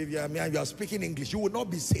 if you are speaking English, you will not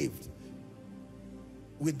be saved.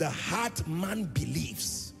 With the heart man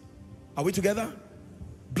believes. Are we together?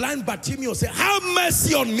 Blind Bartimaeus said, have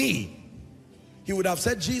mercy on me. He would have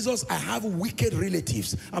said, Jesus, I have wicked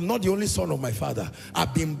relatives. I'm not the only son of my father.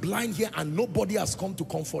 I've been blind here and nobody has come to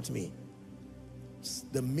comfort me. It's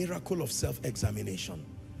the miracle of self-examination.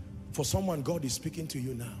 For someone, God is speaking to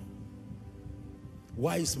you now.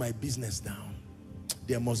 Why is my business down?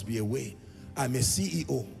 There must be a way. I'm a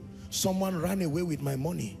CEO. Someone ran away with my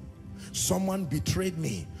money. Someone betrayed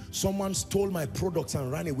me. Someone stole my products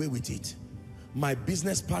and ran away with it. My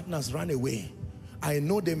business partners ran away. I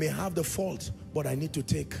know they may have the fault, but I need to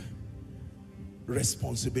take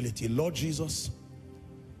responsibility. Lord Jesus,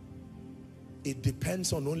 it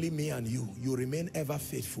depends on only me and you. You remain ever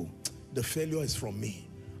faithful. The failure is from me.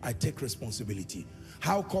 I take responsibility.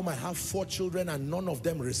 How come I have 4 children and none of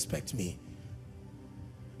them respect me?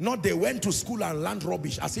 Not they went to school and learned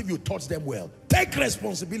rubbish as if you taught them well. Take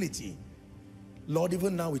responsibility. Lord,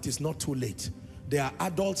 even now it is not too late. They are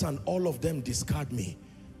adults and all of them discard me.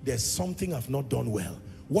 There's something I've not done well.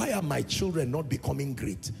 Why are my children not becoming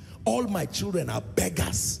great? All my children are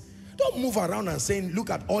beggars. Don't move around and saying, look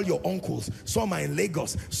at all your uncles. Some are in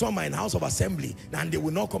Lagos, some are in House of Assembly, and they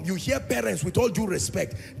will not come. You hear parents, with all due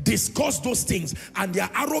respect, discuss those things, and their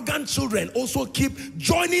arrogant children also keep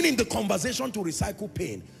joining in the conversation to recycle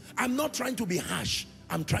pain. I'm not trying to be harsh.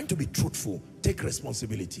 I'm trying to be truthful. Take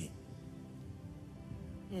responsibility.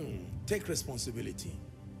 Take responsibility.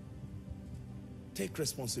 Take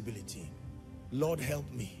responsibility. Lord,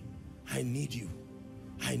 help me. I need you.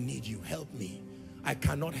 I need you. Help me. I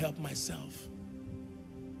cannot help myself.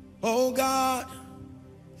 Oh God,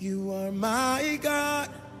 you are my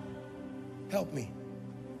God. Help me.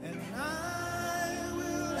 And I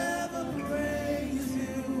will ever praise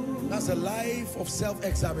you. That's a life of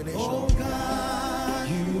self-examination. Oh God,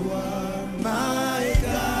 you are my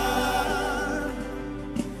God.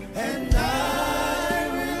 And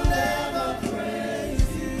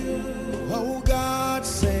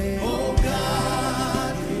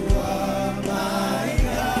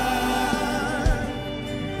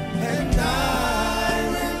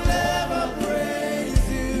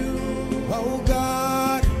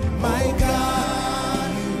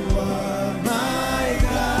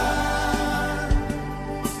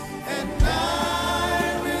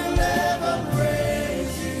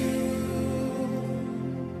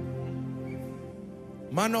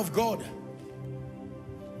Man of God,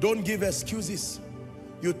 don't give excuses.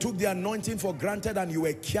 You took the anointing for granted and you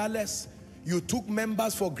were careless. You took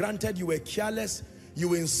members for granted, you were careless.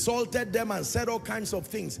 You insulted them and said all kinds of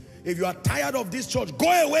things. If you are tired of this church,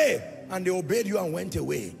 go away. And they obeyed you and went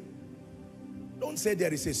away. Don't say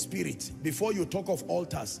there is a spirit. Before you talk of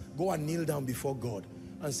altars, go and kneel down before God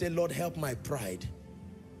and say, Lord, help my pride.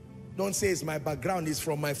 Don't say it's my background, it's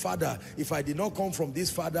from my father. If I did not come from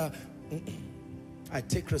this father, I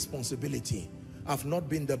take responsibility. I've not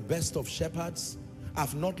been the best of shepherds.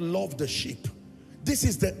 I've not loved the sheep. This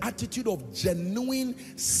is the attitude of genuine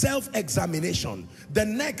self-examination. The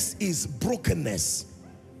next is brokenness.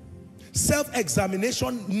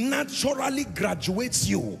 Self-examination naturally graduates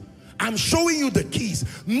you. I'm showing you the keys.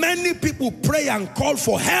 Many people pray and call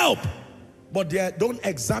for help, but they don't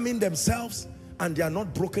examine themselves and they are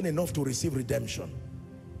not broken enough to receive redemption.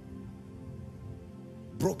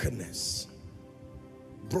 Brokenness.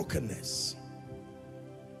 Brokenness.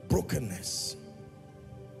 Brokenness.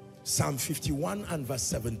 Psalm 51 and verse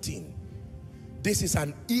 17. This is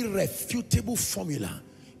an irrefutable formula.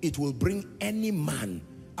 It will bring any man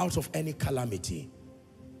out of any calamity.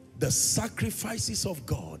 The sacrifices of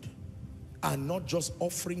God are not just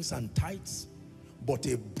offerings and tithes, but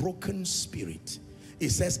a broken spirit.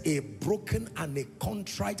 It says, a broken and a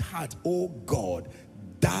contrite heart, O God,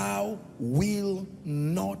 thou will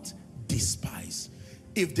not despise.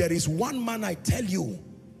 If there is one man, I tell you,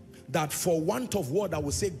 that for want of word I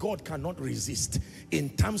will say God cannot resist in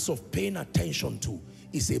terms of paying attention to,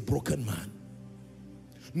 is a broken man.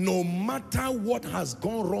 No matter what has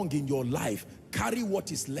gone wrong in your life, carry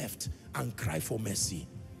what is left and cry for mercy.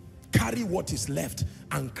 Carry what is left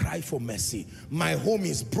and cry for mercy. My home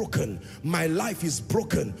is broken. My life is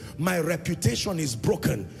broken. My reputation is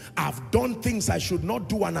broken. I've done things I should not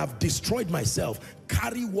do and I've destroyed myself.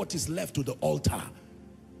 Carry what is left to the altar.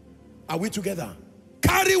 Are we together?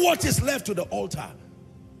 Carry what is left to the altar.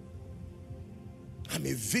 I'm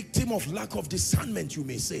a victim of lack of discernment, you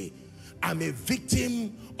may say. I'm a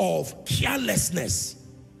victim of carelessness.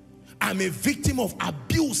 I'm a victim of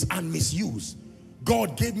abuse and misuse.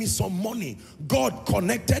 God gave me some money. God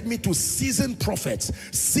connected me to seasoned prophets,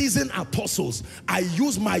 seasoned apostles. I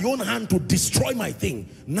used my own hand to destroy my thing.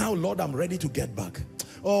 Now, Lord, I'm ready to get back.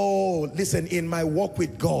 Oh, listen, in my walk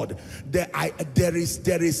with God, there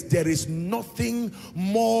is nothing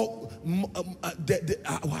more,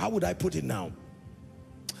 how would I put it now?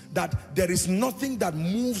 That there is nothing that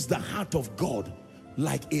moves the heart of God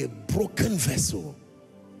like a broken vessel.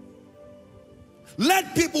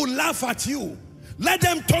 Let people laugh at you. Let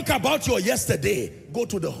them talk about your yesterday. Go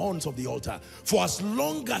to the horns of the altar. For as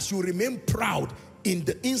long as you remain proud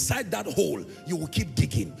inside that hole, you will keep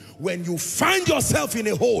digging. When you find yourself in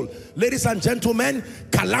a hole, ladies and gentlemen,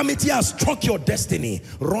 calamity has struck your destiny.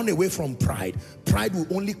 Run away from pride. Pride will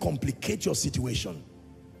only complicate your situation.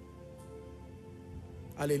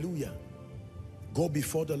 Hallelujah. Go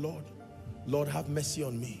before the Lord. Lord, have mercy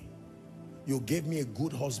on me. You gave me a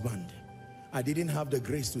good husband. I didn't have the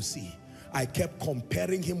grace to see. I kept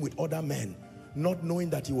comparing him with other men, not knowing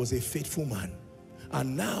that he was a faithful man.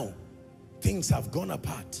 And now, things have gone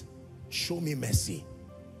apart. Show me mercy.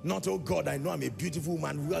 Not, oh God, I know I'm a beautiful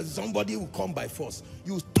man. Somebody will come by force.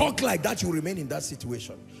 You talk like that, you remain in that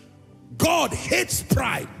situation. God hates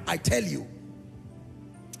pride, I tell you.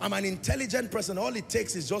 I'm an intelligent person. All it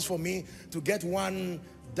takes is just for me to get one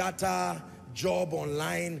data job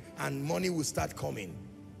online and money will start coming.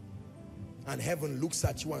 And heaven looks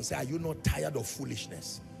at you and says, are you not tired of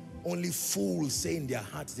foolishness? Only fools say in their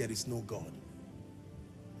hearts there is no God.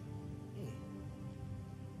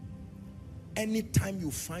 Anytime you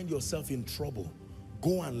find yourself in trouble,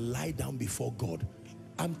 go and lie down before God.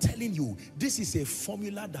 I'm telling you, this is a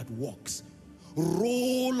formula that works.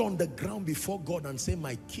 Roll on the ground before God and say,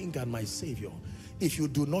 my King and my Savior, if you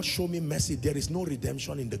do not show me mercy, there is no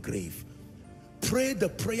redemption in the grave. Pray the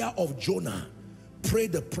prayer of Jonah. Pray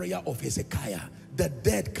the prayer of Hezekiah. The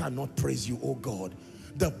dead cannot praise you, oh God.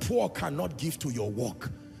 The poor cannot give to your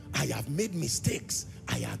work. I have made mistakes,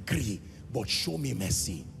 I agree, but show me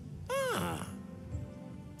mercy.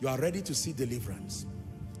 You are ready to see deliverance.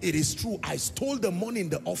 It is true, I stole the money in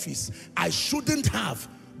the office. I shouldn't have,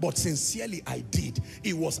 but sincerely I did.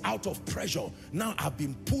 It was out of pressure. Now I've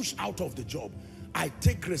been pushed out of the job. I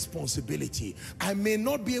take responsibility. I may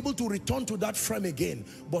not be able to return to that frame again,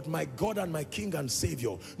 but my God and my King and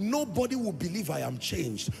Savior, nobody will believe I am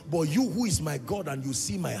changed. But you who is my God and you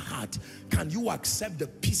see my heart, can you accept the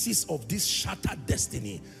pieces of this shattered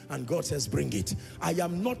destiny? And God says, bring it. I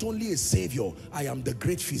am not only a Savior, I am the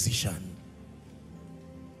great physician.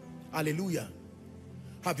 Hallelujah.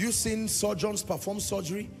 Have you seen surgeons perform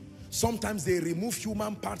surgery? Sometimes they remove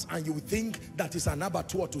human parts and you think that is an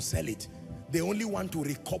abattoir to sell it. They only want to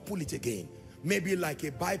recouple it again. Maybe like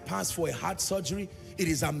a bypass for a heart surgery. It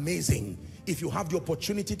is amazing. If you have the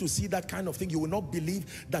opportunity to see that kind of thing, you will not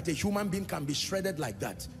believe that a human being can be shredded like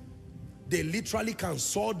that. They literally can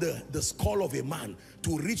saw the skull of a man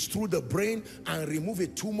to reach through the brain and remove a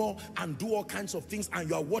tumor and do all kinds of things, and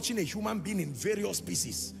you are watching a human being in various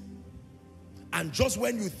pieces. And just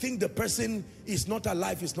when you think the person is not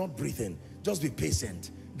alive, is not breathing, just be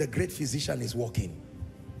patient. The great physician is working,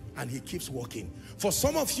 and he keeps working. For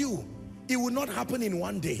some of you, it will not happen in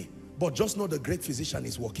one day, but just know the great physician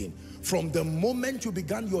is working. From the moment you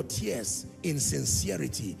began your tears in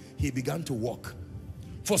sincerity, he began to work.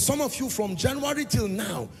 For some of you, from January till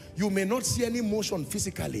now, you may not see any motion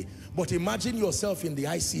physically, but imagine yourself in the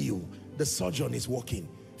ICU. The surgeon is working,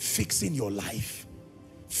 fixing your life,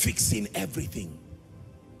 fixing everything.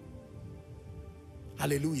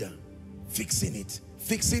 Hallelujah. Fixing it,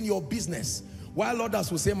 fixing your business. While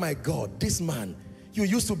others will say, my God, this man, you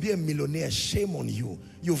used to be a millionaire, shame on you.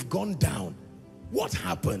 You've gone down. What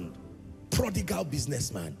happened? Prodigal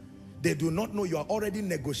businessman. They do not know you are already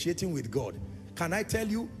negotiating with God. Can I tell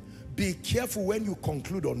you, be careful when you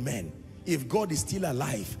conclude on men. If God is still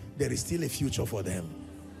alive, there is still a future for them.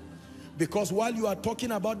 Because while you are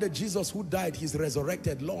talking about the Jesus who died, he's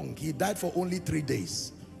resurrected long. He died for only 3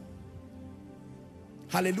 days.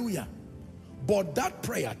 Hallelujah. But that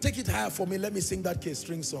prayer, take it higher for me. Let me sing that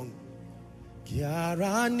K-string song. I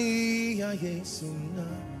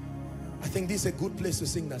think this is a good place to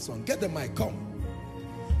sing that song. Get the mic, come.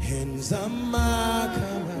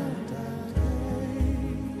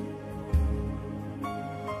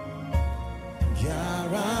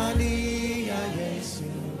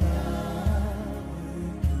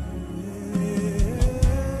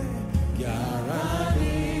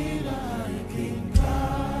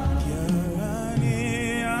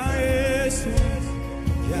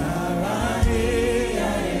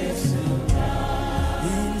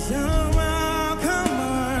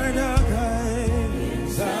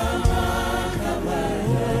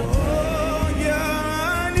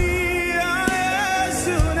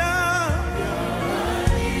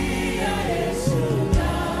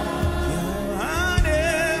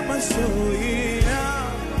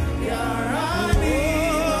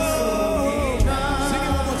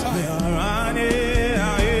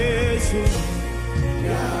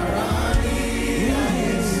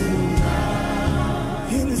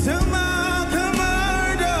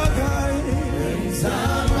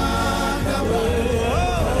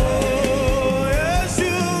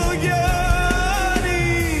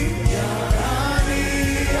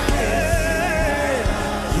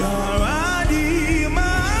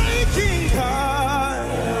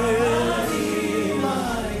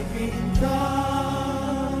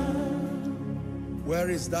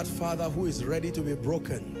 That father who is ready to be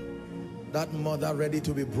broken, that mother ready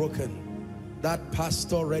to be broken, that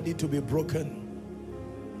pastor ready to be broken,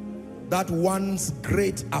 that once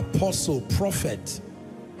great apostle, prophet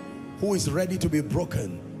who is ready to be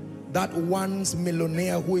broken, that once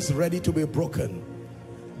millionaire who is ready to be broken,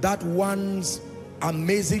 that once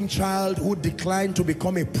amazing child who declined to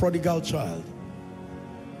become a prodigal child.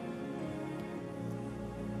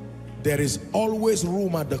 There is always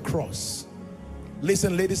room at the cross.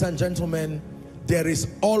 Listen, ladies and gentlemen, there is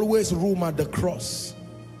always room at the cross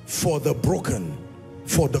for the broken,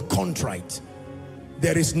 for the contrite.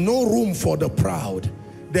 There is no room for the proud.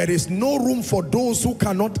 There is no room for those who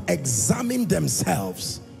cannot examine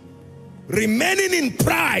themselves. Remaining in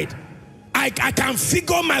pride, I can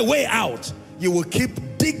figure my way out. You will keep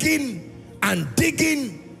digging and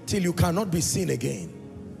digging till you cannot be seen again.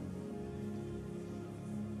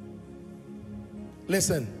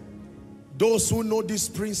 Listen. Those who know this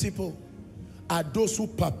principle are those who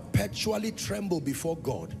perpetually tremble before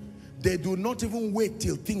God. They do not even wait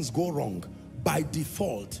till things go wrong. By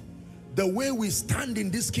default, the way we stand in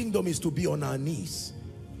this kingdom is to be on our knees.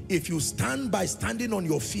 If you stand by standing on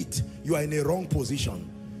your feet, you are in a wrong position.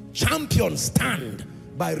 Champions stand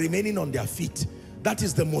by remaining on their feet. That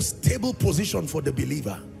is the most stable position for the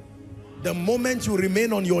believer. The moment you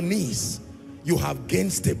remain on your knees, you have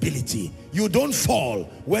gained stability. You don't fall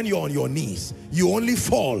when you're on your knees. You only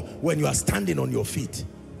fall when you are standing on your feet.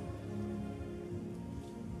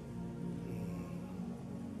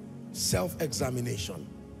 Self-examination.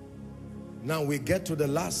 Now we get to the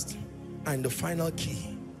last and the final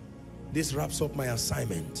key. This wraps up my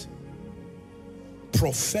assignment.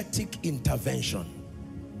 Prophetic intervention.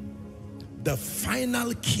 The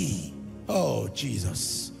final key. Oh,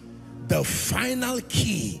 Jesus. The final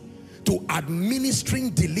key to administering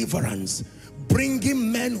deliverance,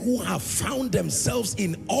 bringing men who have found themselves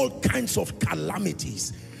in all kinds of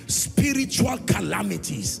calamities, spiritual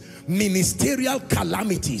calamities, ministerial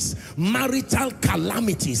calamities, marital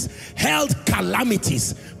calamities, health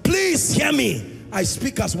calamities. Please hear me. I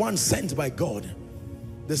speak as one sent by God.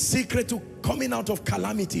 The secret to coming out of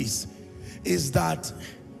calamities is that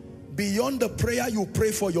beyond the prayer you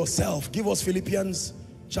pray for yourself, give us Philippians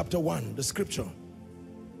chapter 1, the scripture.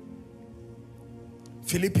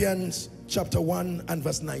 Philippians chapter 1 and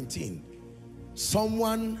verse 19.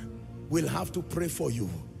 Someone will have to pray for you.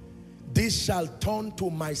 This shall turn to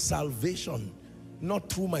my salvation, not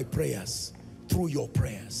through my prayers, through your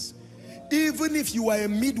prayers. Even if you are a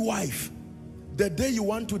midwife, the day you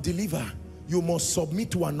want to deliver, you must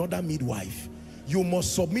submit to another midwife. You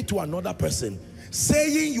must submit to another person.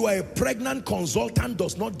 Saying you are a pregnant consultant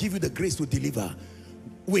does not give you the grace to deliver.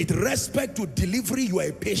 With respect to delivery, you are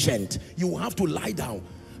a patient. You have to lie down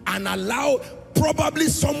and allow probably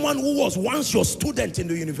someone who was once your student in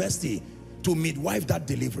the university to midwife that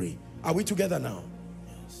delivery. Are we together now?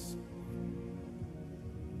 Yes.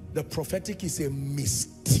 The prophetic is a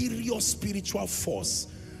mysterious spiritual force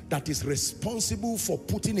that is responsible for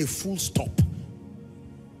putting a full stop.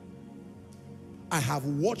 I have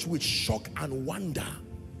watched with shock and wonder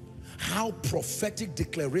how prophetic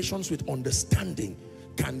declarations with understanding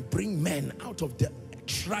can bring men out of their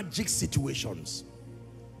tragic situations.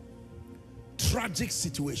 Tragic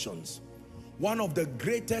situations. One of the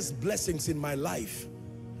greatest blessings in my life,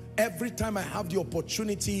 every time I have the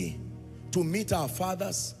opportunity to meet our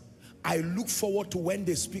fathers, I look forward to when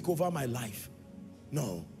they speak over my life.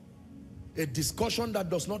 No, a discussion that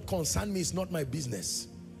does not concern me is not my business.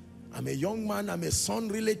 I'm a young man, I'm a son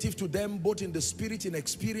relative to them, both in the spirit, in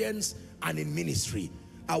experience, and in ministry.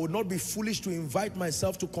 I would not be foolish to invite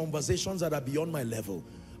myself to conversations that are beyond my level.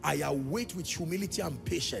 I await with humility and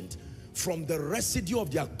patience from the residue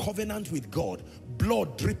of their covenant with God,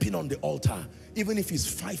 blood dripping on the altar, even if it's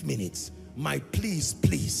 5 minutes. My please,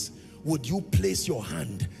 please, would you place your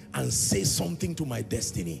hand and say something to my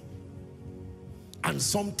destiny? And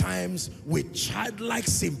sometimes with childlike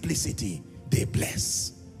simplicity, they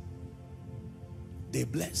bless. They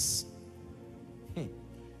bless.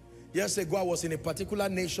 Years ago, I was in a particular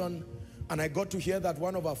nation and I got to hear that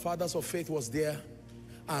one of our fathers of faith was there,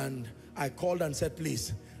 and I called and said,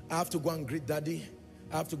 please, I have to go and greet daddy.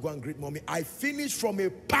 I have to go and greet mommy. I finished from a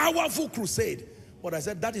powerful crusade, but I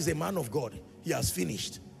said, that is a man of God. He has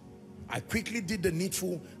finished. I quickly did the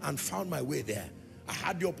needful and found my way there. I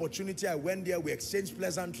had the opportunity. I went there. We exchanged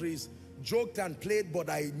pleasantries, joked and played, but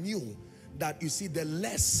I knew that, you see, the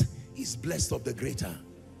less is blessed of the greater.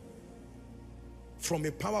 From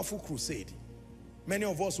a powerful crusade, many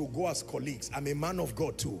of us will go as colleagues. I'm a man of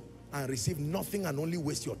God too, and receive nothing and only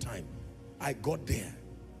waste your time. I got there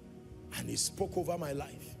and he spoke over my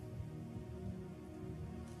life.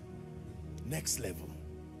 Next level,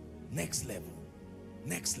 next level,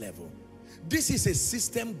 next level. This is a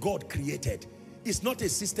system God created. It's not a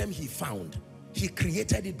system he found. He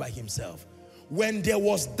created it by himself. When there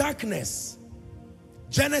was darkness,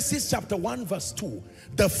 Genesis chapter 1 verse 2,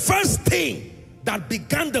 the first thing that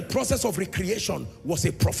began the process of recreation was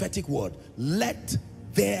a prophetic word. Let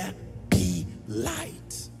there be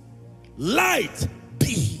light. Light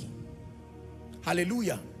be.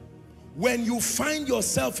 Hallelujah. When you find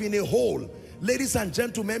yourself in a hole, ladies and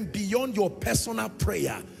gentlemen, beyond your personal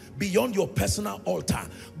prayer, beyond your personal altar,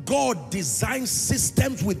 God designs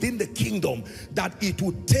systems within the kingdom that it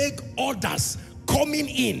would take others coming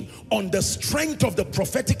in on the strength of the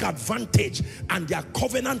prophetic advantage and their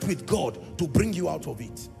covenant with God to bring you out of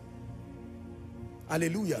it.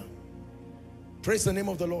 Hallelujah. Praise the name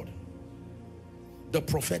of the Lord. The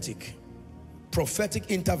prophetic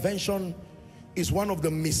intervention is one of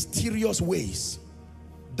the mysterious ways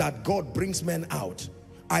that God brings men out.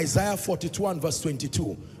 Isaiah 42 and verse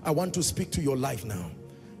 22. I want to speak to your life now.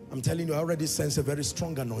 I'm telling you, I already sense a very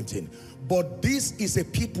strong anointing. But this is a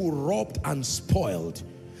people robbed and spoiled.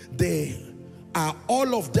 They are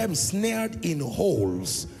all of them snared in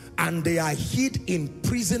holes, and they are hid in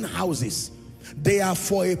prison houses. They are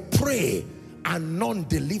for a prey, and none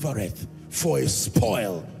delivereth, for a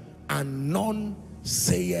spoil, and none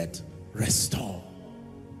saith, restore.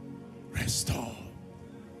 Restore.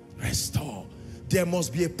 Restore. There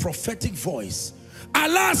must be a prophetic voice.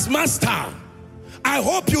 Alas, master, I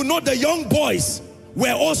hope you know the young boys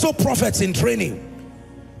were also prophets in training.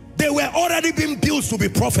 They were already being built to be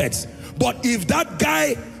prophets. But if that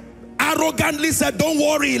guy arrogantly said, don't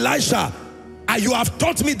worry, Elisha, you have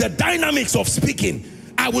taught me the dynamics of speaking,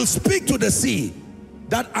 I will speak to the sea,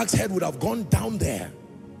 that axe head would have gone down there.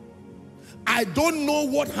 I don't know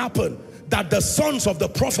what happened that the sons of the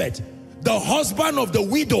prophet, the husband of the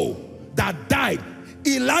widow that died,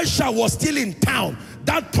 Elisha was still in town.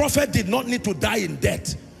 That prophet did not need to die in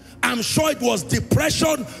death. I'm sure it was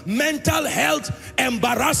depression, mental health,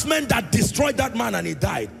 embarrassment that destroyed that man, and he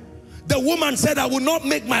died. The woman said, I will not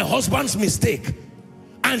make my husband's mistake.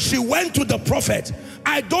 And she went to the prophet.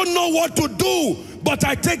 I don't know what to do, but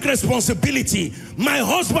I take responsibility. My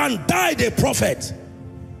husband died a prophet.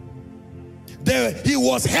 He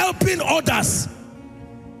was helping others,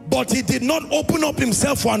 but he did not open up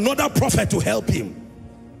himself for another prophet to help him.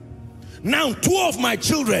 Now 2 of my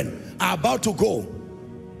children are about to go.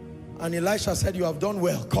 And Elisha said, you have done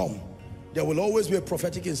well, come. There will always be a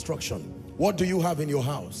prophetic instruction. What do you have in your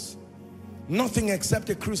house? Nothing except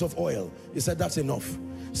a cruse of oil. He said, that's enough.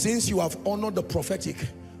 Since you have honored the prophetic,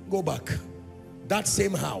 go back. That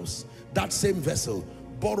same house, that same vessel,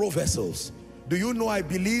 borrow vessels. Do you know, I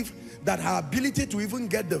believe that her ability to even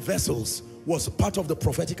get the vessels was part of the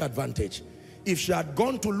prophetic advantage. If she had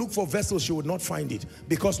gone to look for vessels, she would not find it,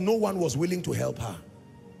 because no one was willing to help her.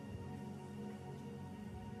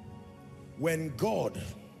 When God,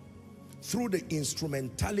 through the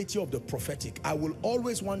instrumentality of the prophetic, I will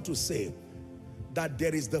always want to say that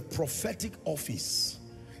there is the prophetic office,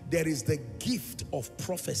 there is the gift of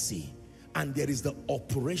prophecy, and there is the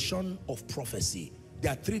operation of prophecy.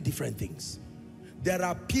 There are 3 different things. There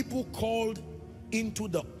are people called into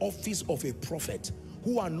the office of a prophet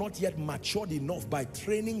who are not yet matured enough by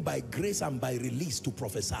training, by grace, and by release to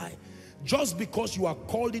prophesy. Just because you are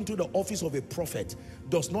called into the office of a prophet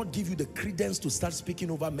does not give you the credence to start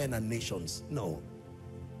speaking over men and nations. No.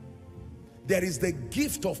 There is the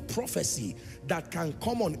gift of prophecy that can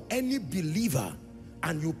come on any believer,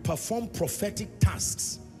 and you perform prophetic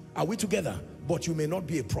tasks. Are we together? But you may not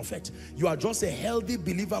be a prophet. You are just a healthy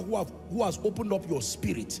believer who has opened up your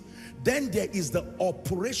spirit. Then there is the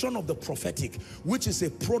operation of the prophetic, which is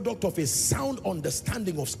a product of a sound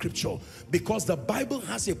understanding of scripture, because the Bible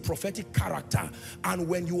has a prophetic character, and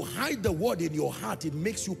when you hide the word in your heart, it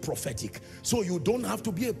makes you prophetic. So you don't have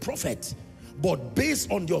to be a prophet, but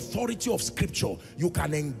based on the authority of scripture, you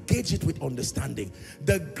can engage it with understanding.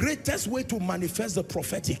 The greatest way to manifest the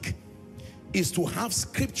prophetic is to have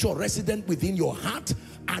scripture resident within your heart,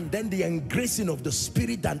 and then the engracing of the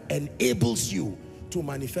spirit that enables you to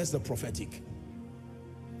manifest the prophetic.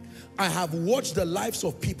 I have watched the lives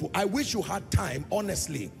of people. I wish you had time,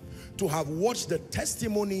 honestly, to have watched the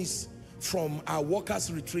testimonies from our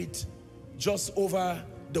workers' retreat just over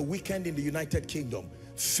the weekend in the United Kingdom.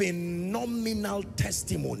 Phenomenal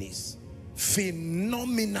testimonies.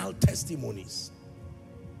 Phenomenal testimonies.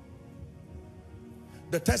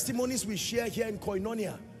 The testimonies we share here in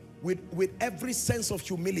Koinonia, with every sense of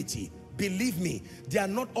humility, believe me, they are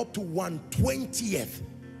not up to 1/20th.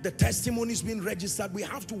 The testimonies being registered, we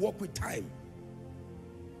have to work with time.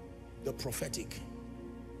 The prophetic.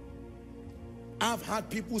 I've had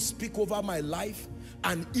people speak over my life,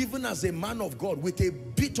 and even as a man of God with a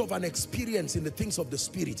bit of an experience in the things of the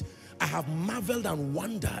spirit, I have marveled and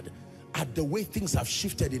wondered at the way things have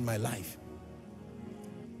shifted in my life.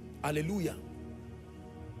 Hallelujah.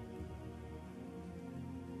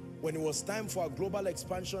 When it was time for our global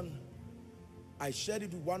expansion, I shared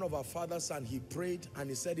it with one of our fathers, and he prayed and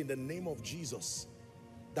he said, in the name of Jesus,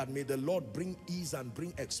 that may the Lord bring ease and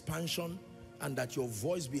bring expansion, and that your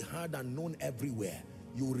voice be heard and known everywhere.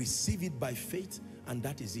 You receive it by faith, and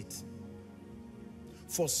that is it.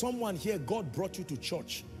 For someone here, God brought you to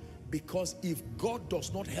church because if God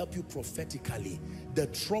does not help you prophetically, the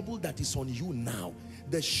trouble that is on you now,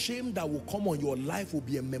 the shame that will come on your life will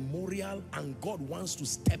be a memorial, and God wants to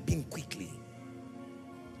step in quickly.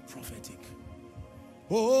 Prophetic.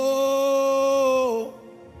 Oh,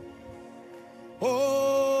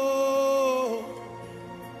 oh,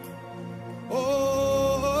 oh, oh,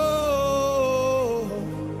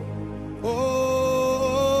 oh, oh.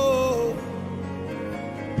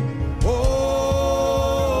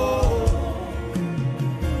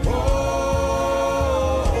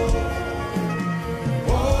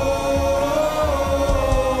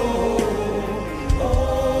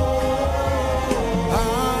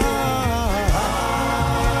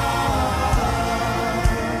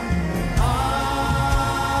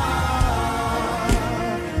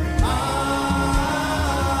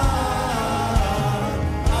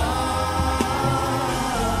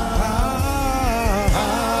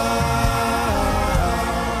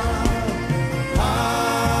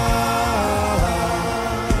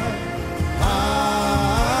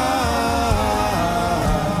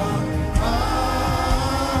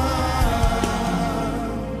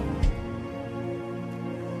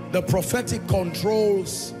 The prophetic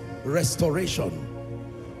controls restoration.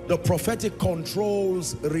 The prophetic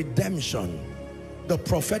controls redemption. The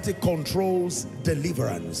prophetic controls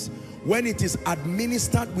deliverance. When it is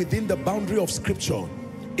administered within the boundary of scripture,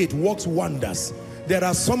 it works wonders. There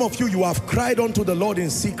are some of you, you have cried unto the Lord in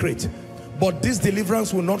secret, but this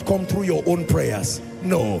deliverance will not come through your own prayers.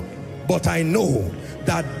 No, but I know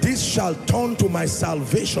that this shall turn to my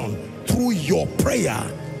salvation through your prayer,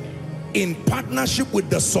 in partnership with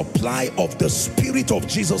the supply of the Spirit of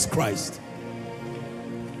Jesus Christ.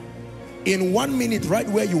 In 1 minute, right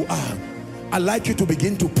where you are, I'd like you to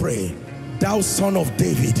begin to pray. Thou Son of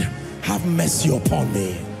David, have mercy upon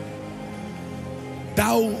me.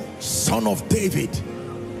 Thou Son of David,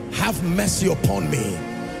 have mercy upon me.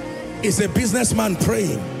 Is a businessman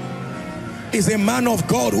praying. Is a man of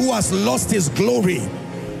God who has lost his glory,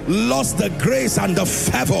 lost the grace and the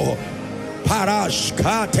favor. Parash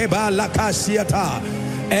kateba lakasiata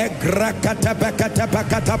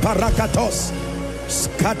egrakatapakatapakata parakatos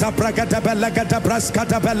skata prakatapalagata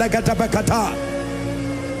praskata palagata bakata.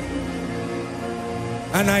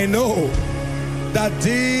 And I know that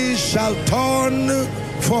this shall turn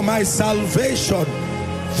for my salvation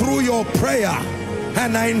through your prayer.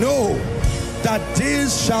 And I know that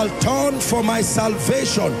this shall turn for my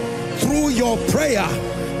salvation through your prayer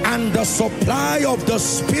and the supply of the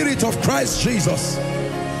Spirit of Christ Jesus.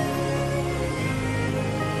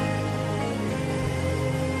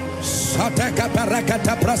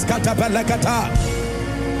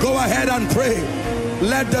 Go ahead and pray.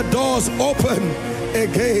 Let the doors open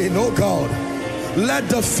again, oh God. Let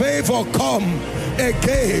the favor come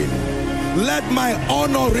again. Let my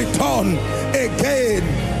honor return again.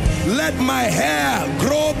 Let my hair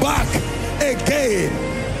grow back again.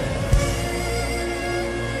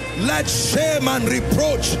 Let shame and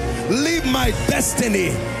reproach leave my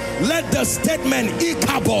destiny. Let the statement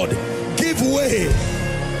Ichabod give way.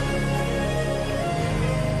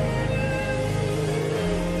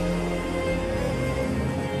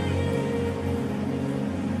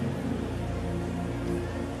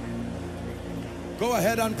 Go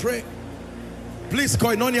ahead and pray. Please,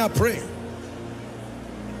 Koinonia, pray.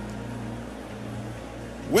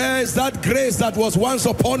 Where is that grace that was once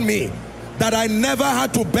upon me, that I never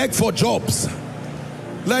had to beg for jobs?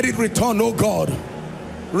 Let it return, oh God.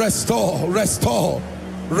 Restore, restore,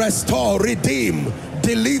 restore, redeem,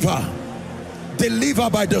 deliver. Deliver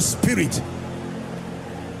by the Spirit.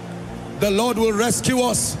 The Lord will rescue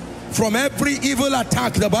us from every evil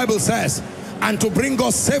attack, the Bible says, and to bring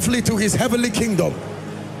us safely to his heavenly kingdom.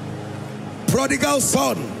 Prodigal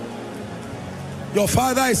son, your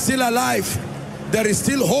father is still alive. There is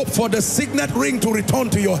still hope for the signet ring to return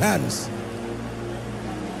to your hands.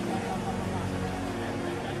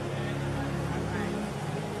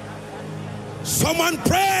 Someone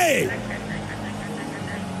pray.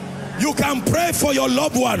 You can pray for your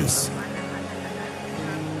loved ones.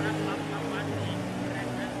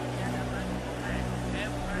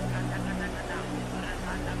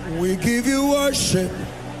 We give you worship,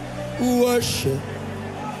 worship,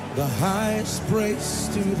 the highest praise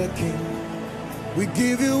to the King. We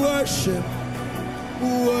give you worship,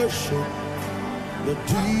 worship, the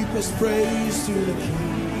deepest praise to the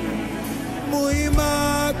King.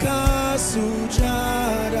 Muimaka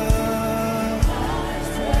sujada,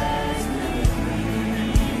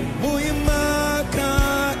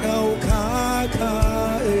 muimaka naukaka.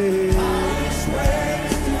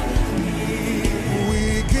 We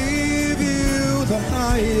give you the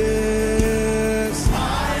highest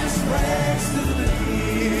praise to the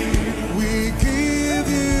King. We give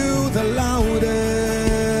you the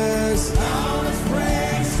loudest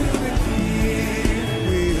praise to the King.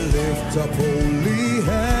 We lift up holy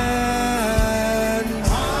hands.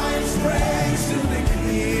 Highest praise to the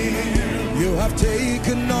King. You have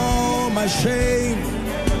taken all my shame.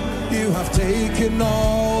 You have taken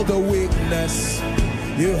all the weakness.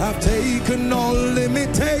 You have taken all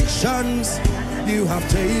limitations. You have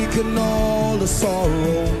taken all the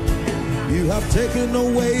sorrow. You have taken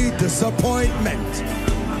away disappointment.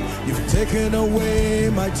 You've taken away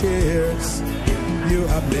my tears. You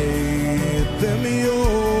have made them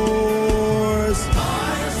yours.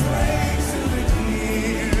 Highest praise to the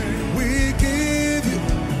King. We give you,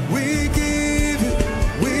 we give you,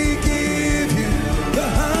 we give you the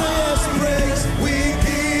highest praise. We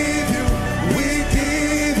give you, we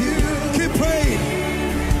give you. Keep praying.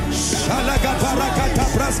 Shalagaparakata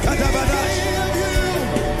praskadabadash.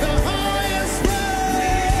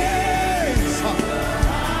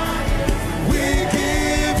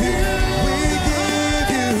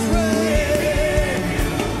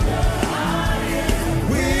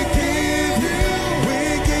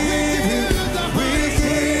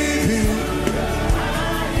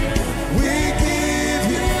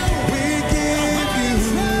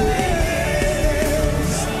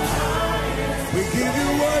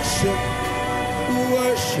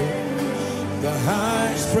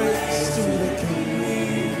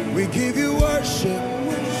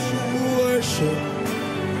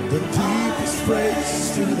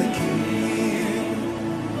 praise to the King.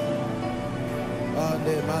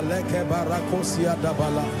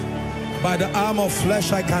 By the arm of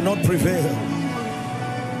flesh I cannot prevail.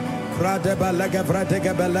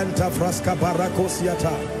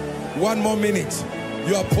 One more minute.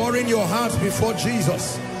 You are pouring your heart before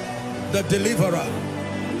Jesus, the deliverer,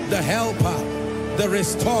 the helper, the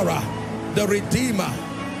restorer, the redeemer.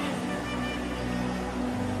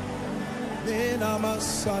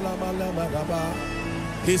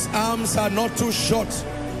 His arms are not too short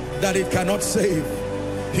that it cannot save.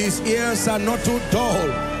 His ears are not too dull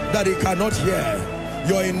that he cannot hear.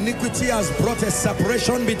 Your iniquity has brought a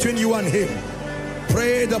separation between you and him.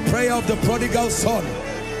 Pray the prayer of the prodigal son.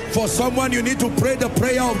 For someone you need to pray the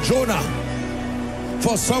prayer of Jonah.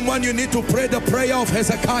 For someone you need to pray the prayer of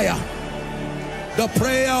Hezekiah. The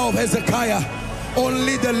prayer of Hezekiah.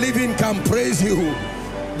 Only the living can praise you.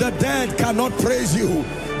 The dead cannot praise you.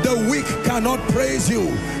 The weak cannot praise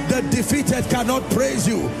you. The defeated cannot praise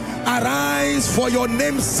you. Arise for your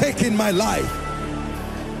name's sake in my life.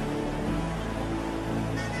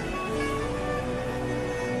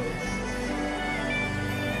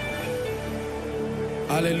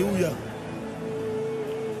 Hallelujah.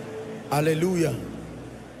 Hallelujah.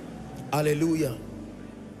 Hallelujah.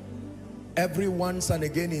 Every once and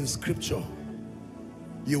again in scripture,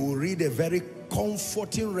 you will read a very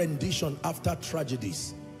comforting rendition after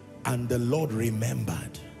tragedies. And the Lord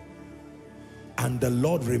remembered. And the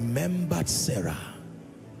Lord remembered Sarah.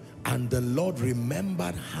 And the Lord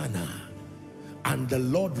remembered Hannah. And the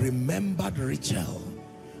Lord remembered Rachel.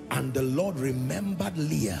 And the Lord remembered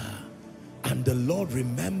Leah. And the Lord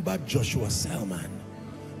remembered Joshua Selman.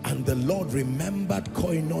 And the Lord remembered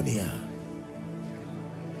Koinonia.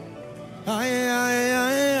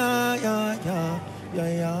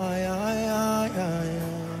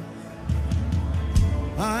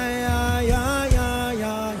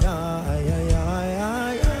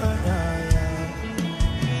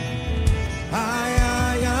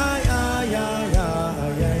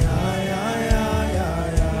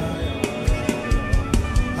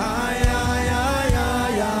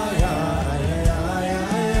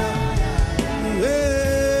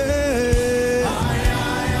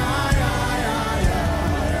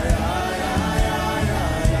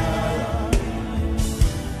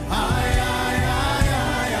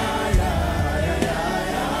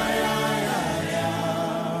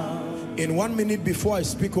 In 1 minute before I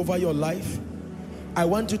speak over your life, I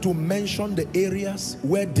want you to mention the areas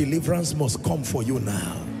where deliverance must come for you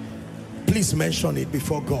now. Please mention it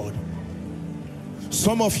before God.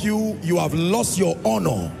 Some of you, you have lost your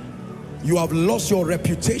honor. You have lost your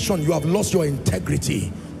reputation. You have lost your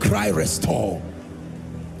integrity. Cry, restore.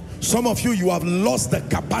 Some of you, you have lost the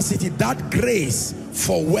capacity, that grace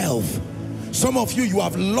for wealth. Some of you, you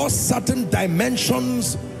have lost certain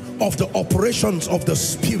dimensions of the operations of the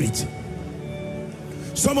Spirit.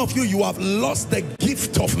 Some of you, you have lost the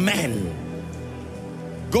gift of man.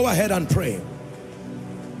 Go ahead and pray.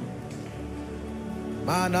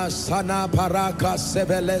 Manasana paraka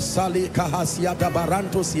sebele sali kahasiata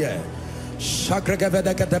barantos ye.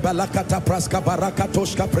 Shagregevede de balakata praska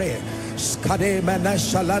barakatoshka pre. Skade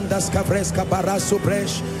manashalandas kavreska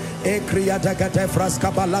barasubresh. Ekriata kate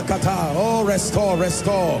fraska balakata. Oh, restore,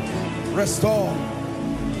 restore, restore,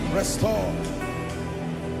 restore.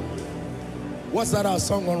 What's that our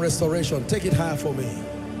song on restoration? Take it higher for me.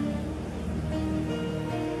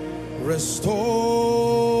 Restore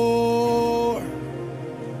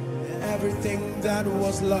everything that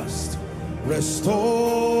was lost. Restore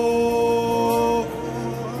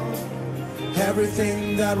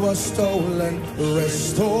everything that was stolen.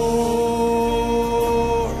 Restore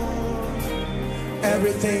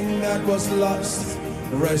everything that was lost.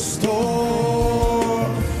 Restore.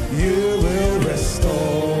 You will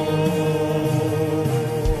restore.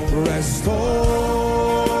 Restore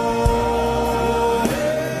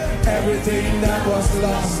everything that was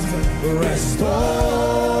lost. Restore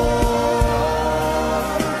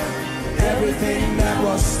everything that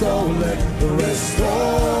was stolen. Restore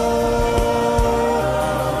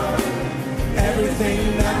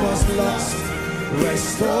everything that was lost.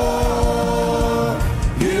 Restore.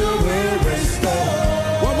 You will restore.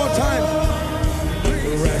 One more time.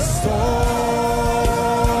 Restore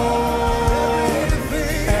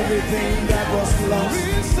everything that was lost.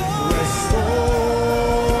 Restore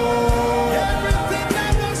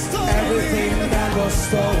everything that was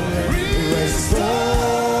stolen. Restore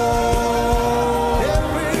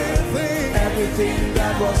everything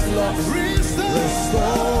that was lost. Restore.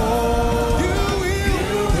 You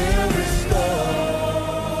will restore.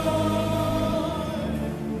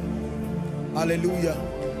 Hallelujah.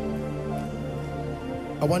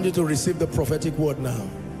 I want you to receive the prophetic word now.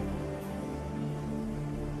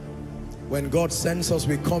 When God sends us,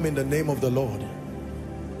 we come in the name of the Lord.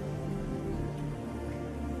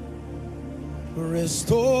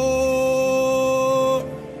 Restore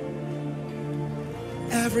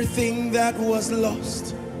everything that was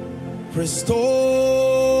lost.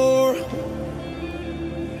 Restore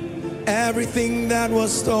everything that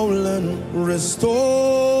was stolen.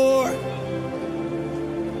 Restore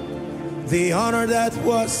the honor that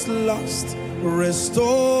was lost.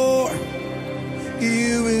 Restore.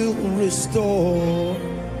 You will restore.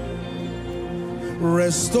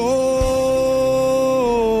 Restore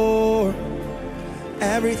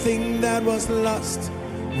everything that was lost.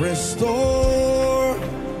 Restore,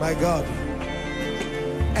 my God,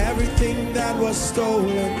 everything that was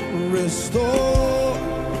stolen. Restore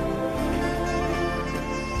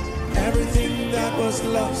everything that was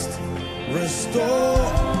lost. Restore.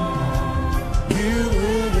 You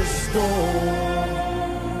will restore.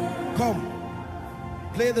 Come,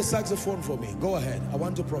 play the saxophone for me. Go ahead. I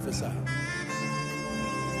want to prophesy.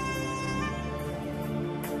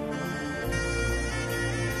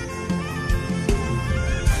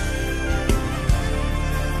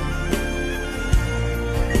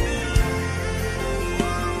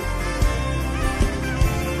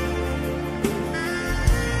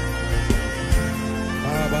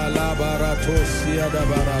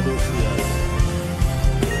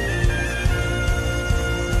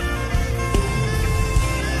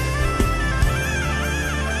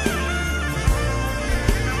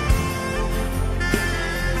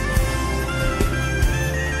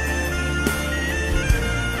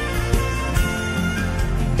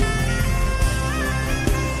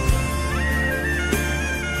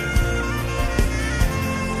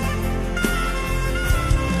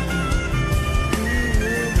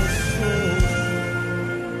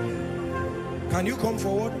 Can you come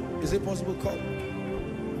forward? Is it possible? Come.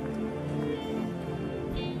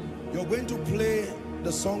 You're going to play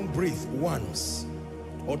the song Breathe once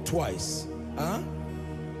or twice.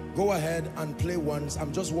 Go ahead and play once.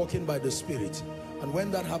 I'm just walking by the Spirit. And when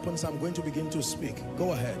that happens, I'm going to begin to speak.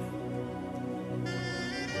 Go ahead.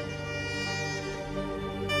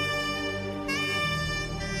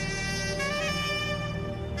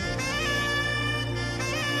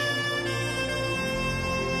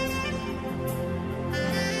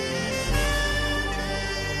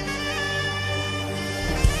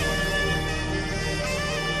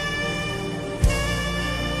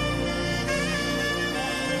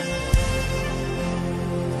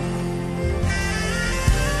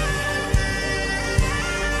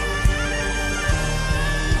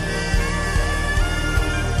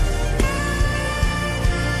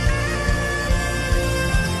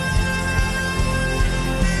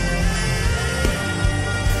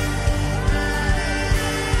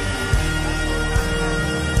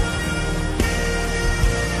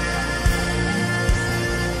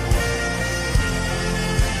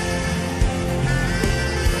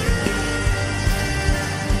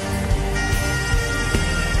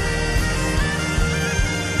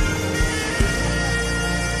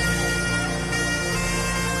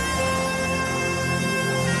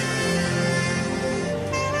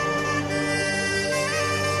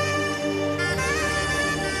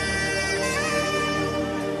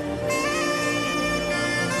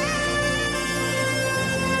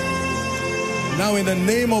 Now, in the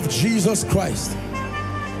name of Jesus Christ,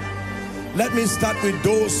 let me start with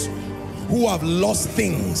those who have lost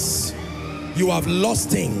things. You have lost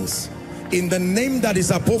things. In the name that is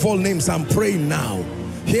above all names, I'm praying now.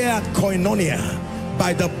 Here at Koinonia,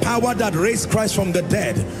 by the power that raised Christ from the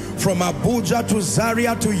dead, from Abuja to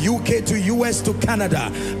Zaria to UK to US to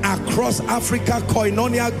Canada, across Africa,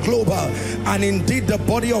 Koinonia Global, and indeed the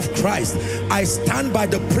body of Christ, I stand by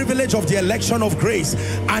the privilege of the election of grace,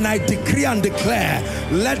 and I decree and declare,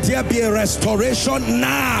 let there be a restoration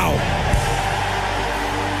now.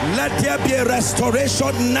 Let there be a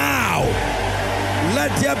restoration now.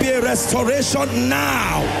 Let there be a restoration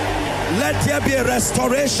now. Let there be a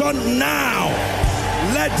restoration now.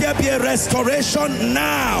 Let there be a restoration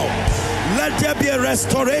now. Let there be a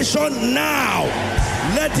restoration now.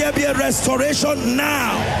 Let there be a restoration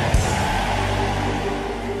now.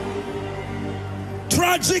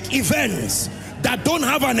 Tragic events that don't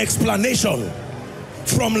have an explanation,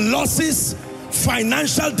 from losses,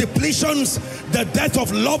 financial depletions, the death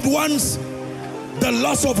of loved ones, the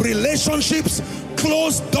loss of relationships,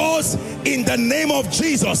 closed doors, in the name of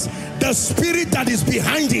Jesus. The spirit that is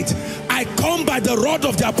behind it, I come by the rod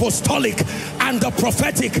of the apostolic and the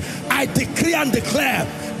prophetic. I decree and declare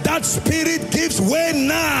that spirit gives way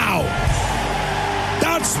now.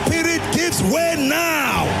 That spirit gives way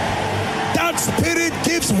now. That spirit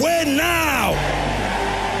gives way now.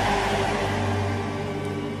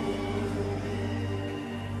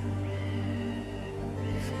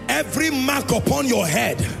 Every mark upon your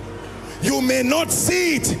head, you may not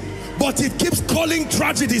see it, but it keeps calling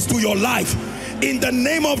tragedies to your life. In the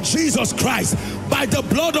name of Jesus Christ, by the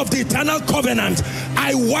blood of the eternal covenant,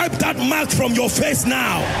 I wipe that mark from your face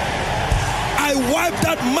now. I wipe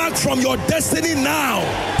that mark from your destiny now.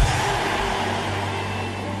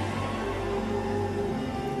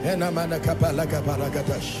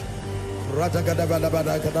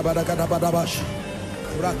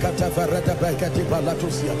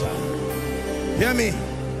 Hear me.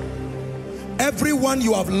 Everyone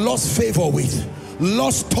you have lost favor with,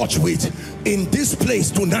 lost touch with in this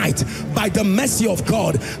place tonight, by the mercy of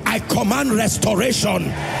God, I command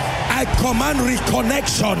restoration. I command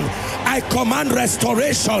reconnection. I command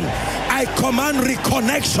restoration. I command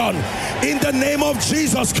reconnection in the name of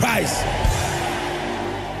Jesus Christ.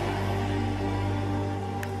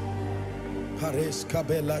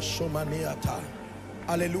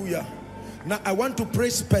 Hallelujah. Now I want to pray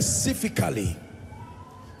specifically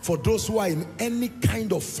for those who are in any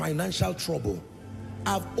kind of financial trouble.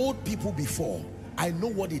 I've owed people before. I know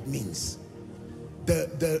what it means.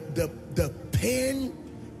 The pain,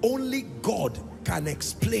 only God can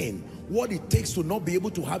explain what it takes to not be able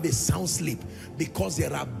to have a sound sleep, because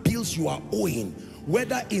there are bills you are owing,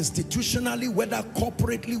 whether institutionally, whether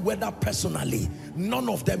corporately, whether personally. None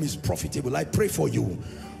of them is profitable. I pray for you.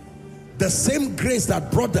 The same grace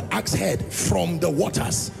that brought the axe head from the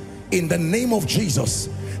waters, in the name of Jesus,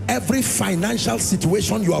 every financial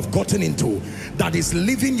situation you have gotten into that is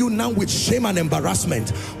leaving you now with shame and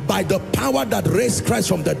embarrassment, by the power that raised Christ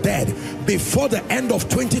from the dead, before the end of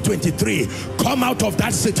 2023, come out of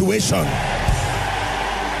that situation.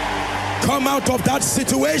 Come out of that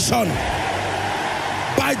situation.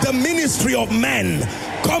 By the ministry of men,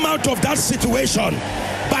 come out of that situation.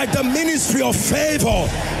 By the ministry of favor,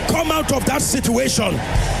 come out of that situation.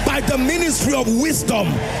 By the ministry of wisdom,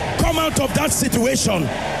 come out of that situation.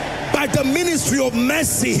 By the ministry of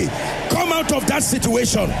mercy, come out of that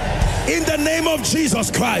situation. In the name of Jesus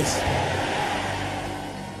Christ.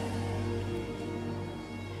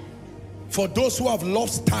 For those who have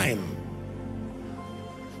lost time,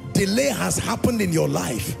 delay has happened in your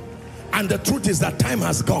life, and the truth is that time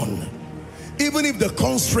has gone. Even if the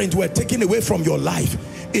constraints were taken away from your life,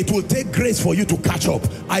 it will take grace for you to catch up.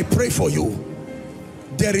 I pray for you.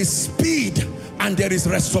 There is speed and there is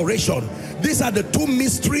restoration. These are the two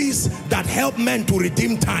mysteries that help men to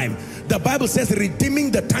redeem time. The Bible says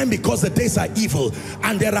redeeming the time because the days are evil.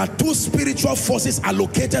 And there are two spiritual forces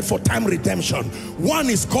allocated for time redemption. One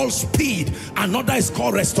is called speed, another is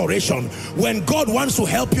called restoration. When God wants to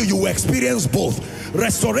help you, you will experience both.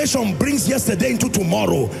 Restoration brings yesterday into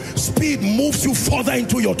tomorrow. Speed moves you further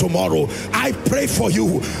into your tomorrow. I pray for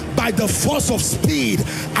you, by the force of speed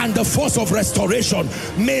and the force of restoration,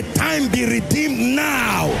 may time be redeemed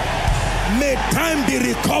now. May time be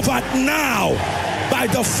recovered now. By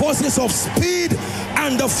the forces of speed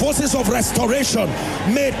and the forces of restoration,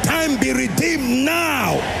 may time be redeemed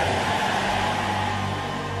now.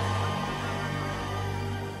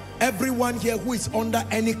 Everyone here who is under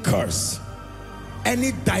any curse,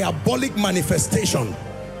 any diabolic manifestation,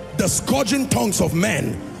 the scourging tongues of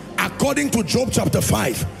men, according to Job chapter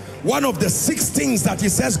 5, one of the 6 things that he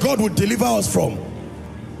says God would deliver us from.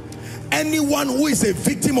 Anyone who is a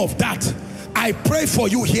victim of that, I pray for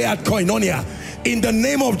you here at Koinonia, in the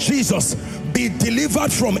name of Jesus, be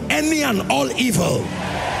delivered from any and all evil.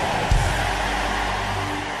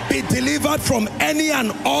 Be delivered from any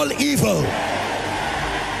and all evil.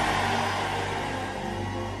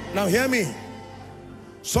 Now hear me.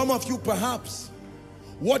 Some of you, perhaps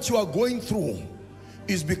what you are going through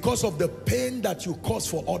is because of the pain that you cause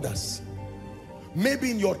for others. Maybe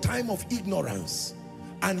in your time of ignorance,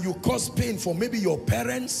 and you cause pain for maybe your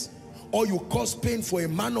parents, or you cause pain for a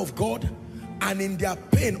man of God, and in their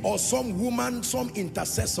pain, or some woman, some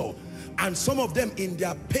intercessor, and some of them in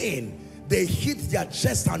their pain, they hit their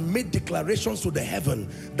chest and made declarations to the heaven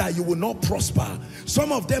that you will not prosper.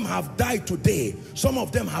 Some of them have died today. Some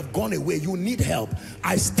of them have gone away. You need help.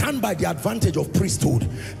 I stand by the advantage of priesthood.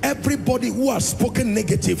 Everybody who has spoken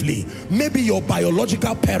negatively, maybe your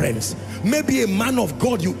biological parents, maybe a man of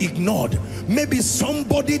God you ignored, maybe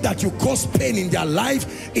somebody that you caused pain in their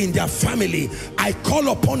life, in their family, I call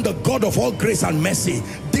upon the God of all grace and mercy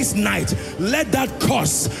this night. Let that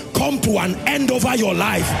curse come to an end over your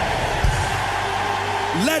life.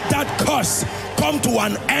 Let that curse come to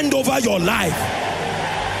an end over your life.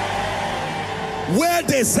 Where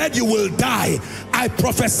they said you will die, I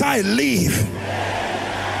prophesy, leave.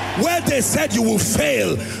 Where they said you will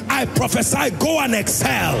fail, I prophesy, go and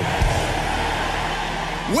excel.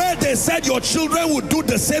 Where they said your children would do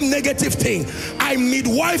the same negative thing, I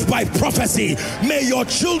midwife by prophecy, may your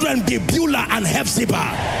children be Beulah and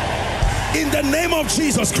Hephzibah. In the name of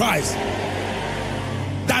Jesus Christ.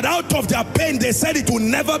 That out of their pain they said it will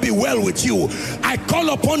never be well with you, I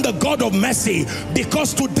call upon the God of mercy,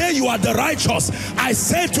 because today you are the righteous. I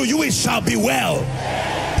say to you, it shall be well.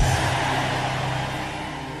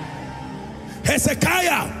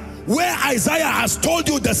 Hezekiah, where Isaiah has told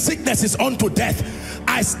you the sickness is unto death,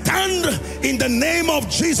 I stand in the name of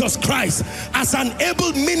Jesus Christ as an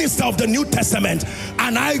able minister of the New Testament,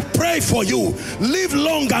 and I pray for you, live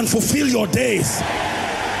long and fulfill your days.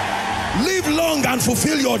 Live long and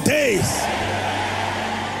fulfill your days.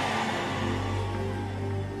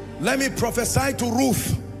 Let me prophesy to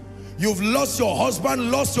Ruth. You've lost your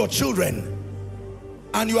husband, lost your children,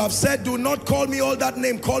 and you have said, do not call me all that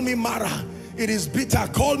name, call me Mara. It is bitter,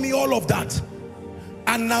 call me all of that.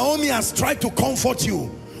 And Naomi has tried to comfort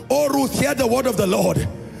you. Oh Ruth, hear the word of the Lord.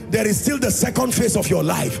 There is still the second phase of your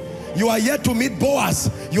life. You are yet to meet Boaz.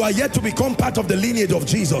 You are yet to become part of the lineage of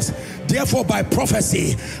Jesus. Therefore, by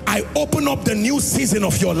prophecy, I open up the new season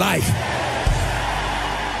of your life.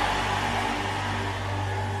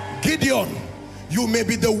 Gideon, you may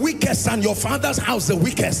be the weakest and your father's house the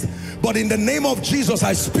weakest, but in the name of Jesus,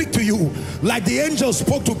 I speak to you like the angel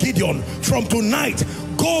spoke to Gideon. From tonight,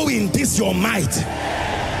 go in this your might.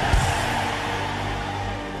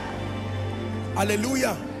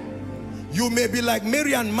 Hallelujah. You may be like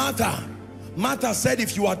Mary and Martha. Martha said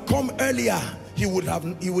if you had come earlier, he would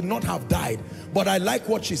not have died. But I like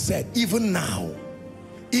what she said. Even now,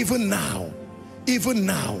 even now, even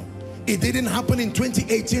now. It didn't happen in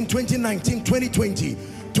 2018, 2019, 2020,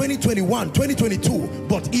 2021, 2022.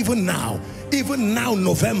 But even now,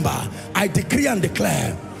 November, I decree and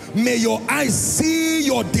declare, may your eyes see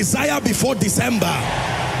your desire before December.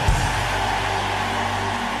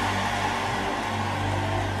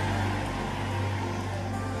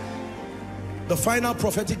 The final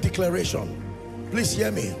prophetic declaration. Please hear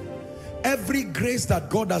me. Every grace that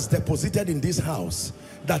God has deposited in this house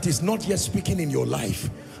that is not yet speaking in your life,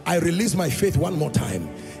 I release my faith one more time.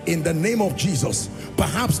 In the name of Jesus,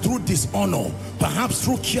 perhaps through dishonor, perhaps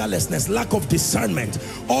through carelessness, lack of discernment,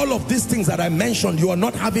 all of these things that I mentioned, you are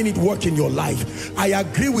not having it work in your life. I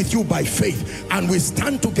agree with you by faith, and we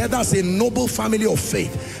stand together as a noble family of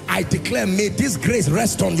faith. I declare, may this grace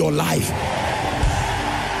rest on your life.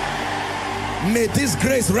 May this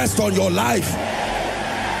grace rest on your life.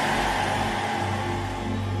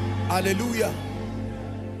 Hallelujah.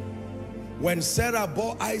 When Sarah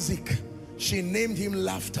bore Isaac, she named him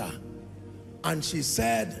Laughter. And she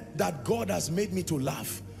said that God has made me to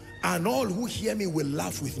laugh, and all who hear me will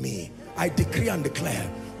laugh with me. I decree and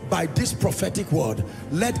declare, by this prophetic word,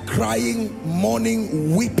 let crying,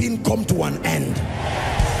 mourning, weeping come to an end.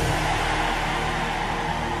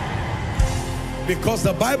 Because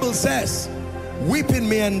the Bible says, weeping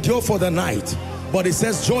may endure for the night, but it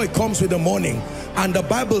says joy comes with the morning. And the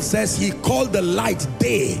Bible says he called the light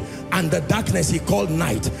day, and the darkness he called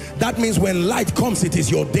night. That means when light comes, it is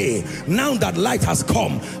your day. Now that light has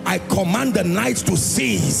come, I command the night to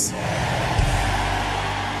cease.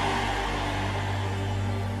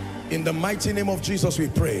 In the mighty name of Jesus we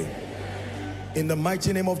pray. In the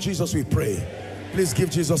mighty name of Jesus we pray. Please give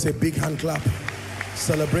Jesus a big hand clap.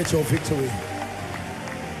 Celebrate your victory.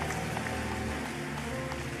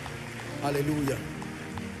 Hallelujah.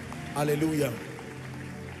 Hallelujah.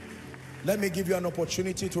 Let me give you an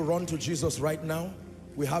opportunity to run to Jesus right now.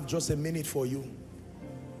 We have just a minute for you.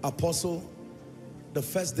 Apostle, the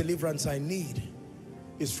first deliverance I need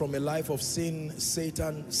is from a life of sin,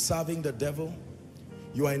 Satan, serving the devil.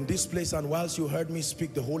 You are in this place, and whilst you heard me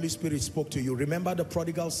speak, the Holy Spirit spoke to you. Remember the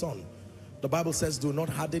prodigal son. The Bible says, do not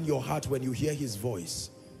harden your heart when you hear his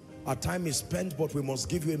voice. Our time is spent, but we must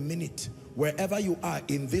give you a minute. Wherever you are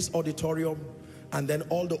in this auditorium, and then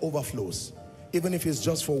all the overflows. Even if it's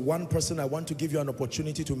just for one person, I want to give you an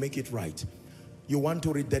opportunity to make it right. You want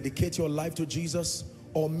to rededicate your life to Jesus,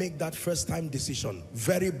 or make that first time decision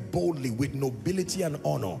very boldly with nobility and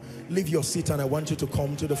honor. Leave your seat, and I want you to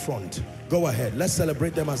come to the front. Go ahead. Let's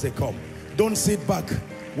celebrate them as they come. Don't sit back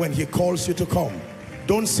when he calls you to come.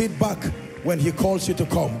 Don't sit back when he calls you to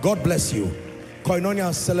come. God bless you.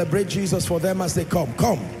 Koinonia, celebrate Jesus for them as they come.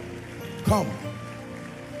 Come. Come.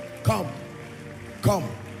 Come. Come.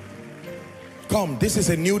 Come. This is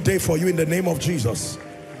a new day for you in the name of Jesus.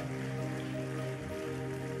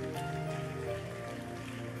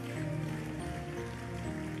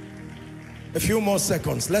 A few more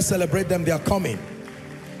seconds. Let's celebrate them. They are coming.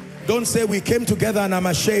 Don't say we came together and I'm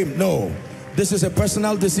ashamed. No, this is a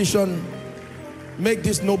personal decision. Make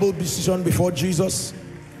this noble decision before Jesus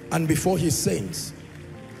and before his saints.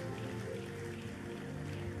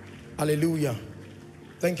 Hallelujah.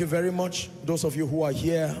 Thank you very much. Those of you who are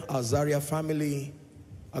here, our Zaria family,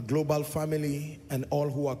 our global family, and all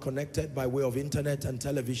who are connected by way of internet and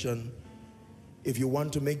television. If you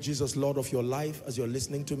want to make Jesus Lord of your life, as you're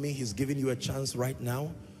listening to me, he's giving you a chance right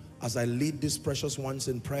now. As I lead these precious ones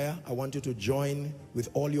in prayer, I want you to join with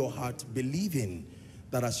all your heart, believing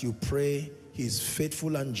that as you pray, he is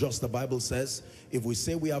faithful and just. The Bible says, if we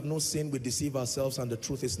say we have no sin, we deceive ourselves and the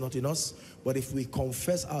truth is not in us. But if we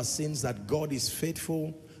confess our sins, that God is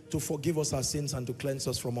faithful to forgive us our sins and to cleanse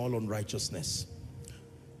us from all unrighteousness.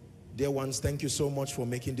 Dear ones, thank you so much for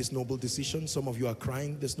making this noble decision. Some of you are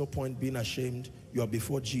crying. There's no point being ashamed. You are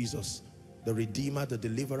before Jesus, the Redeemer, the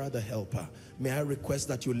Deliverer, the Helper. May I request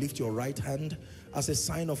that you lift your right hand as a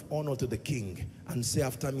sign of honor to the King and say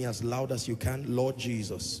after me as loud as you can, Lord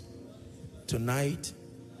Jesus, tonight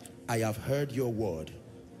I have heard your word.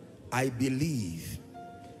 I believe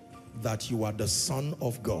that you are the Son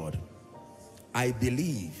of God. I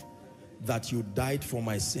believe that you died for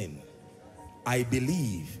my sin. I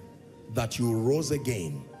believe that you rose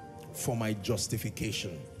again for my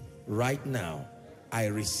justification. Right now, I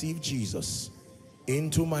receive Jesus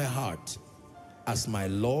into my heart as my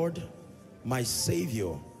Lord, my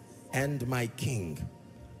Savior, and my King.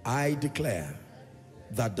 I declare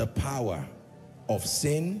that the power of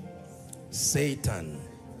sin, Satan,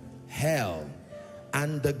 hell,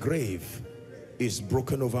 and the grave is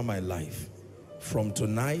broken over my life. From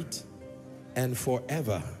tonight and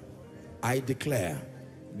forever, I declare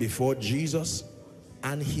before Jesus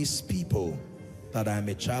and his people that I am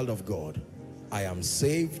a child of God. I am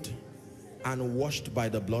saved and washed by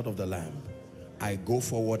the blood of the Lamb. I go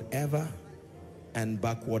forward ever and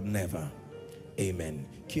backward never. Amen.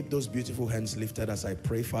 Keep those beautiful hands lifted as I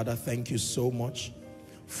pray. Father, thank you so much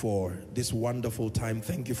for this wonderful time.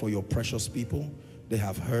 Thank you for your precious people. They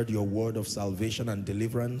have heard your word of salvation and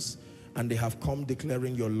deliverance, and they have come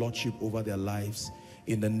declaring your lordship over their lives.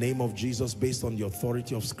 In the name of Jesus, based on the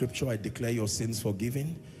authority of Scripture, I declare your sins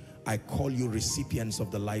forgiven. I call you recipients of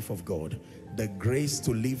the life of God. The grace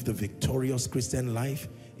to live the victorious Christian life,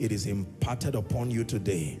 it is imparted upon you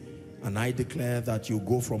today. And I declare that you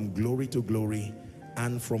go from glory to glory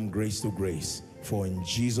and from grace to grace. For in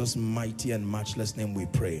Jesus' mighty and matchless name we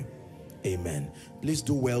pray. Amen. Please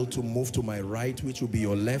do well to move to my right, which will be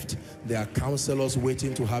your left. There are counselors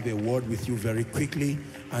waiting to have a word with you very quickly,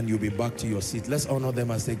 and you'll be back to your seat. Let's honor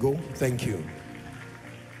them as they go. Thank you.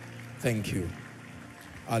 Thank you.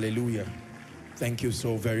 Hallelujah. Thank you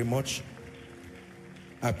so very much.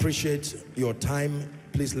 I appreciate your time.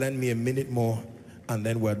 Please lend me a minute more, and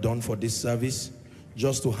then we're done for this service.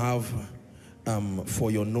 Just to have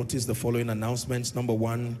for your notice the following announcements. Number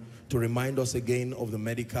one, to remind us again of the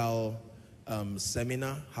medical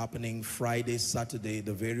seminar happening Friday, Saturday.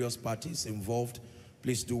 The various parties involved,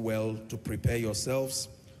 please do well to prepare yourselves.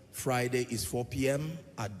 Friday is 4 p.m.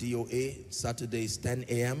 at DOA. Saturday is 10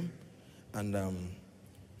 a.m. And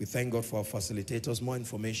we thank God for our facilitators. More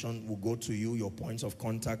information will go to you, your points of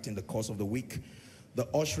contact in the course of the week. The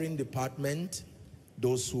ushering department,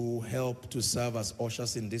 those who help to serve as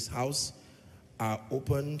ushers in this house, are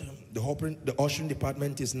opened. The ushering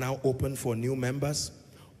department is now open for new members.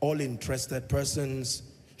 All interested persons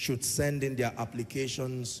should send in their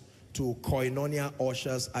applications to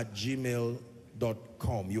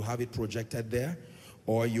koinoniaushers@gmail.com. You have it projected there,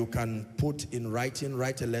 or you can put in writing,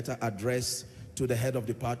 write a letter address to the head of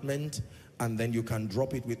department, and then you can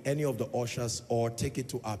drop it with any of the ushers or take it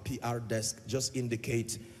to our PR desk. Just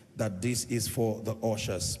indicate that this is for the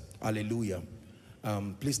ushers. Hallelujah.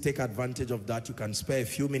 Please take advantage of that. You can spare a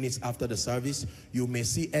few minutes after the service. You may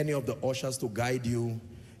see any of the ushers to guide you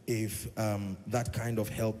if that kind of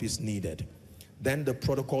help is needed. Then the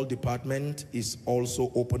protocol department is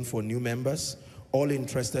also open for new members. All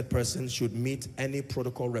interested persons should meet any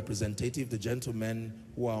protocol representative. The gentlemen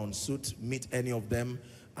who are on suit, meet any of them,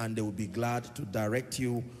 and they will be glad to direct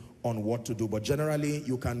you on what to do. But generally,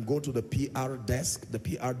 you can go to the PR desk. The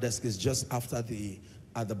PR desk is just after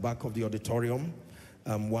at the back of the auditorium.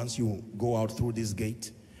 Once you go out through this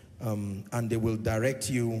gate, and they will direct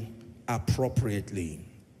you appropriately.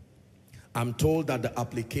 I'm told that the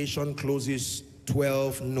application closes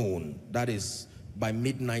 12 noon. That is by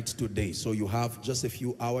midnight today. So you have just a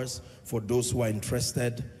few hours for those who are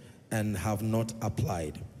interested and have not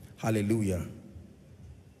applied. Hallelujah.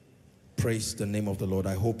 Praise the name of the Lord.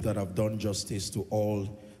 I hope that I've done justice to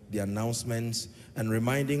all the announcements. And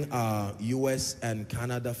reminding our US and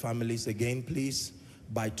Canada families again, please,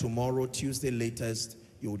 By tomorrow, Tuesday latest,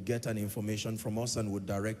 you would get an information from us and would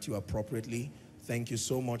direct you appropriately. Thank you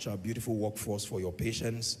so much, our beautiful workforce, for your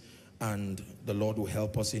patience, and the Lord will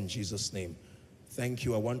help us in Jesus' name. Thank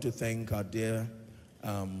you. I want to thank our dear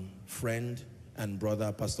friend and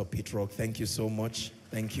brother, Pastor Petrock. Thank you so much.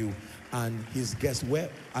 Thank you. And his guests, where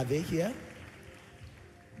are they here?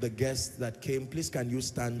 The guests that came, please can you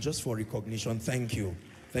stand just for recognition? Thank you.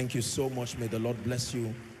 Thank you so much. May the Lord bless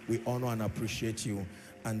you. We honor and appreciate you.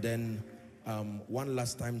 And then one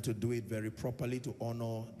last time to do it very properly, to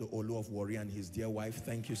honor the Olu of Warri and his dear wife.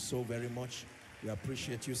 Thank you so very much. We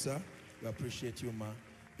appreciate you, sir. We appreciate you, ma.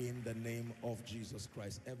 In the name of Jesus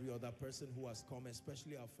Christ. Every other person who has come,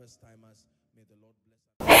 especially our first timers, may the Lord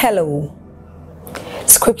bless. Hello.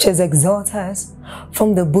 Scriptures exhort us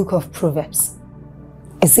from the book of Proverbs.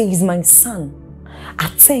 It says, my son,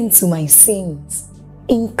 attend to my sayings.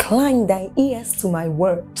 Incline thy ears to my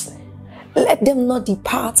words. Let them not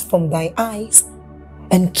depart from thy eyes,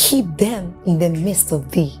 and keep them in the midst of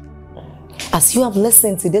thee. As you have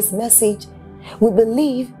listened to this message, we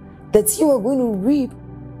believe that you are going to reap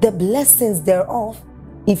the blessings thereof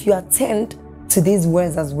if you attend to these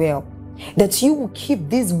words as well. That you will keep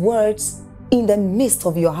these words in the midst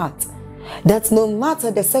of your heart. That no matter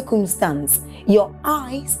the circumstance, your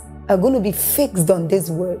eyes are going to be fixed on these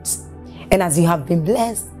words. And as you have been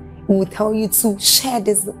blessed, we will tell you to share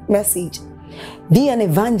this message. Be an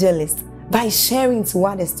evangelist by sharing to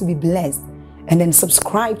others to be blessed. And then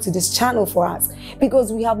subscribe to this channel for us,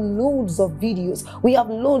 because we have loads of videos, we have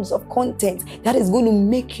loads of content that is going to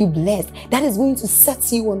make you blessed, that is going to set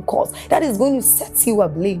you on course, that is going to set you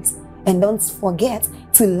ablaze. And don't forget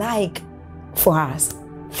to like for us.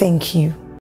 Thank you.